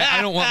 I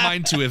don't want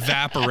mine to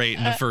evaporate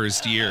in the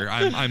first year.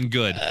 I'm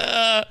good.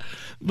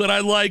 But I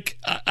like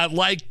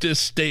this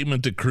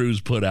statement that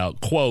Cruz put out.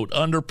 Quote,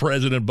 under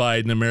President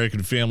Biden,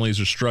 American families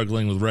are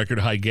struggling with record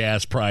high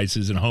gas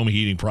prices and home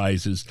heating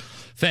prices,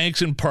 thanks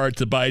in part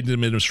to Biden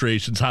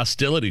administration's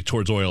hostility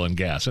towards oil and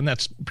gas. And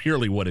that's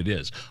purely what it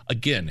is.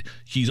 Again,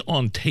 he's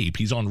on tape.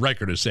 He's on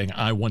record as saying,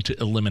 I want to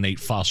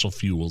eliminate fossil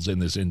fuels in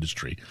this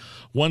industry.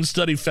 One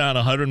study found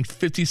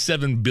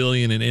 $157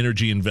 billion in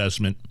energy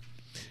investment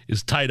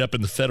is tied up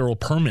in the federal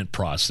permit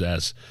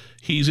process.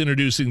 He's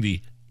introducing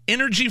the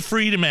Energy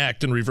Freedom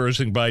Act and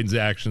reversing Biden's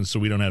actions so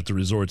we don't have to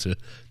resort to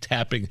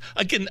tapping.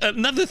 Again,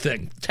 another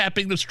thing,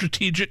 tapping the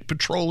strategic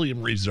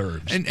petroleum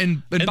reserves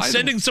and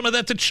sending some of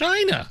that to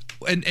China.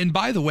 And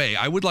by the way,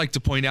 I would like to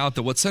point out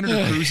that what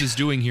Senator Cruz is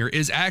doing here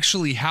is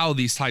actually how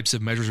these types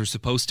of measures are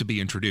supposed to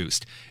be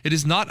introduced. It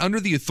is not under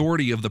the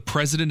authority of the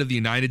President of the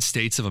United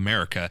States of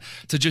America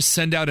to just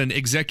send out an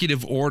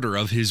executive order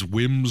of his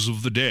whims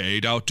of the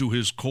day out to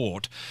his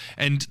court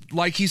and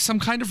like he's some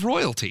kind of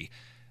royalty.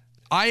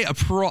 I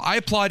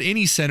applaud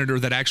any senator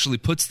that actually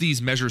puts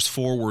these measures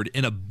forward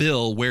in a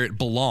bill where it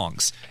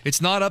belongs.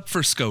 It's not up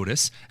for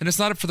SCOTUS, and it's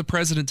not up for the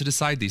president to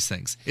decide these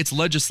things. It's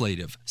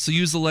legislative, so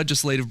use the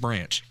legislative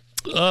branch.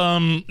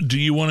 Do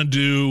you want to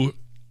do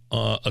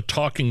a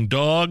talking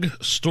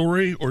dog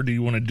story, or do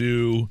you want to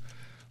do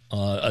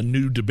a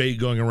new debate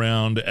going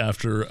around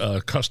after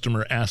a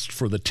customer asked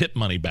for the tip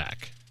money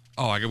back?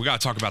 Oh, we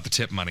got to talk about the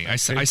tip money. I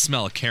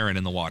smell a Karen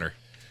in the water.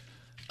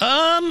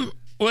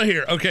 Well,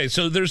 here, okay,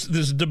 so there's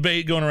this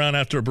debate going around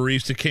after a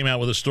barista came out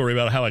with a story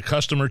about how a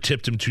customer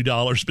tipped him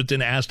 $2 but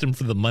then asked him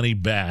for the money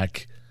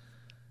back.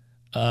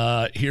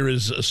 Here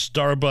is a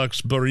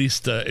Starbucks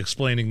barista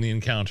explaining the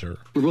encounter.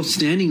 We're both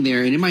standing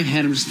there, and in my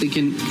head, I'm just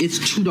thinking, it's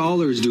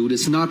 $2, dude.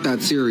 It's not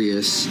that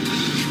serious.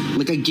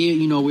 Like, I get,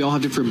 we all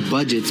have different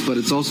budgets, but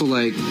it's also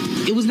like,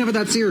 it was never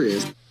that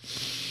serious.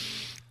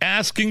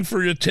 Asking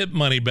for your tip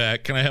money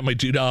back. Can I have my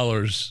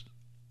 $2?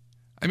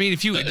 I mean,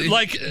 if you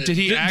did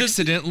he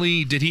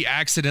accidentally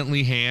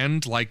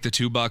hand like the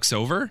 $2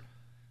 over?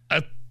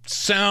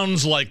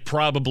 Sounds like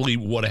probably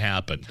what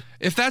happened.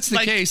 If that's the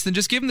case, then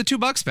just give him the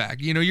 $2 back.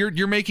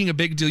 You're making a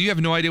big deal. You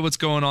have no idea what's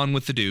going on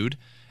with the dude.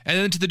 And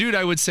then to the dude,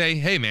 I would say,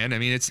 hey man, I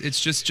mean,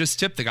 it's just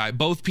tip the guy.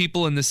 Both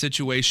people in this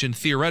situation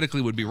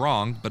theoretically would be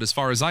wrong, but as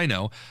far as I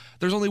know,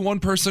 there's only one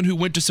person who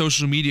went to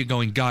social media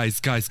going, guys,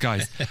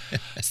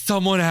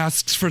 someone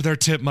asks for their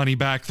tip money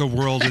back, the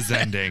world is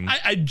ending.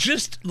 I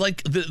just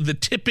like the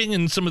tipping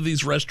in some of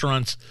these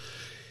restaurants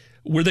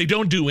where they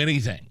don't do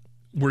anything,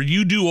 where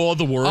you do all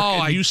the work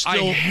and you still...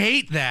 I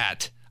hate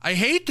that.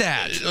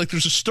 Like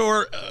there's a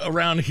store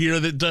around here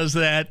that does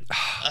that.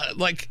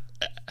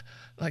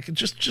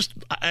 Just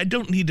I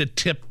don't need a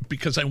tip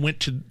because I went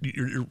to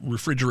your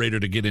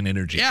refrigerator to get an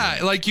energy. Yeah,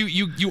 drink. like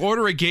you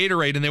order a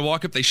Gatorade and they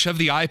walk up, they shove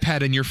the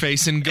iPad in your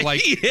face and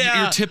like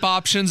your tip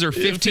options are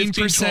 15%,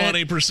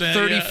 20%,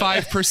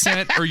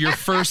 35%, or your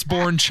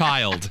firstborn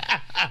child.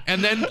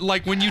 And then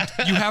like when you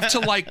have to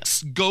like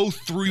go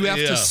through, you have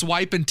to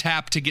swipe and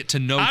tap to get to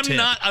no tip.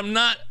 I'm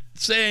not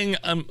saying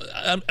I'm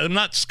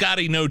not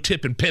Scotty no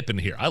tip and Pippin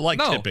here. I like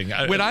tipping.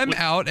 When I'm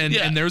out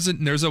and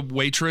there's a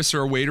waitress or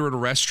a waiter at a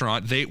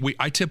restaurant,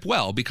 I tip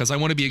well because I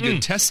want to be a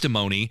good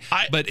testimony.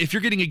 But if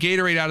you're getting a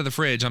Gatorade out of the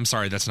fridge, I'm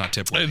sorry, that's not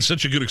tip worthy. It's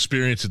such a good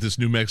experience at this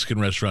new Mexican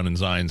restaurant in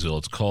Zionsville.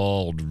 It's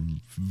called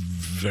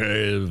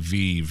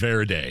Verde.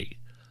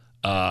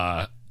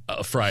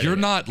 Friday. You're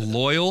not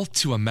loyal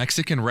to a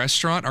Mexican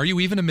restaurant? Are you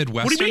even a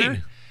Midwesterner? What do you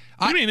mean?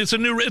 I mean, it's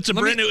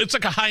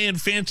like a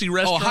high-end fancy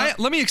restaurant.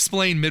 Let me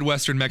explain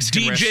Midwestern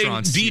Mexican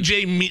restaurants.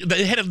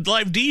 They had a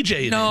live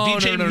DJ in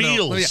DJ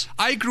Meals.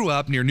 I grew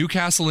up near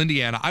Newcastle,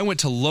 Indiana. I went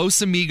to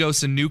Los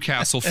Amigos in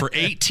Newcastle for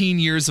 18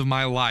 years of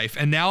my life,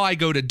 and now I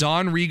go to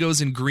Don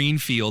Rigo's in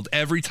Greenfield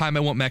every time I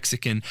want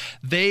Mexican.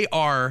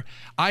 I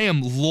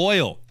am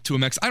loyal to a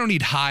Mexican. I don't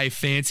need high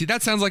fancy.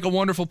 That sounds like a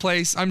wonderful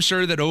place. I'm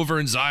sure that over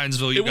in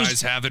Zionsville, you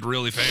guys have it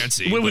really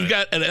fancy. We've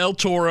got an El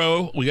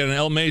Toro. We got an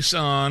El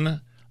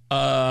Mason.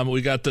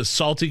 We got the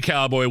Salty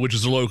Cowboy, which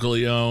is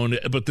locally owned,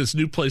 but this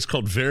new place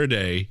called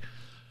Verde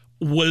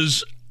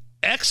was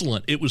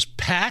excellent. It was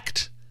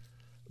packed,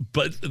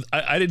 but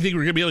I didn't think we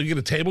were going to be able to get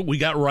a table. We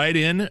got right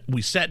in.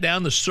 We sat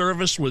down. The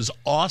service was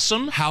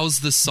awesome.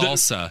 How's the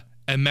salsa?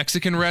 A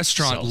Mexican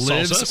restaurant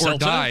lives or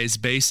dies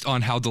based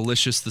on how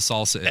delicious the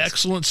salsa is.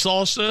 Excellent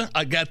salsa.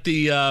 I got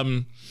the,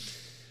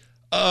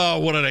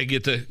 what did I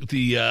get?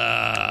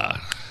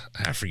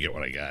 I forget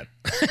what I got.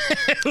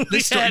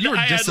 You were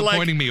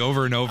disappointing me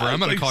over and over. I'm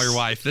going to call your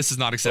wife. This is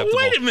not acceptable.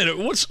 Wait a minute.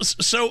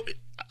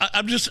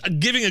 I'm just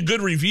giving a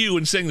good review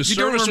and saying the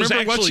service was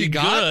actually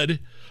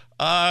good.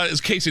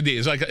 It's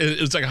quesadilla.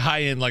 It's like a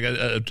high end, like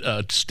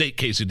a steak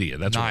quesadilla.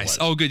 That's nice. What it was.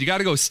 Oh, good. You got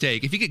to go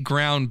steak. If you get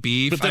ground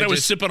beef, but then I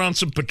was sipping on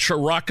some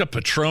Rocca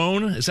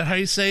Patron. Is that how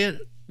you say it?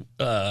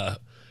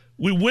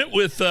 We went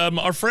with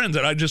our friends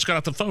that I just got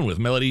off the phone with,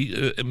 Melody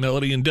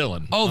and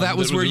Dylan. Oh, that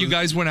was where you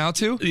guys went out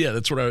to? Yeah,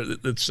 that's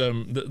what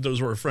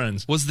those were our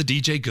friends. Was the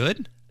DJ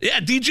good?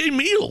 Yeah, DJ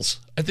Meals.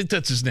 I think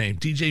that's his name,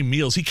 DJ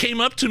Meals. He came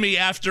up to me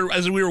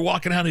as we were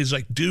walking out. He's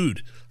like,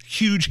 dude,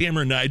 huge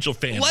Hammer Nigel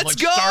fan. Let's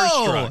go.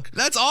 Starstruck.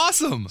 That's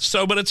awesome.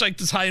 So, but it's like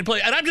this high end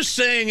play, and I'm just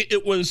saying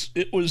it was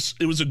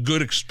a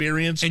good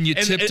experience. And you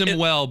tipped him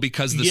well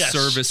because the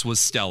service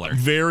was stellar.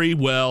 Very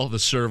well. The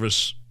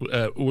service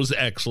was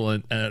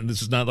excellent, and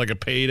this is not like a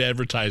paid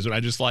advertisement. I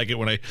just like it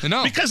when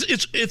because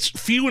it's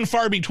few and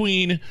far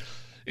between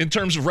in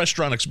terms of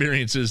restaurant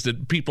experiences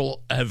that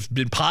people have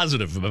been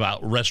positive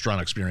about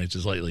restaurant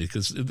experiences lately,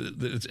 because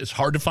it's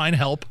hard to find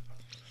help.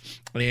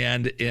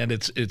 And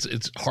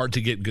it's hard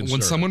to get good service.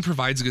 When someone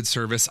provides good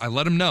service, I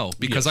let them know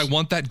because I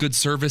want that good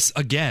service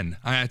again.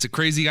 It's a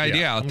crazy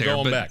idea out there,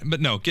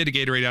 but no, get a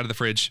Gatorade out of the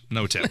fridge,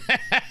 no tip.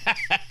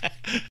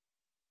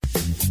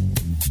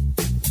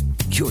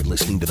 You're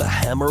listening to the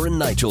Hammer and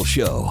Nigel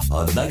Show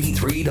on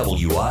 93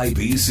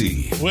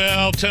 WIBC.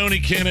 Well, Tony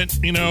Kennett,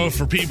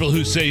 for people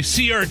who say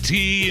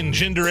CRT and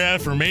gender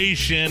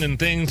affirmation and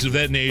things of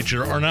that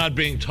nature are not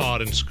being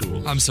taught in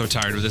school. I'm so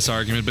tired of this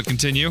argument, but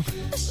continue.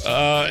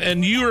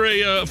 And you were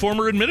a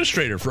former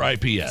administrator for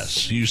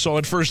IPS. You saw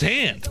it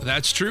firsthand.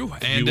 That's true.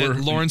 And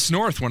at Lawrence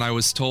North, when I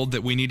was told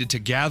that we needed to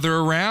gather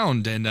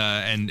around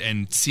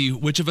and see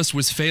which of us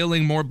was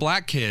failing more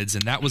black kids,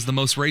 and that was the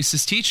most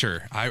racist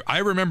teacher. I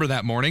remember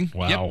that morning.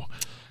 Wow. Yep.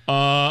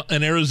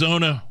 An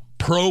Arizona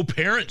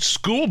pro-parent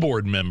school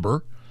board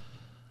member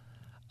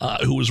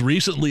who was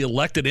recently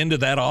elected into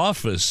that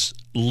office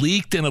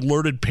leaked and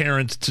alerted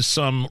parents to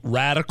some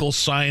radical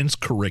science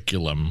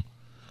curriculum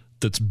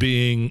that's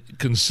being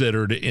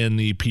considered in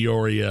the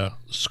Peoria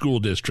school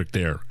district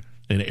there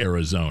in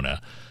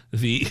Arizona.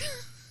 The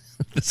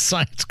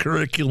science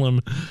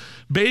curriculum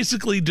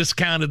basically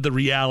discounted the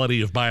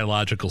reality of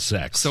biological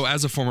sex. So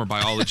as a former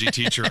biology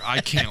teacher, I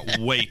can't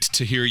wait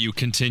to hear you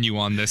continue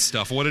on this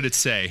stuff. What did it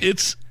say?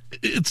 It's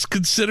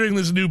considering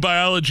this new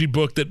biology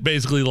book that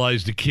basically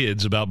lies to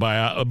kids about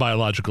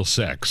biological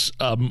sex.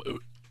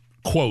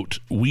 Quote,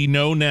 we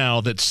know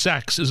now that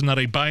sex is not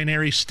a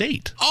binary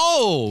state.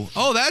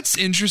 Oh, that's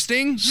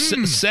interesting.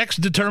 Sex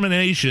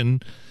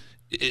determination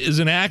is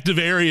an active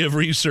area of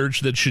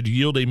research that should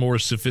yield a more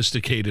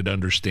sophisticated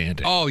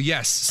understanding. Oh,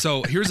 yes.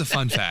 So here's a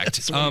fun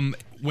fact.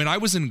 When I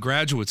was in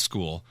graduate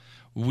school,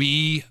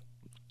 we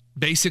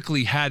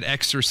basically had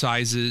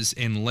exercises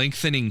in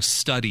lengthening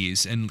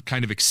studies and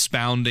kind of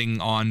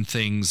expounding on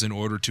things in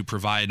order to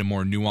provide a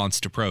more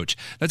nuanced approach.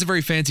 That's a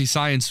very fancy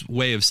science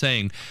way of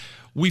saying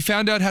we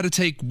found out how to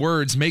take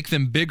words, make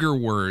them bigger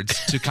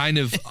words to kind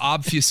of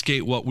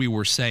obfuscate what we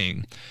were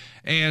saying.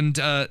 And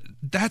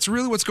that's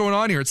really what's going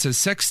on here. It says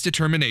sex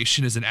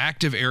determination is an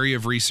active area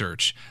of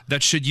research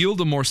that should yield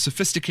a more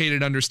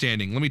sophisticated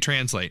understanding. Let me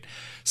translate.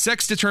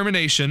 Sex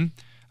determination,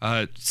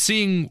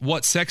 seeing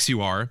what sex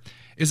you are,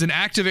 is an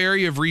active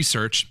area of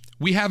research.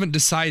 We haven't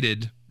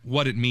decided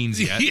what it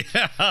means yet.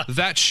 Yeah.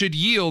 That should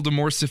yield a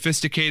more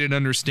sophisticated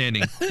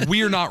understanding.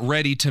 We are not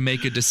ready to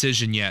make a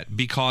decision yet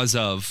because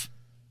of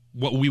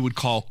what we would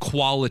call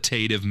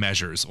qualitative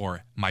measures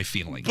or my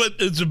feelings.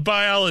 But as a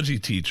biology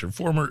teacher,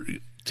 former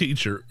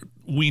teacher,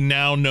 we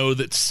now know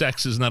that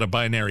sex is not a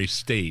binary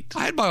state.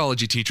 I had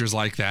biology teachers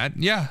like that.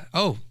 Yeah.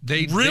 Oh,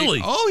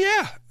 really? Oh,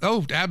 yeah.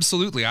 Oh,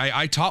 absolutely.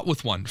 I taught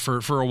with one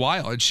for a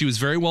while. And she was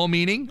very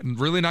well-meaning and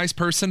really nice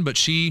person, but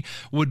she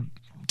would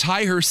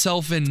tie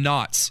herself in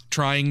knots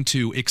trying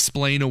to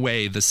explain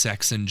away the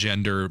sex and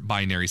gender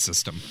binary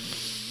system.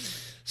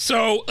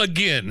 So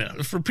again,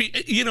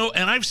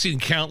 and I've seen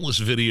countless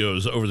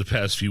videos over the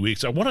past few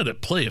weeks. I wanted to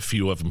play a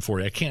few of them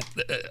for you.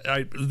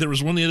 There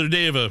was one the other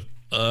day of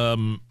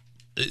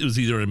it was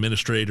either an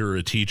administrator or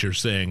a teacher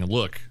saying,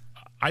 look,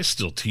 I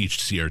still teach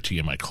CRT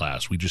in my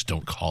class. We just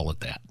don't call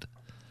it that.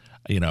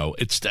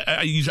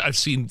 I've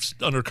seen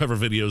undercover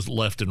videos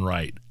left and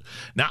right.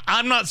 Now,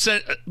 I'm not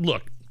saying,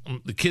 look,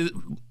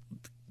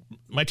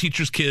 my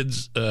teacher's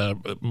kids,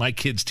 my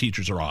kids'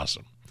 teachers are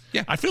awesome.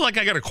 Yeah. I feel like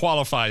I got to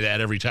qualify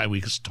that every time we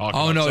talk about something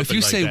like that. Oh, no, if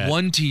you say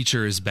one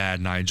teacher is bad,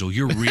 Nigel,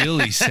 you're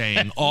really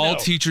saying all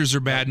teachers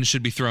are bad and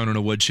should be thrown in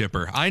a wood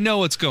chipper. I know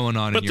what's going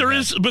on in your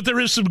head. But there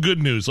is some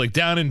good news, like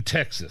down in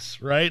Texas,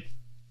 right?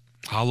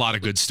 A lot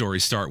of good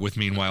stories start with,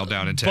 meanwhile,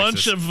 down in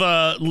Texas. A bunch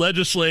of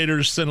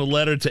legislators sent a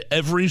letter to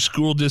every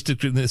school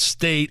district in the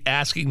state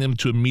asking them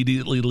to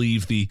immediately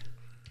leave the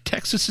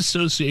Texas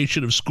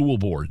Association of School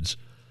Boards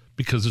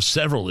because of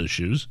several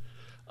issues.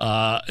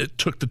 It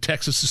took the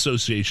Texas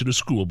Association of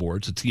School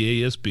Boards, the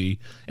TASB,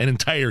 an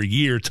entire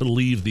year to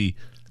leave the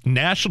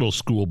National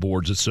School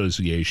Boards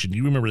Association.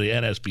 You remember the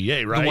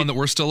NSBA, right? The one that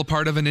we're still a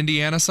part of in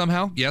Indiana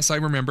somehow? Yes, I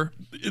remember.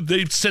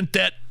 They sent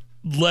that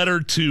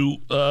letter to,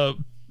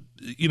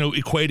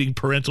 equating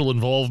parental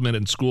involvement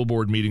in school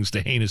board meetings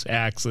to heinous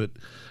acts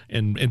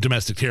and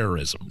domestic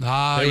terrorism.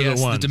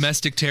 Yes, the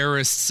domestic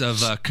terrorists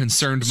of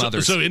concerned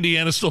mothers. So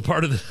Indiana's still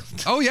part of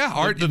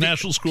the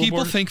National School Board?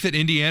 People think that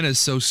Indiana is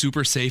so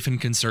super safe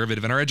and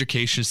conservative, and our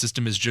education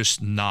system is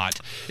just not.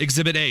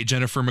 Exhibit A,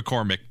 Jennifer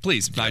McCormick.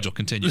 Please, Nigel,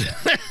 continue.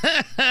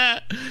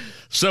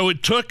 So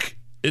it took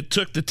the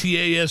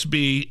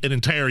TASB an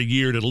entire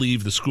year to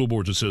leave the School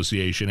Boards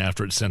Association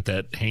after it sent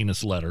that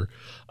heinous letter.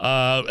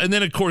 And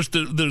then, of course,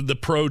 the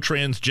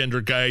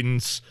pro-transgender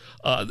guidance,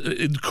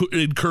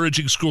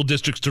 encouraging school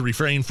districts to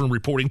refrain from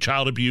reporting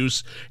child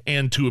abuse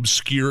and to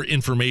obscure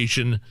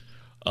information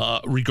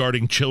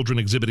regarding children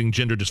exhibiting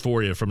gender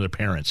dysphoria from their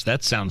parents.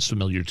 That sounds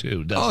familiar,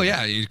 too, doesn't it?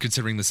 Yeah.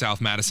 Considering the South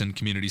Madison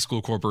Community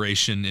School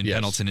Corporation in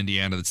Pendleton,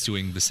 Indiana, that's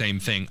doing the same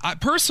thing.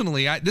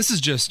 Personally, this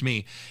is just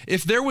me.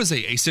 If there was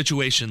a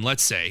situation,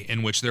 let's say,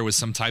 in which there was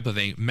some type of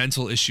a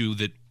mental issue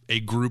that a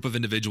group of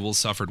individuals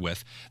suffered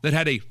with that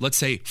had a, let's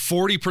say,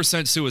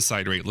 40%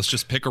 suicide rate, let's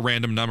just pick a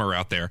random number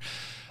out there,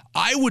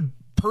 I would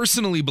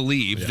personally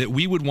believe that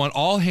we would want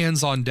all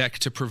hands on deck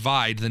to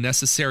provide the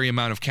necessary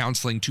amount of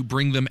counseling to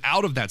bring them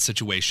out of that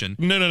situation.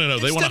 No.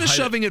 Instead of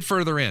shoving it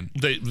further in.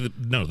 They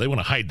want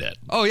to hide that.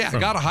 Oh, yeah,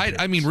 gotta hide.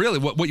 I mean, really,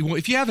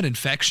 if you have an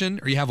infection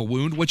or you have a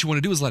wound, what you want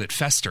to do is let it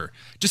fester.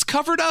 Just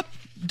cover it up.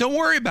 Don't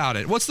worry about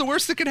it. What's the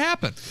worst that could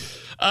happen?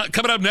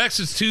 Coming up next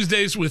is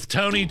Tuesdays with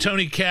Tony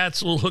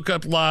Katz. We'll hook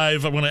up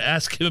live. I want to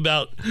ask him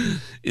about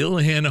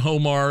Ilhan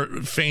Omar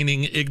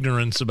feigning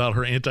ignorance about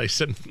her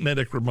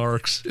anti-Semitic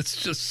remarks. It's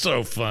just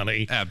so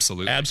funny.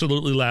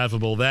 Absolutely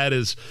laughable. That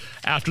is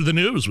after the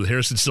news with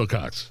Harrison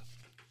Silcox.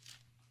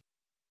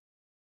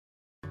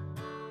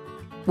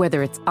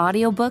 Whether it's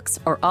audiobooks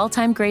or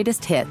all-time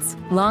greatest hits,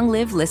 long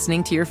live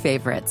listening to your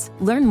favorites.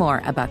 Learn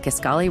more about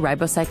Kisqali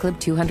Ribociclib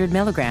 200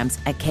 milligrams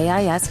at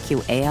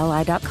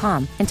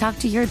KISQALI.com and talk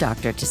to your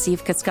doctor to see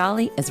if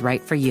Kisqali is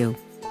right for you.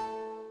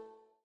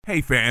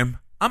 Hey fam,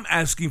 I'm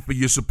asking for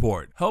your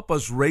support. Help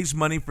us raise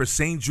money for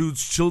St.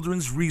 Jude's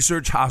Children's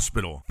Research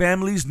Hospital.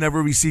 Families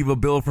never receive a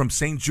bill from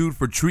St. Jude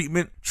for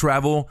treatment,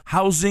 travel,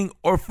 housing,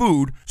 or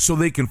food, so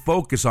they can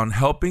focus on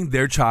helping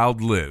their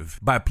child live.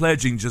 By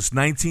pledging just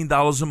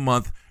 $19 a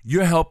month,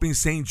 you're helping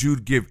St.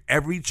 Jude give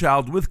every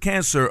child with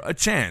cancer a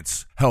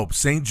chance. Help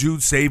St.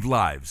 Jude save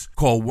lives.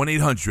 Call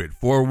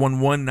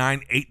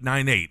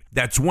 1-800-411-9898.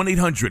 That's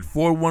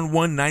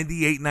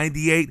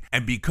 1-800-411-9898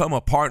 and become a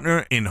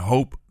partner in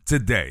hope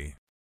today.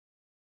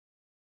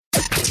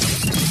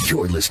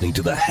 You're listening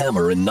to the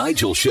Hammer and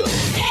Nigel Show.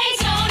 Hey,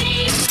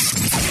 Tony!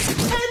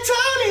 Hey,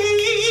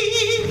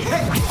 Tony!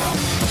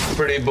 Hey.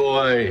 Pretty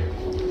boy.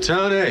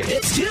 Tony.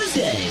 It's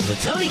Tuesday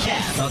with Tony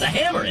Katz on the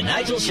Hammer and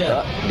Nigel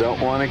Show. Don't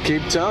want to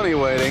keep Tony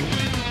waiting.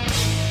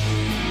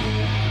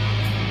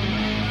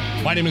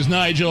 My name is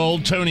Nigel.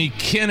 Tony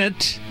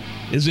Kinnett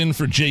is in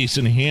for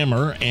Jason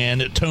Hammer,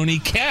 and Tony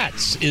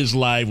Katz is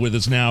live with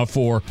us now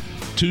for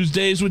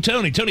Tuesdays with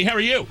Tony. Tony, how are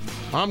you?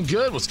 I'm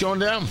good. What's going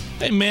down?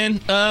 Hey, man.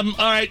 All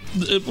right.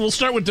 We'll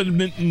start with the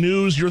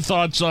news. Your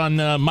thoughts on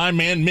my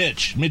man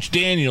Mitch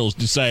Daniels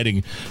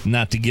deciding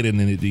not to get in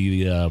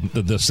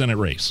the Senate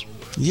race.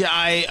 Yeah,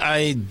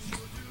 I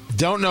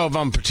don't know if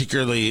I'm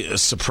particularly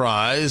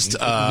surprised.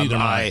 Neither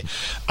am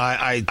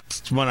I.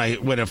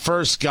 When it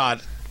first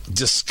got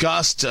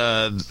discussed,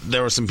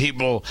 there were some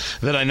people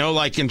that I know,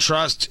 like and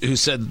trust, who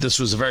said this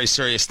was a very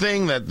serious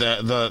thing, that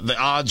the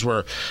odds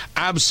were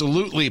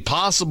absolutely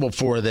possible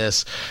for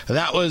this.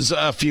 That was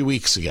a few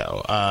weeks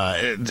ago.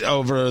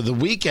 Over the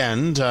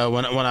weekend,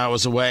 when I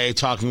was away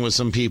talking with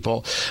some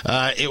people,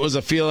 it was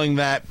a feeling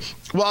that,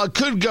 well, it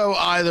could go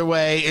either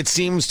way. It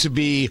seems to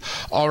be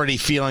already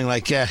feeling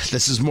like,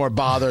 this is more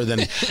bother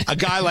than a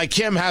guy like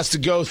him has to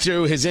go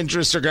through. His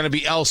interests are going to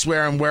be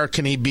elsewhere, and where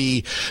can he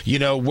be,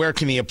 where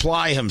can he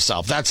apply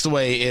himself? That's the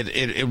way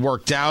it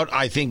worked out.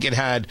 I think it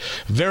had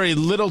very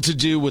little to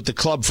do with the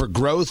Club for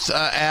Growth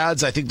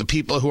ads. I think the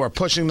people who are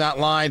pushing that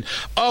line,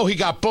 oh, he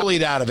got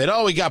bullied out of it.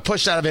 Oh, he got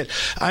pushed out of it.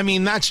 I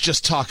mean, that's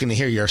just talking to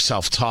hear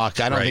yourself talk.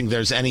 I don't think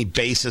there's any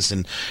basis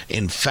in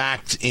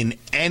fact in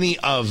any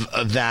of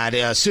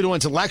that.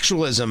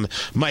 Pseudo-intellectualism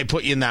might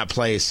put you in that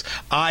place.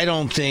 I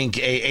don't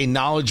think a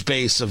knowledge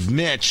base of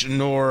Mitch,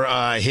 nor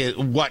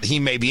what he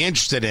may be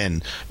interested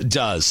in,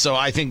 does. So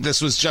I think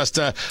this was just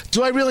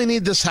do I really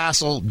need this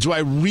hassle? Do I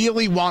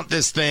really want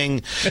this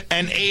thing?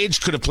 And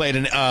age could have played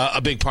a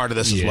big part of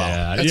this as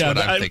well. That's what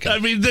I'm thinking. I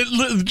mean,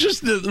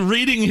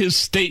 reading his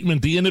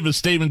statement, the end of his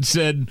statement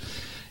said,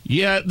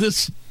 yeah,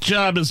 this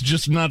job is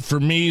just not for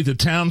me. The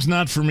town's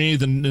not for me.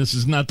 Then this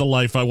is not the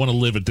life I want to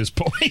live at this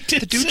point.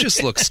 The dude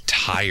just looks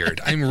tired.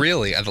 I'm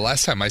really, the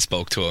last time I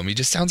spoke to him, he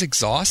just sounds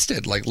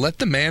exhausted. Like, let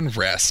the man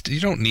rest. You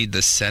don't need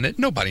the Senate.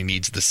 Nobody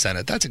needs the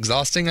Senate. That's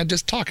exhausting. I'm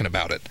just talking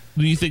about it.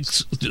 Do you think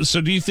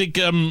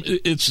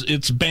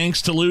it's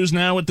Banks to lose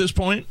now at this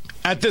point?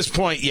 At this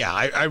point, yeah,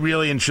 I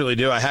really and truly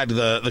do. I had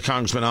the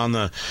congressman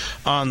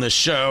on the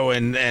show,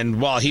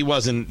 and while he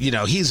wasn't,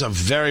 he's a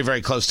very,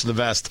 very close to the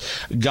vest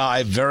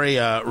guy, very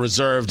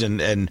reserved,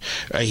 and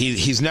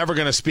he's never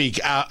going to speak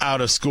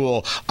out of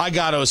school. I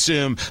got to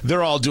assume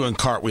they're all doing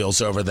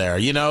cartwheels over there.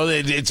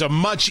 It's a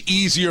much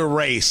easier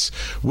race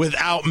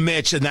without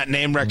Mitch and that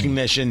name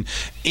recognition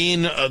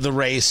in the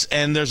race.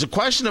 And there's a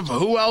question of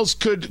who else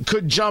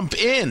could jump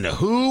in,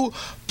 who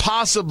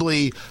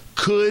possibly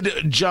could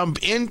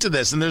jump into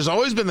this. And there's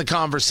always been the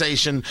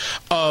conversation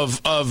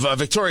of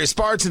Victoria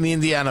Spartz in the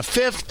Indiana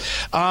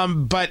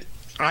 5th, but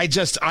I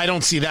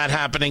don't see that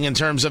happening in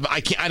terms of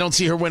I don't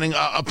see her winning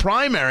a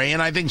primary,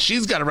 and I think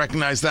she's got to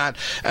recognize that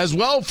as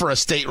well for a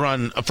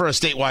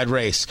statewide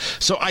race.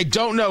 So I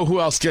don't know who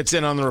else gets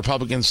in on the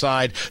Republican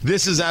side.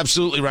 This is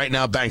absolutely right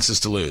now Banks is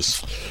to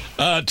lose.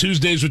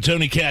 Tuesdays with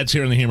Tony Katz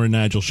here on the Hammer and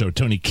Nigel Show.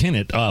 Tony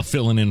Kinnett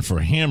filling in for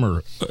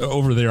Hammer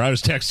over there. I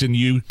was texting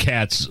you,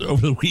 Katz,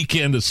 over the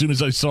weekend as soon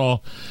as I saw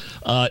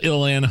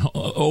Ilhan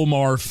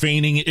Omar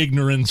feigning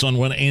ignorance on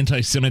what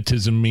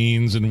anti-Semitism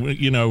means and,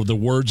 the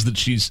words that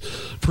she's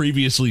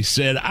previously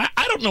said.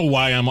 I don't know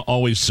why I'm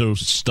always so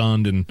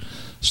stunned and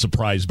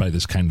surprised by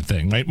this kind of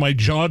thing. My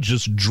jaw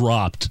just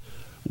dropped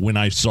when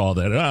I saw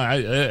that.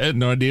 I had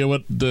no idea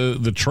what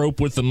the trope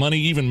with the money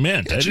even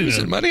meant. Jews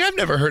and money? I've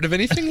never heard of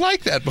anything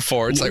like that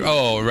before. It's like,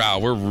 oh, wow,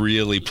 we're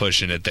really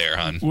pushing it there,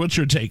 hon. What's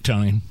your take,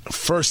 Tony?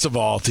 First of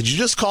all, did you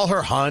just call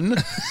her hun?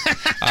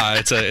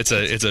 It's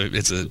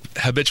a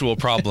habitual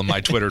problem.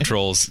 My Twitter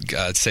trolls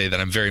say that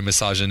I'm very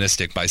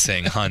misogynistic by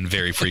saying hun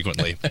very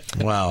frequently.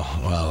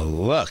 Well,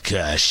 look,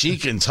 she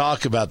can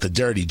talk about the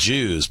dirty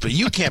Jews, but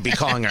you can't be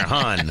calling her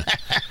hun.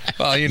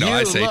 Well,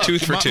 I say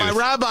tooth for tooth. My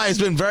rabbi has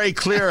been very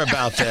clear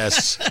about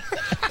this.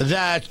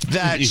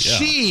 that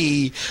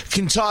she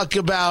can talk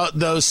about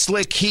those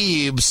slick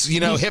heaves,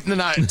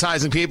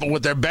 hypnotizing people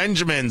with their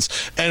Benjamins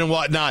and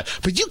whatnot.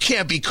 But you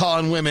can't be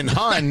calling women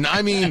hun.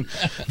 I mean,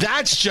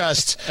 that's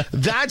just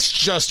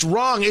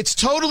wrong. It's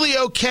totally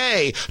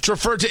okay to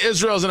refer to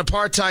Israel as an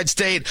apartheid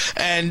state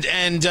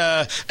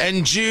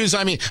and Jews.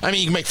 I mean,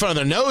 you can make fun of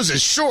their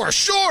noses. Sure.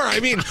 I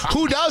mean,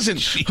 who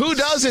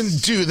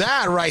doesn't do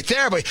that right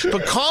there?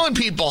 But calling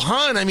people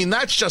hun, I mean,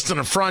 that's just an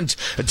affront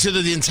to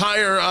the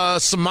entire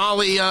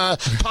Somali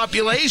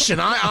population.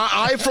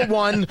 I for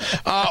one,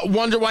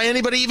 wonder why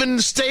anybody even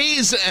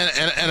stays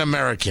an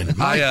American.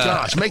 My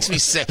gosh, makes me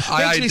sick.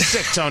 Makes me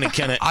sick, Tony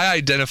Kinnett. I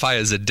identify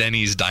as a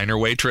Denny's diner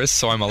waitress,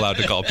 so I'm allowed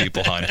to call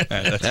people hun.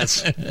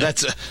 That's.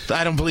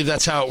 I don't believe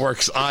that's how it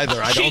works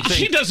either. I don't think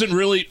she doesn't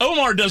really.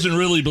 Omar doesn't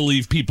really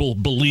believe people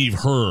believe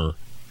her.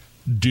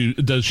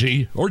 Does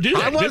she? Or do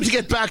they? I wanted to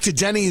get back to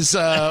Denny's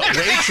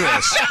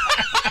waitress.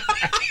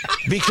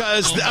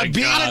 Because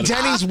being a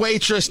Denny's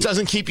waitress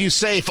doesn't keep you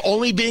safe.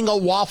 Only being a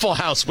Waffle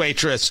House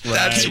waitress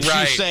keeps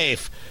you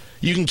safe.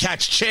 You can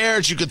catch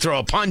chairs. You could throw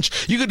a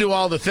punch. You could do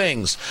all the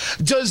things.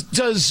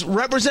 Does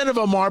Representative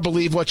Omar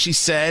believe what she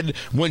said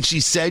when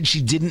she said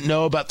she didn't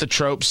know about the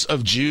tropes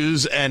of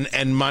Jews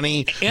and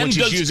money when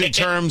she's using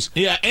terms?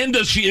 And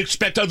does she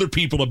expect other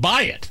people to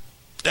buy it?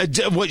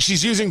 What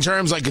she's using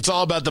terms like it's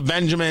all about the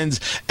Benjamins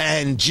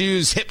and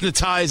Jews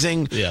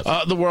hypnotizing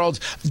the world.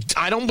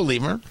 I don't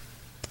believe her.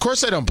 Of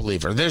course I don't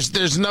believe her.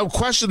 There's no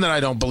question that I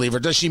don't believe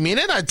her. Does she mean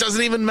it? It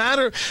doesn't even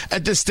matter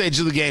at this stage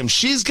of the game.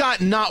 She's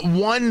got not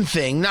one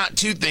thing, not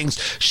two things.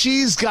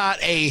 She's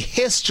got a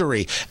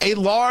history, a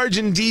large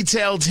and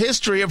detailed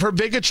history of her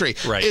bigotry.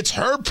 Right. It's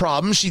her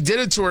problem. She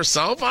did it to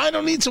herself. I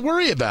don't need to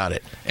worry about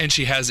it. And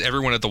she has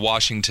everyone at the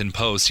Washington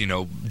Post,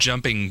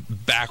 jumping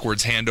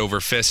backwards hand over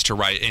fist to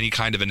write any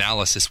kind of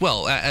analysis.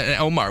 Well,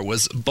 Omar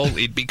was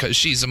bullied because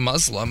she's a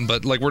Muslim,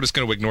 but we're just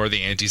going to ignore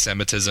the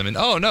anti-Semitism. And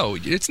no,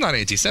 it's not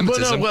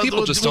anti-Semitism.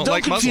 People just don't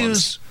like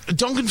Muslims.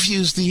 Don't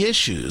confuse the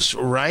issues,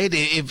 right?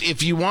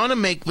 If you want to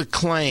make the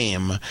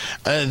claim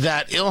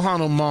that Ilhan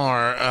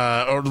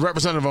Omar or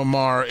Representative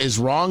Omar is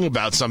wrong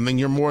about something,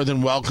 you're more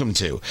than welcome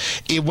to.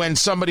 When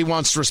somebody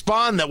wants to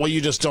respond that,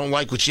 you just don't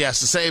like what she has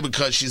to say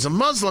because she's a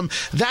Muslim,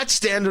 that's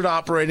standard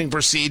operating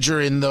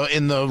procedure in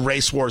the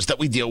race wars that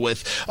we deal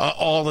with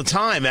all the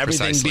time.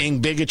 Everything being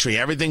bigotry,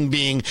 everything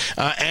being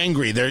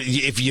angry.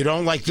 If you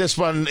don't like this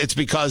one, it's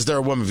because they're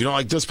a woman. If you don't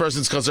like this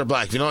person, it's because they're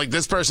black. If you don't like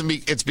this person,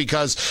 it's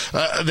because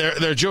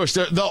they're Jewish.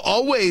 They'll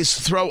always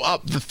throw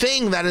up the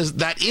thing that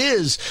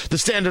is the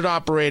standard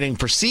operating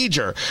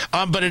procedure,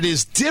 but it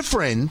is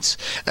different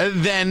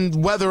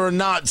than whether or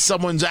not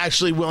someone's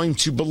actually willing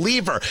to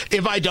believe her.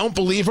 If I don't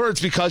believe her,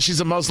 it's because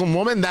she's a Muslim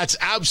woman. That's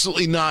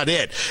absolutely not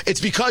it.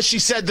 It's because she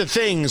said the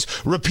things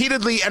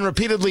repeatedly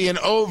and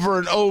over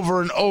and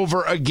over and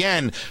over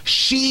again.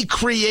 She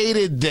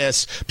created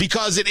this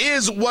because it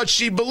is what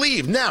she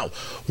believed. Now,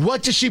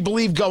 what does she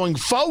believe going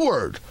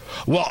forward?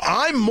 Well,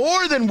 I'm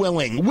more than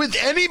willing with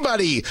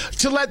anybody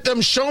to let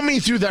them show me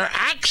through their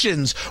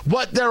actions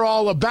what they're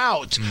all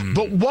about.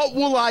 But what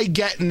will I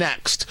get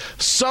next?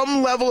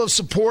 Some level of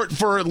support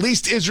for at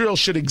least Israel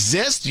should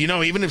exist,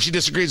 even if she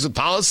disagrees with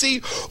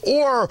policy?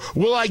 Or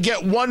will I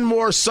get one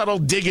more subtle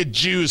dig at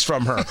Jews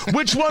from her?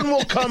 Which one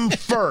will come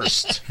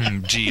first?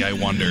 Gee, I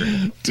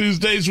wonder.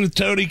 Tuesdays with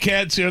Tony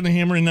Katz here on the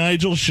Hammer and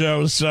Nigel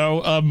show.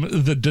 So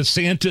the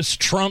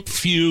DeSantis-Trump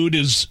feud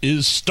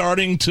is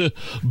starting to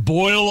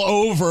boil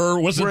over.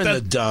 We're in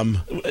the dumb.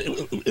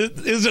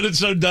 Isn't it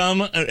so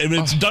dumb?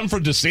 It's dumb for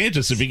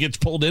DeSantis if he gets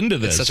pulled into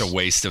this. It's such a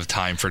waste of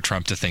time for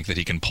Trump to think that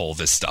he can pull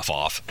this stuff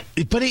off.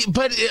 But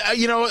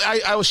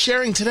I was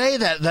sharing today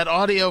that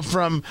audio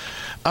from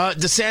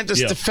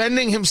DeSantis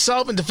defending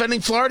himself and defending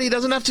Florida. He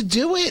doesn't have to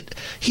do it.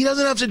 He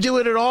doesn't have to do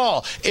it at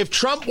all. If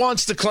Trump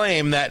wants to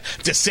claim that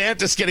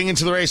DeSantis getting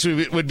into the race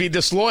would be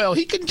disloyal,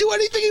 he can do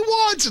anything he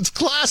wants. It's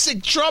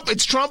classic Trump.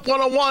 It's Trump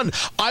 101.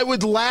 I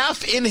would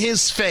laugh in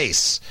his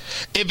face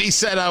if he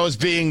said I was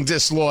being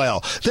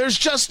disloyal. There's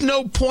just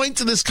no point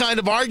to this kind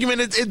of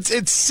argument.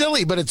 It's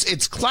silly, but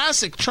it's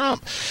classic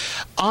Trump.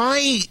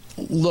 I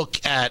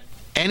look at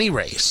any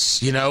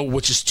race,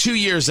 which is 2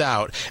 years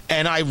out,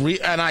 and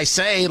I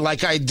say,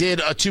 like I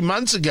did 2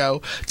 months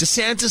ago,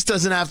 DeSantis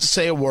doesn't have to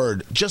say a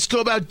word. Just go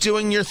about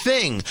doing your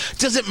thing.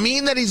 Does it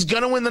mean that he's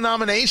going to win the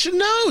nomination?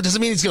 No. Does it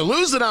mean he's going to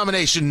lose the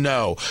nomination?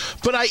 No.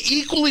 But I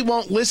equally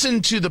won't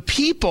listen to the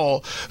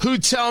people who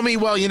tell me,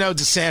 well,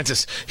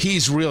 DeSantis,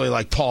 he's really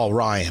like Paul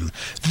Ryan.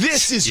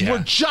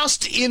 We're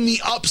just in the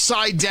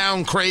upside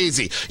down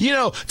crazy.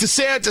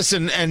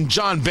 DeSantis and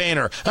John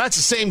Boehner, that's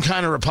the same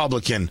kind of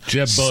Republican.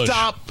 Jeb Bush.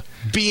 Stop.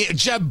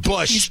 Jeb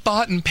Bush. He's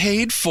bought and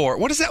paid for.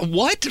 What is that?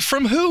 What?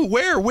 From who?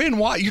 Where? When?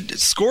 Why?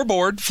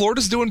 Scoreboard.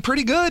 Florida's doing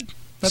pretty good.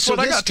 That's what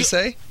I got to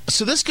say.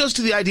 So this goes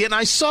to the idea, and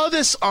I saw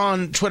this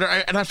on Twitter,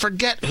 and I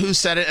forget who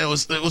said it. It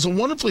was a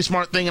wonderfully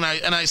smart thing, and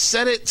I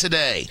said it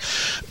today.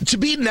 To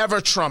be never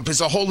Trump is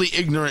a wholly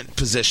ignorant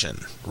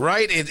position,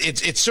 right?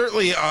 It's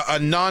certainly a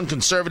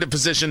non-conservative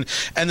position,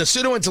 and the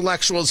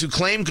pseudo-intellectuals who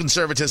claim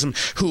conservatism,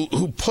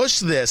 who push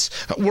this,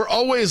 were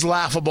always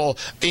laughable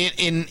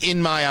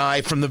in my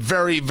eye from the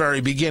very,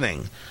 very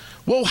beginning.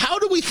 Well, how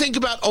do we think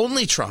about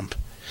only Trump?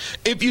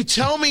 If you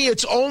tell me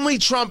it's only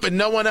Trump and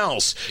no one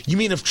else, you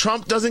mean if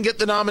Trump doesn't get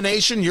the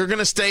nomination, you're going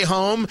to stay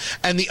home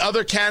and the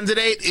other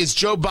candidate is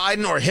Joe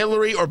Biden or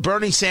Hillary or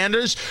Bernie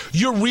Sanders?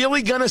 You're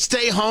really going to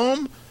stay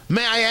home?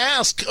 May I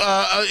ask,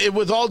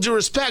 with all due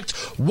respect,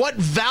 what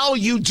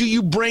value do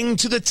you bring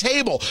to the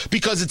table?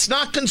 Because it's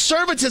not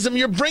conservatism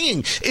you're bringing.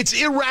 It's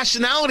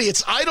irrationality.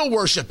 It's idol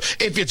worship.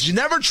 If it's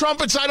never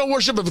Trump, it's idol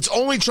worship. If it's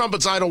only Trump,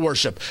 it's idol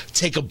worship.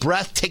 Take a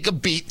breath, take a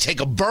beat,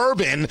 take a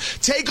bourbon,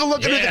 take a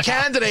look at who the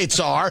candidates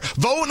are,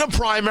 vote in a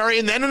primary,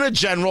 and then in a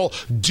general,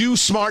 do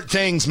smart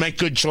things, make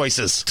good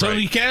choices.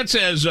 Tony Katz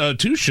has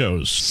 2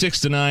 shows,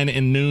 6 to 9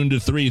 and noon to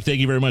 3. Thank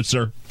you very much,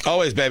 sir.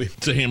 Always, baby.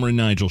 It's the Hammer and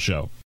Nigel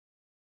Show.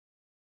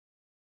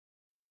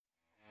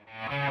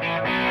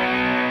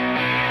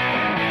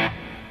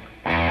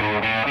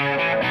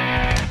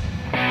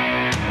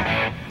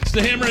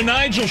 The Hammer and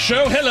Nigel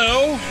Show.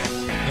 Hello.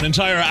 An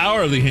entire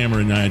hour of the Hammer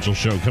and Nigel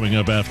Show coming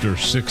up after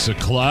 6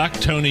 o'clock.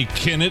 Tony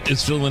Kinnett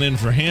is filling in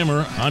for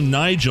Hammer. I'm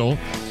Nigel.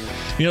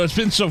 You know, it's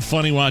been so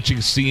funny watching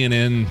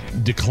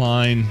CNN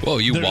decline. Whoa,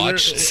 you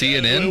watched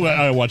CNN?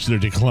 I watched their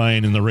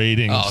decline in the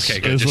ratings. Oh, okay,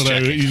 good.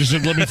 You just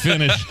said, let me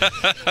finish.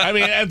 I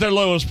mean, at their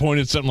lowest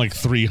point, it's something like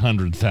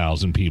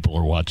 300,000 people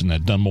are watching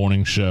that dumb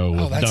morning show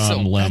with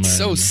Don Lemon. That's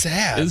so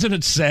sad. Isn't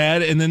it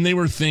sad? And then they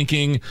were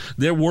thinking,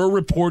 there were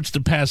reports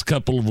the past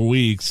couple of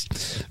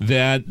weeks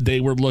that they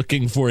were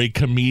looking for a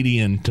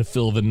comedian to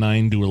fill the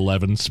 9 to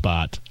 11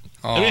 spot.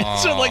 I mean,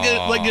 so like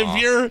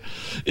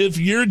if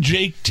you're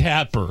Jake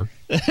Tapper,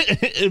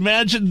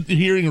 imagine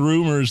hearing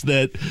rumors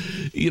that,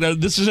 you know,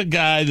 this is a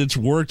guy that's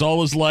worked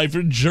all his life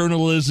in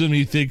journalism.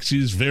 He thinks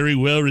he's very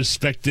well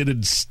respected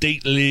and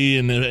stately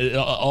and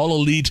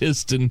all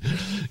elitist, and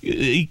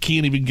he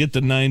can't even get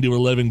the 9 to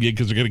 11 gig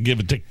because they're going to give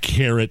it to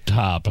Carrot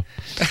Top,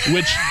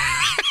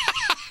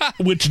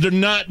 which they're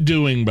not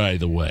doing, by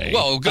the way.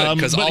 Well, good,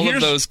 because all of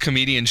those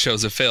comedian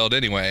shows have failed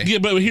anyway. Yeah,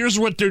 but here's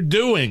what they're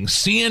doing.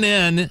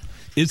 CNN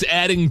is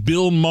adding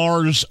Bill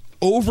Maher's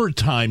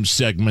overtime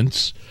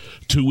segments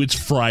to its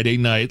Friday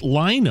night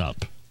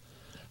lineup.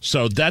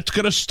 So that's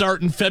going to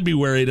start in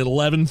February at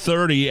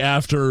 11:30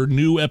 after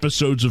new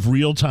episodes of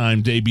Real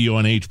Time debut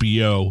on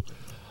HBO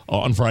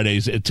on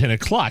Fridays at 10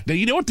 o'clock. Now,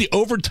 you know what the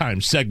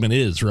overtime segment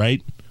is,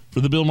 right,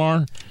 for the Bill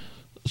Maher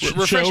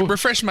show?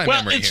 Refresh my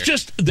memory it's here.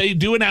 just they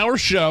do an hour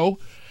show,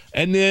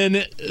 and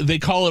then they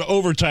call it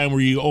overtime where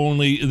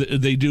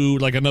they do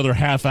like another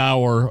half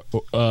hour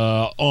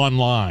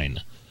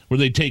online where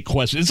they take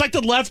questions. It's like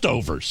the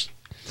leftovers.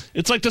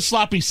 It's like the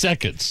sloppy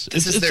seconds.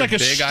 This is their like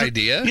big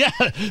idea? Yeah.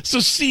 So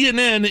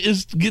CNN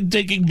is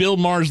taking Bill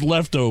Maher's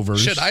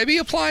leftovers. Should I be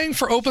applying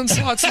for open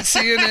slots at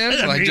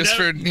CNN?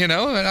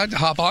 I'd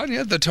hop on,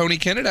 the Tony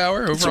Kinnett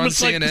Hour over on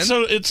CNN.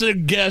 So it's their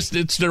guest.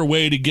 It's their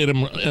way to get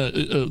them,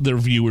 their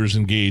viewers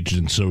engaged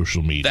in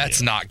social media.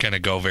 That's not going to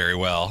go very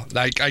well.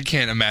 I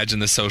can't imagine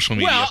the social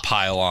media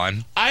pile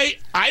on. I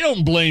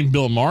don't blame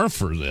Bill Maher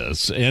for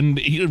this.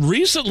 And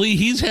recently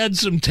he's had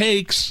some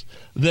takes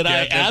that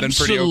I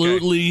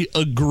absolutely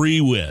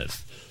agree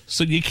with.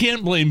 So you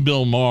can't blame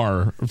Bill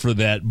Maher for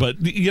that.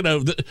 But, you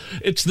know,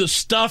 it's the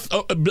stuff,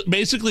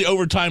 basically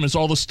overtime is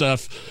all the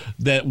stuff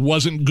that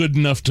wasn't good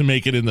enough to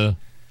make it in the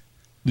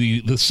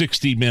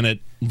 60-minute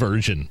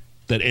version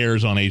that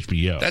airs on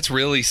HBO. That's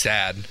really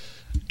sad.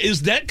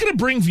 Is that going to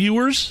bring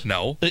viewers?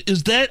 No.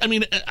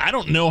 I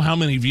don't know how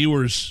many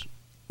viewers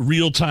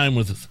Real Time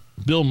with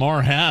Bill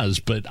Maher has,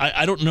 but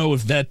I don't know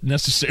if that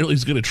necessarily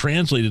is going to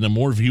translate into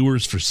more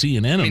viewers for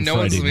CNN. I mean, no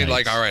one's going to be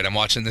like, all right, I'm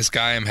watching this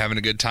guy, I'm having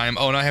a good time.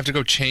 Oh, and I have to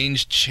go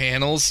change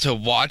channels to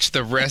watch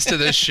the rest of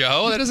this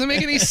show? That doesn't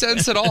make any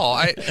sense at all.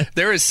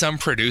 There is some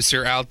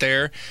producer out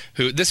there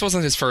who, this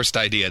wasn't his first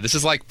idea. This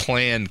is like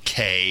Plan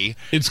K.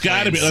 It's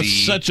got to be.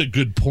 That's such a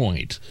good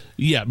point.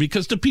 Yeah,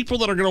 because the people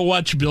that are going to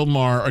watch Bill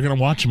Maher are going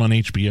to watch him on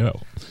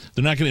HBO.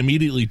 They're not going to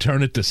immediately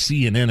turn it to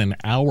CNN an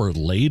hour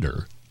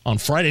later. On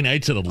Friday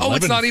nights at 11:30. Oh,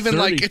 it's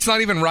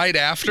not even right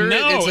after.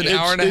 No, it's an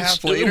hour and a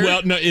half later.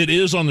 Well, no, it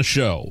is on the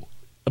show,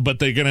 but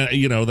they're gonna,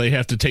 they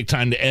have to take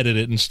time to edit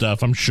it and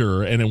stuff. I'm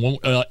sure, and it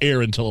won't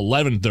air until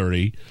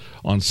 11:30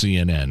 on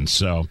CNN.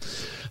 So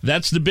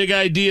that's the big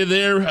idea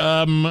there.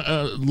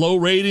 Low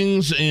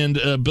ratings and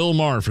Bill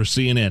Maher for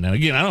CNN. And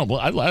again, I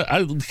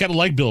kind of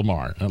like Bill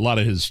Maher. A lot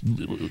of his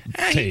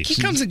takes.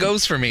 He comes and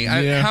goes for me.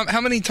 Yeah.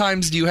 How many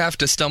times do you have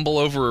to stumble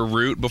over a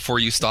root before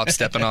you stop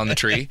stepping on the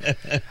tree?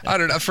 I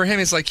don't know. For him,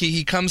 it's like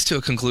he comes to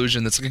a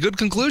conclusion that's like a good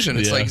conclusion.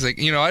 It's like,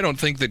 I don't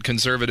think that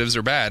conservatives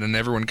are bad, and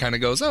everyone kind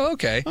of goes, oh,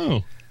 okay.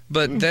 Oh.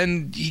 But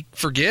then he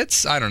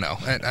forgets. I don't know.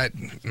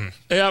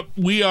 Yeah,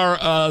 we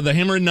are the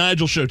Hammer and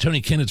Nigel Show.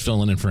 Tony Kinnett's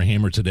filling in for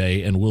Hammer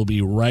today, and we'll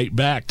be right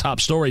back. Top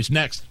stories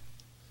next.